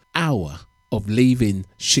first hour of leaving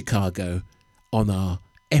Chicago on our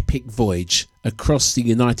epic voyage across the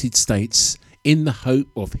United States, in the hope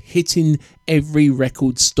of hitting every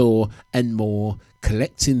record store and more,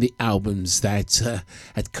 collecting the albums that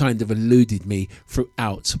had kind of eluded me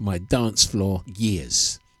throughout my dance floor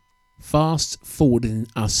years. Fast forwarding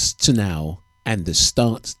us to now and the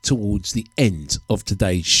start towards the end of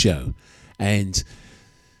today's show. And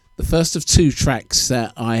the first of two tracks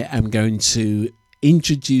that I am going to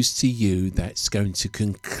introduce to you, that's going to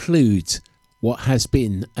conclude what has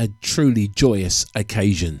been a truly joyous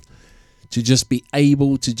occasion. To just be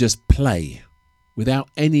able to just play without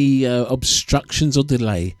any obstructions or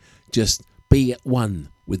delay, just be at one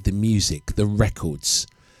with the music, the records,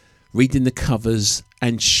 reading the covers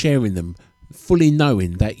and sharing them, fully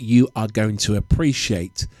knowing that you are going to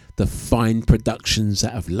appreciate the fine productions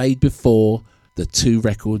that have laid before the two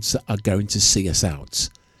records that are going to see us out.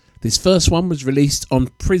 This first one was released on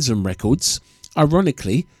Prism Records.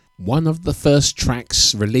 Ironically, one of the first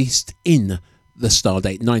tracks released in the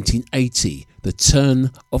Stardate 1980, the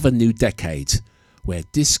turn of a new decade, where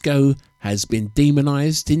disco has been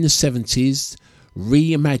demonized in the 70s,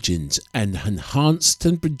 reimagined and enhanced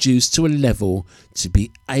and produced to a level to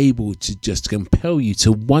be able to just compel you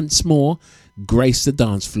to once more grace the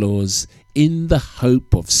dance floors in the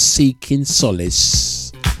hope of seeking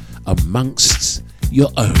solace amongst your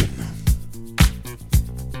own.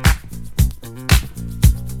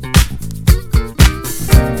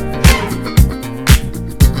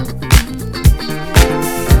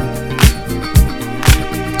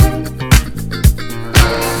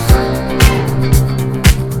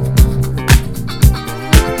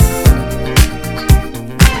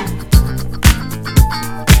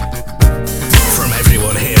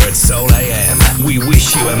 We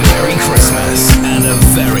wish you a Merry Christmas and a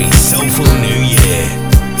very soulful New Year.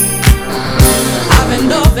 I've been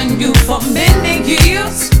loving you for many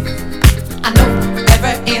years. I know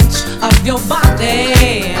every inch of your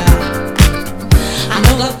body. I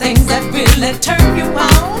know the things that really turn you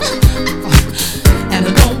on, and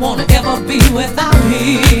I don't wanna ever be without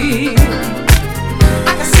me.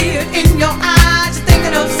 I can see it in your eyes, you're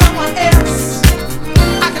thinking of someone else.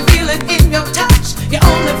 I can feel it in your touch, you're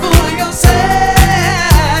only fooling yourself.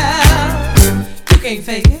 Can't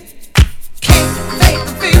fake it, can't fake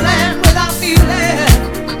the feeling without feeling.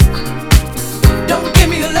 Don't give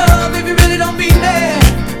me your love if you really don't mean it.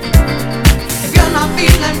 If you're not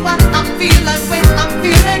feeling what I'm feeling when I'm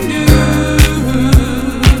feeling you,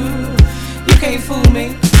 you can't fool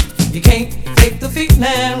me. You can't fake the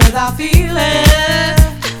feeling without feeling.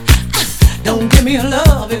 Don't give me your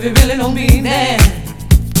love if you really don't mean it.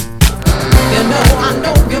 You know I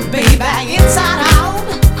know you, baby, inside out.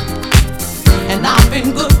 And I've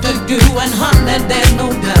been good to you, and honey, there's no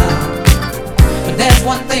doubt. But there's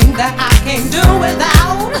one thing that I can't do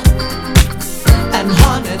without, and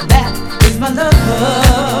honey, that is my love.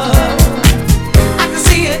 I can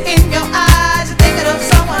see it in your eyes, you're thinking of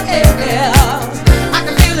someone else. I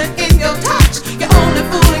can feel it in your touch, you're only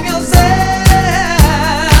fooling yourself.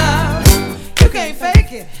 You can't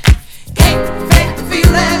fake it, can't fake the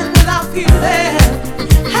feeling without feeling.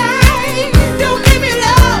 Hey, don't give me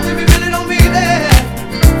love if you really don't mean it.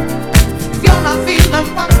 If you're not feeling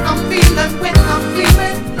what I'm feeling when I'm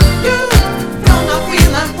feeling you, you're not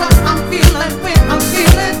feeling what I'm feeling when I'm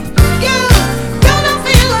feeling you. You're not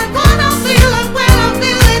feeling what I'm feeling when I'm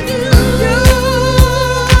feeling you.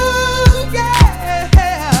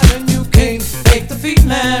 Yeah, and you can't fake the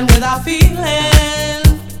feeling without feeling.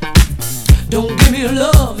 Don't give me your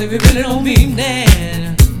love if you really don't mean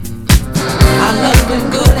it. Our love's been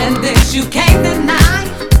good and this you can't deny.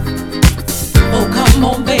 Oh, come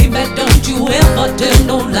on, baby, don't you ever tell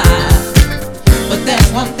no lie. But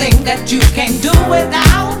there's one thing that you can't do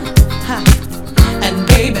without, and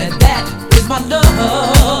baby, that is my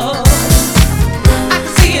love. I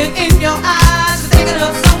can see it in your eyes, you're thinking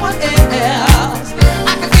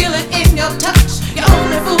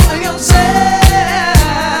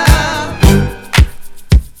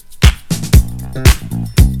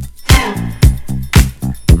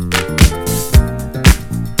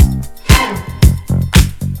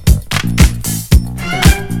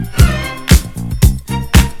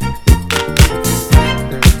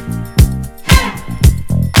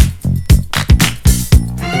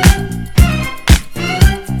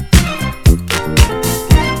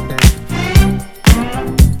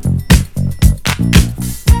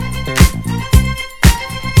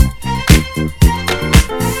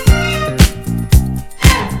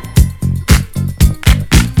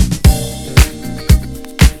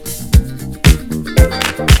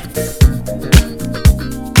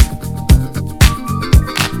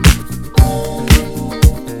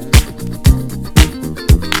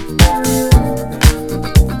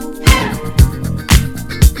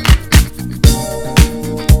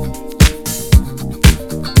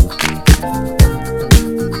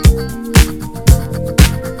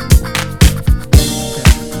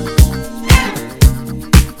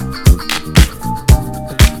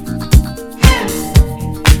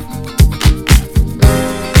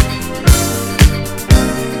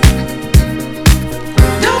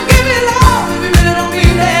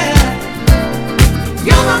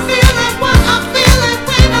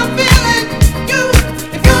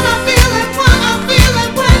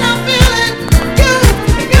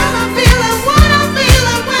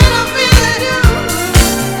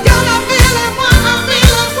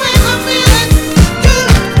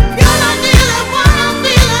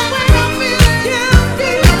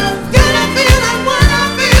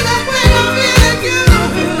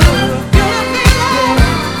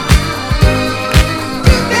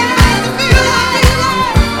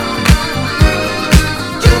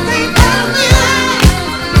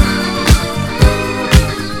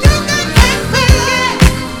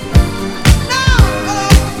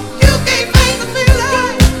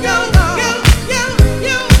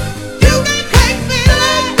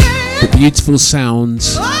beautiful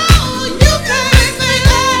sounds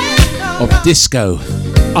of disco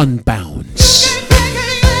Unbound.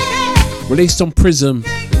 Released on Prism,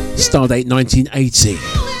 Stardate 1980.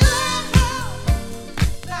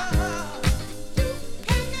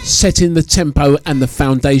 Setting the tempo and the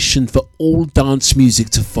foundation for all dance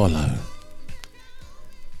music to follow.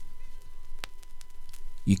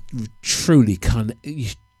 You truly can't.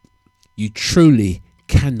 You truly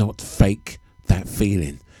cannot fake that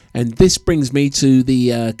feeling. And this brings me to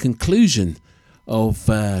the conclusion of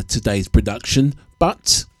today's production.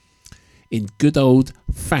 But in good old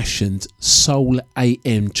fashioned Soul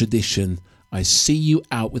AM tradition, I see you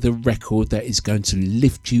out with a record that is going to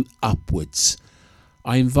lift you upwards.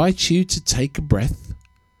 I invite you to take a breath,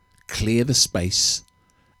 clear the space,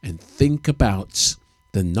 and think about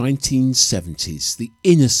the 1970s, the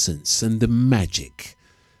innocence and the magic,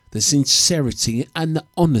 the sincerity and the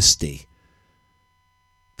honesty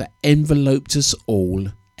that enveloped us all,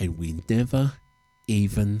 and we never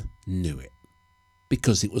even knew it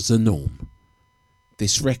because it was the norm.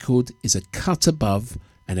 This record is a cut above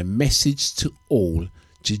and a message to all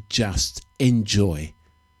to just enjoy.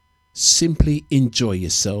 Simply enjoy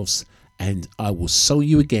yourselves, and I will see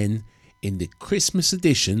you again in the Christmas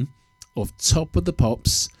edition of Top of the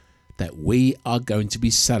Pops, that we are going to be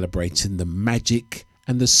celebrating the magic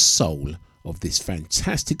and the soul of this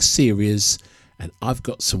fantastic series. And I've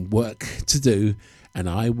got some work to do, and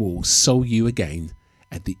I will see you again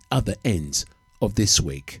at the other end of this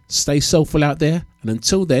week. Stay soulful out there, and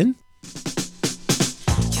until then,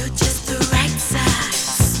 You're just the right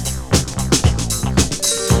size.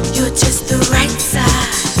 You're just the right size.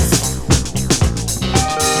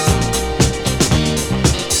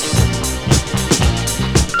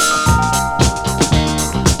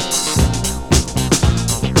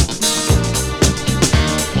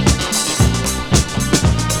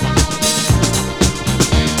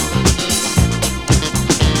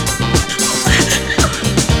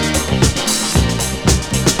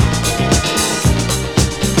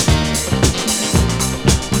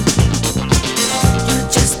 You're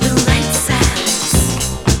just the right size.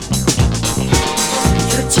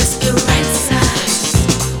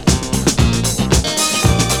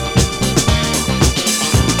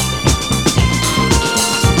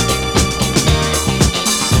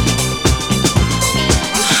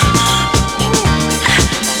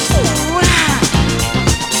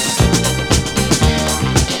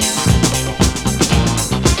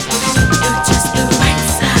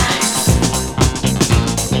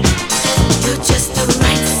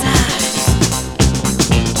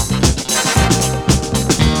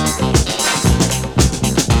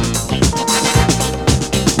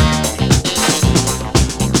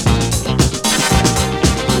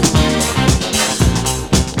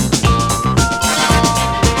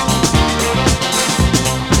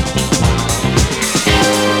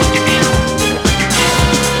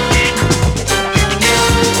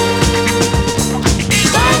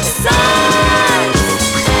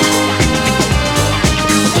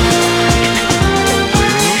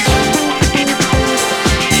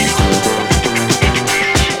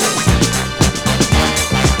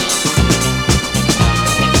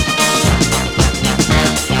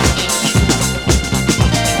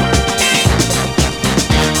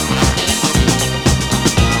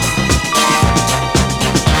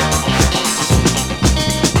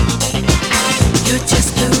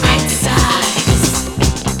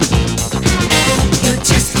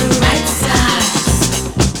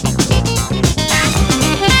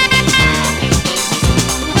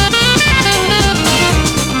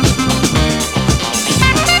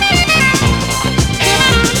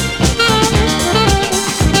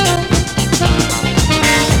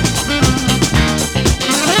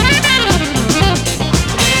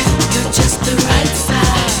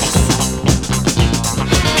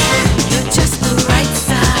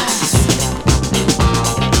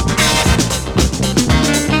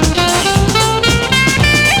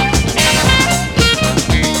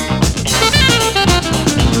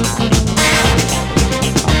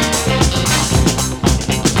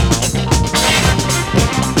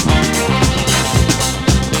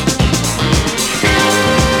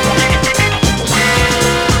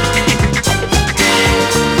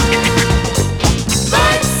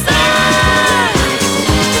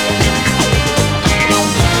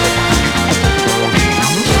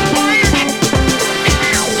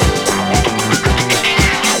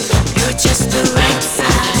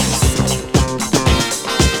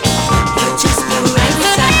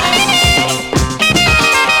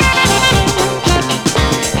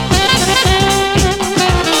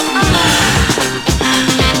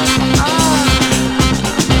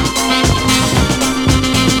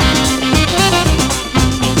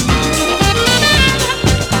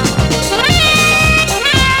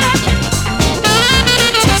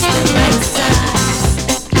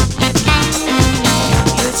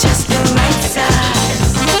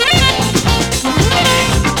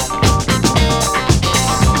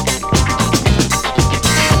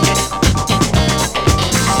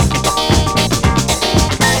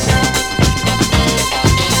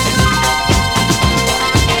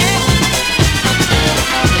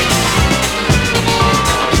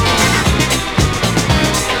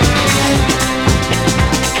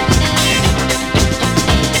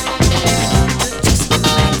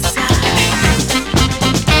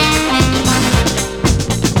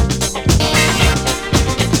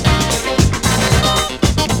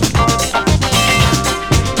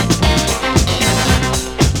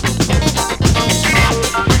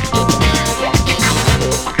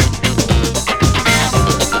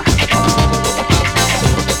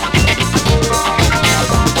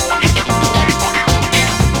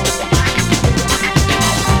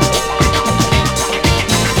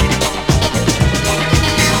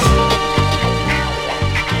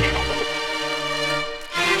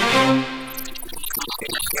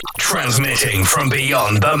 Transmitting from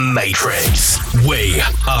beyond the Matrix. We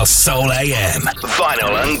are Soul AM.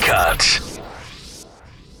 Vinyl Uncut.